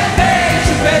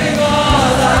serpente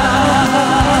perigosa.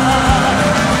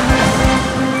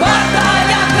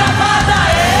 Batalha travada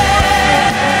é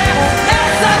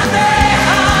nessa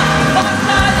terra,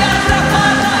 batalha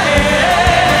travada é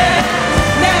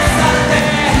nessa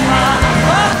terra,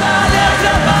 batalha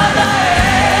travada é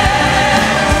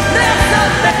nessa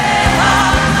terra,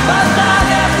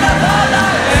 batalha travada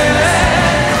é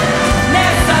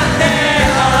nessa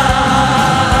terra.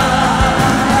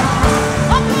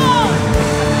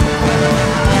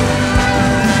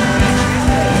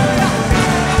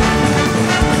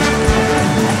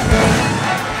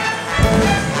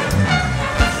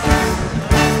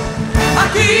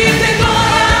 Aqui tem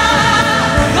glória,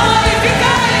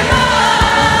 glorifica irmão.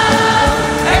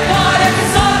 É glória que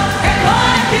sobe, é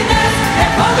glória que desce, é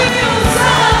fogo e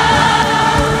unção.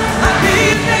 Aqui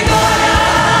tem glória,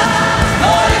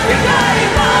 glorifica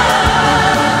irmão.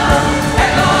 É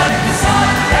glória que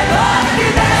sobe, é glória que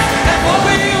desce, é fogo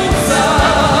e unção.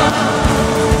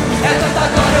 É tanta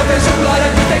glória, eu vejo glória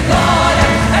que tem glória.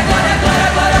 É glória, glória,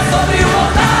 glória sobre o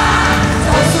altar.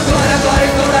 Ouço glória, glória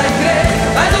em toda a igreja,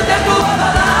 faz o tempo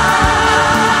abalar.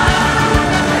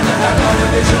 É tanta glória, eu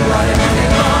vejo glória que tem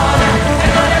glória. É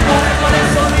glória, glória, glória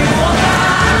sobre o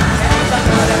altar. É tanta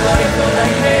glória, glória em toda a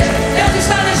igreja, Deus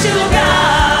está neste lugar.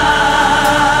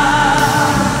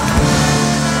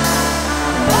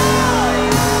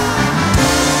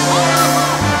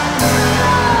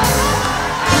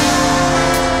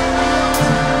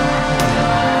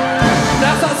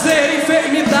 Pra fazer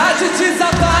enfermidade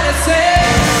desaparecer,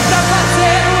 pra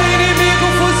fazer o inimigo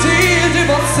fugir de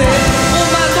você.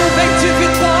 Uma nuvem de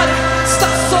vitória está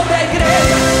sobre a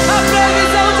igreja. A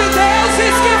previsão de Deus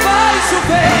diz que vai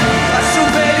chover. Vai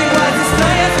chover línguas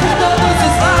estranhas por todos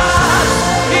os lados.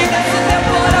 E nesse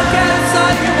temporal eu quero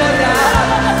sair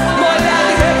molhado, molhado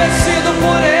e revestido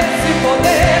por esse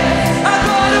poder.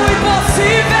 Agora o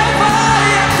impossível vai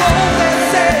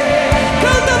acontecer.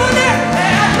 Canta, mulher, é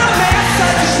a promessa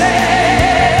de Deus.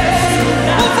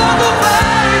 O fogo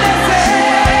vai descer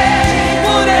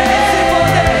por esse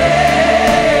poder.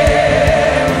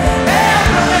 É a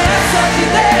promessa de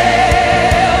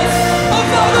Deus. O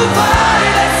fogo vai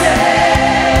descer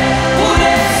por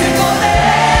esse poder.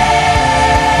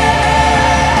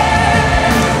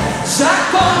 Já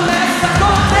começa a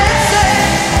acontecer.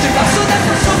 Debaixo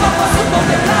dessa chuva posso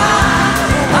contemplar.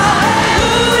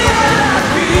 Aleluia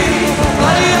aqui,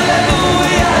 glória,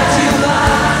 aleluia de lá.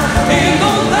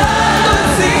 Inundando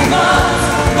os irmãos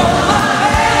com uma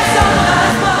bênção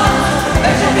nas mãos.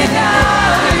 Vejo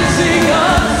milhares de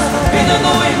anjos vindo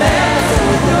no imenso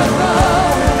trovão.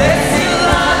 Desse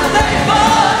lado tem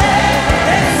poder,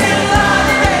 desse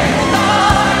lado tem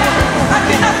vitória.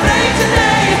 Aqui na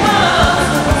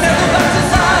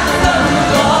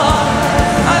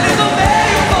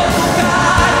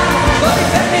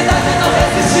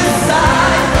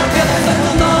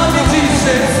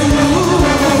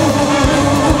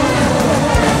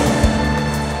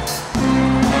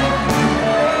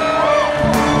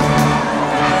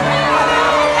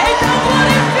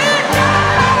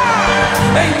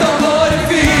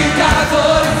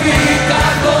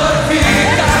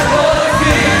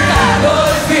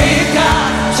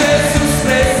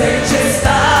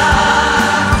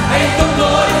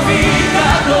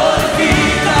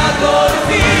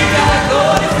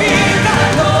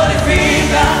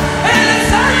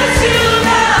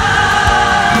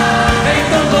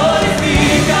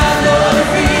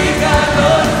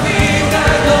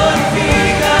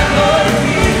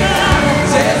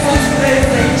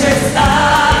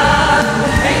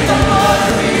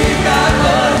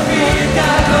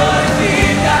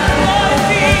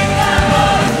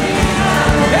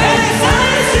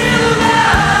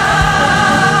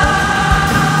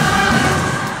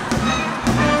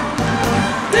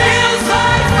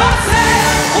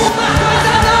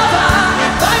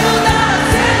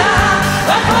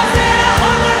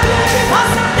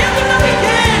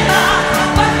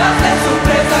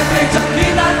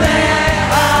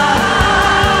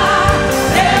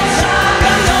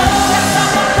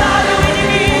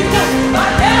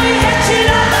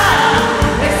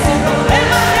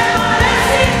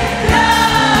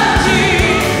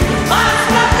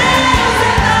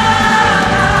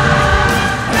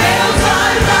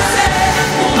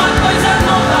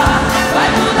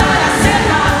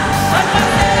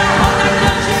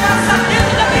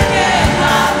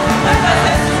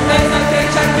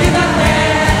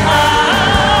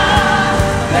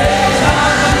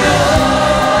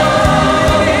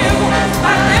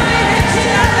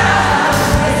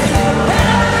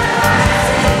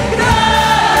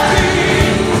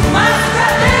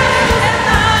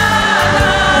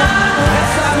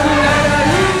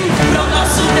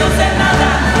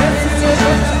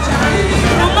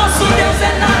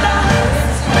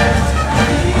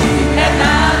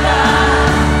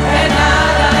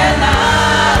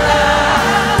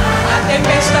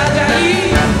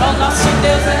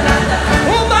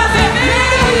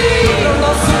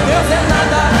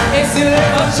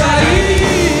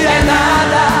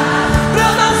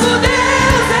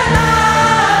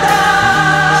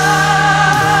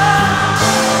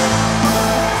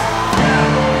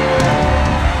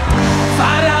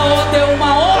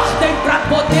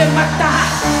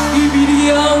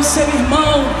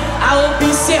a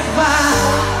observar.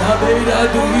 Na beira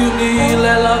do rio Nilo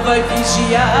ela vai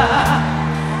vigiar,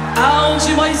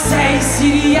 aonde Moisés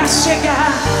iria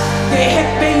chegar. De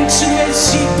repente no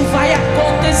Egito vai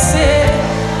acontecer,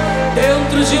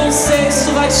 dentro de um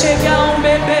cesto vai chegar um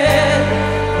bebê.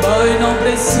 Mãe, não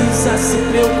precisa se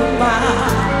preocupar,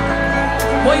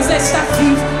 Moisés está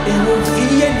vivo, eu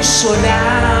ouvi ele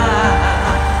chorar.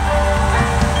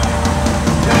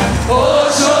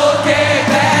 Hoje o que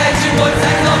pede,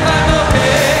 Moisés não vai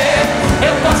morrer.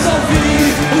 Eu posso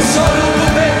ouvir o choro do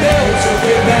bebê. Hoje o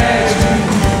que pede,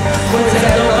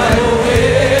 Moisés não vai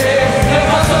morrer. Eu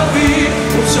posso ouvir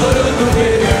o choro do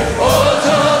bebê.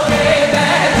 Hoje o que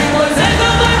pede, Moisés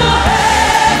não vai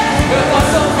morrer. Eu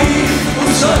posso ouvir o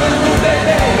choro do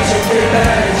bebê. Hoje o que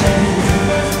pede,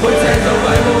 Moisés não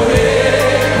vai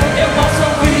morrer. Eu posso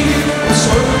ouvir o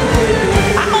choro do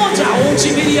bebê.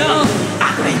 Aonde Miriam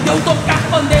aprendeu a tocar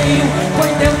pandeiro, foi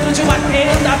dentro de uma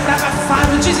tenda pra abafar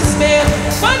o desespero.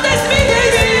 Quantas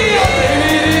Miriam?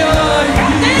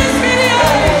 Quantas Miriam?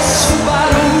 Ouço o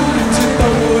barulho de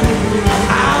tamborim.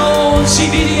 Aonde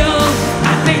Miriam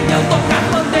aprendeu a tocar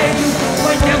pandeiro,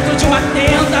 foi dentro de uma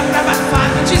tenda pra abafar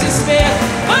o desespero.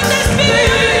 Quantas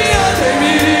Miriam?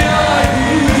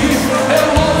 Eu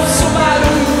ouço o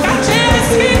barulho. Cadê as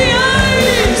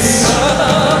Miriams?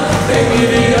 Tem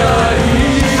Miriam.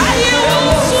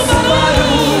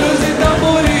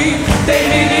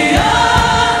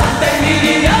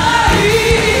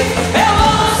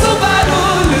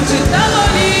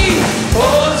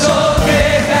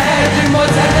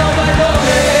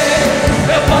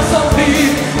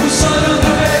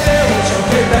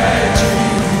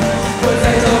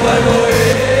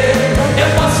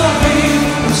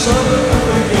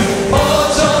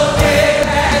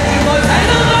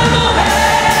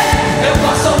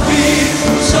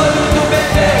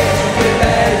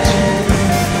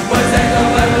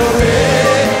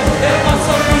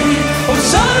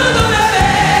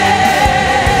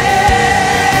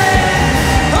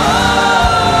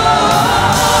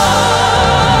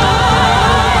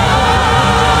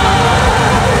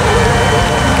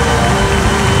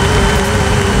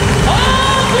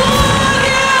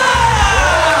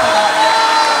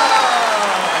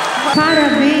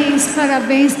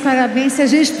 Parabéns, se a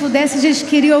gente pudesse, a gente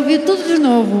queria ouvir tudo de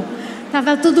novo.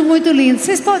 Estava tudo muito lindo.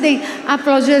 Vocês podem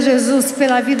aplaudir a Jesus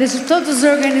pela vida de todos os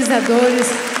organizadores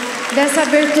dessa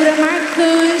abertura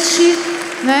marcante,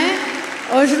 né?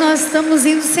 Hoje nós estamos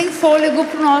indo sem fôlego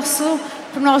para o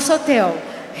nosso hotel.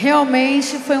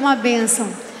 Realmente foi uma bênção.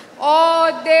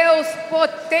 Ó Deus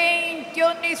potente,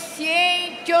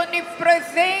 onisciente,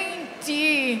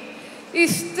 onipresente,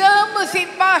 estamos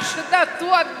embaixo da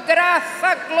tua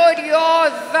graça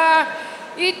gloriosa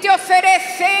e te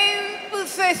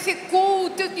oferecemos esse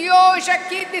culto de hoje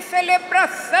aqui de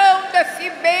celebração da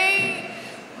Ciben.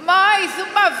 Mais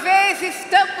uma vez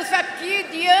estamos aqui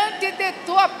diante de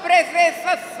tua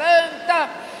presença santa.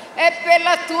 É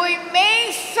pela tua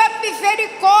imensa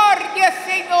misericórdia,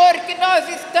 Senhor, que nós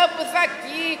estamos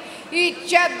aqui e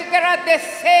te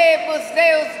agradecemos,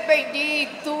 Deus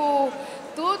bendito.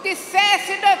 Tu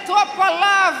disseste na tua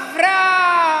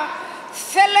palavra: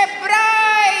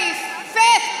 celebrai,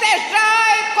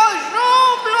 festejai com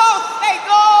júbilo ao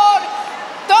Senhor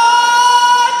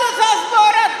todos os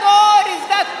moradores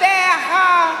da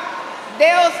terra.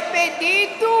 Deus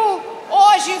bendito,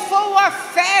 hoje foi uma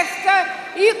festa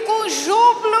e com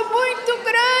júbilo muito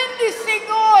grande,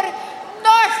 Senhor.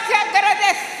 Nós te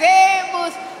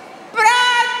agradecemos,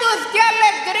 pratos de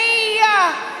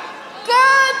alegria,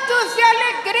 cantos de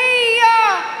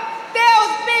alegria,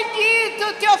 Deus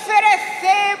bendito, te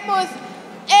oferecemos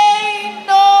em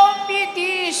nome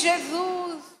de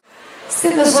Jesus.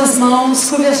 Estenda as suas mãos,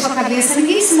 curva a sua cabeça,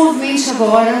 ninguém se movimente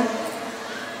agora.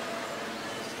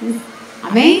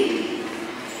 Amém?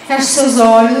 Feche seus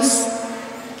olhos.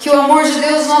 Que o amor de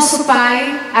Deus, nosso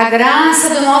Pai, a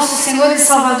graça do nosso Senhor e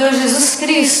Salvador Jesus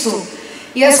Cristo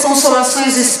e as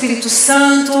consolações do Espírito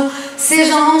Santo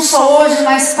sejam não só hoje,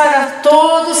 mas para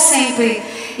todos sempre.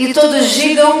 E todos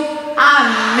digam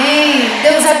amém.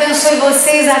 Deus abençoe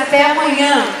vocês. Até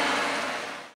amanhã.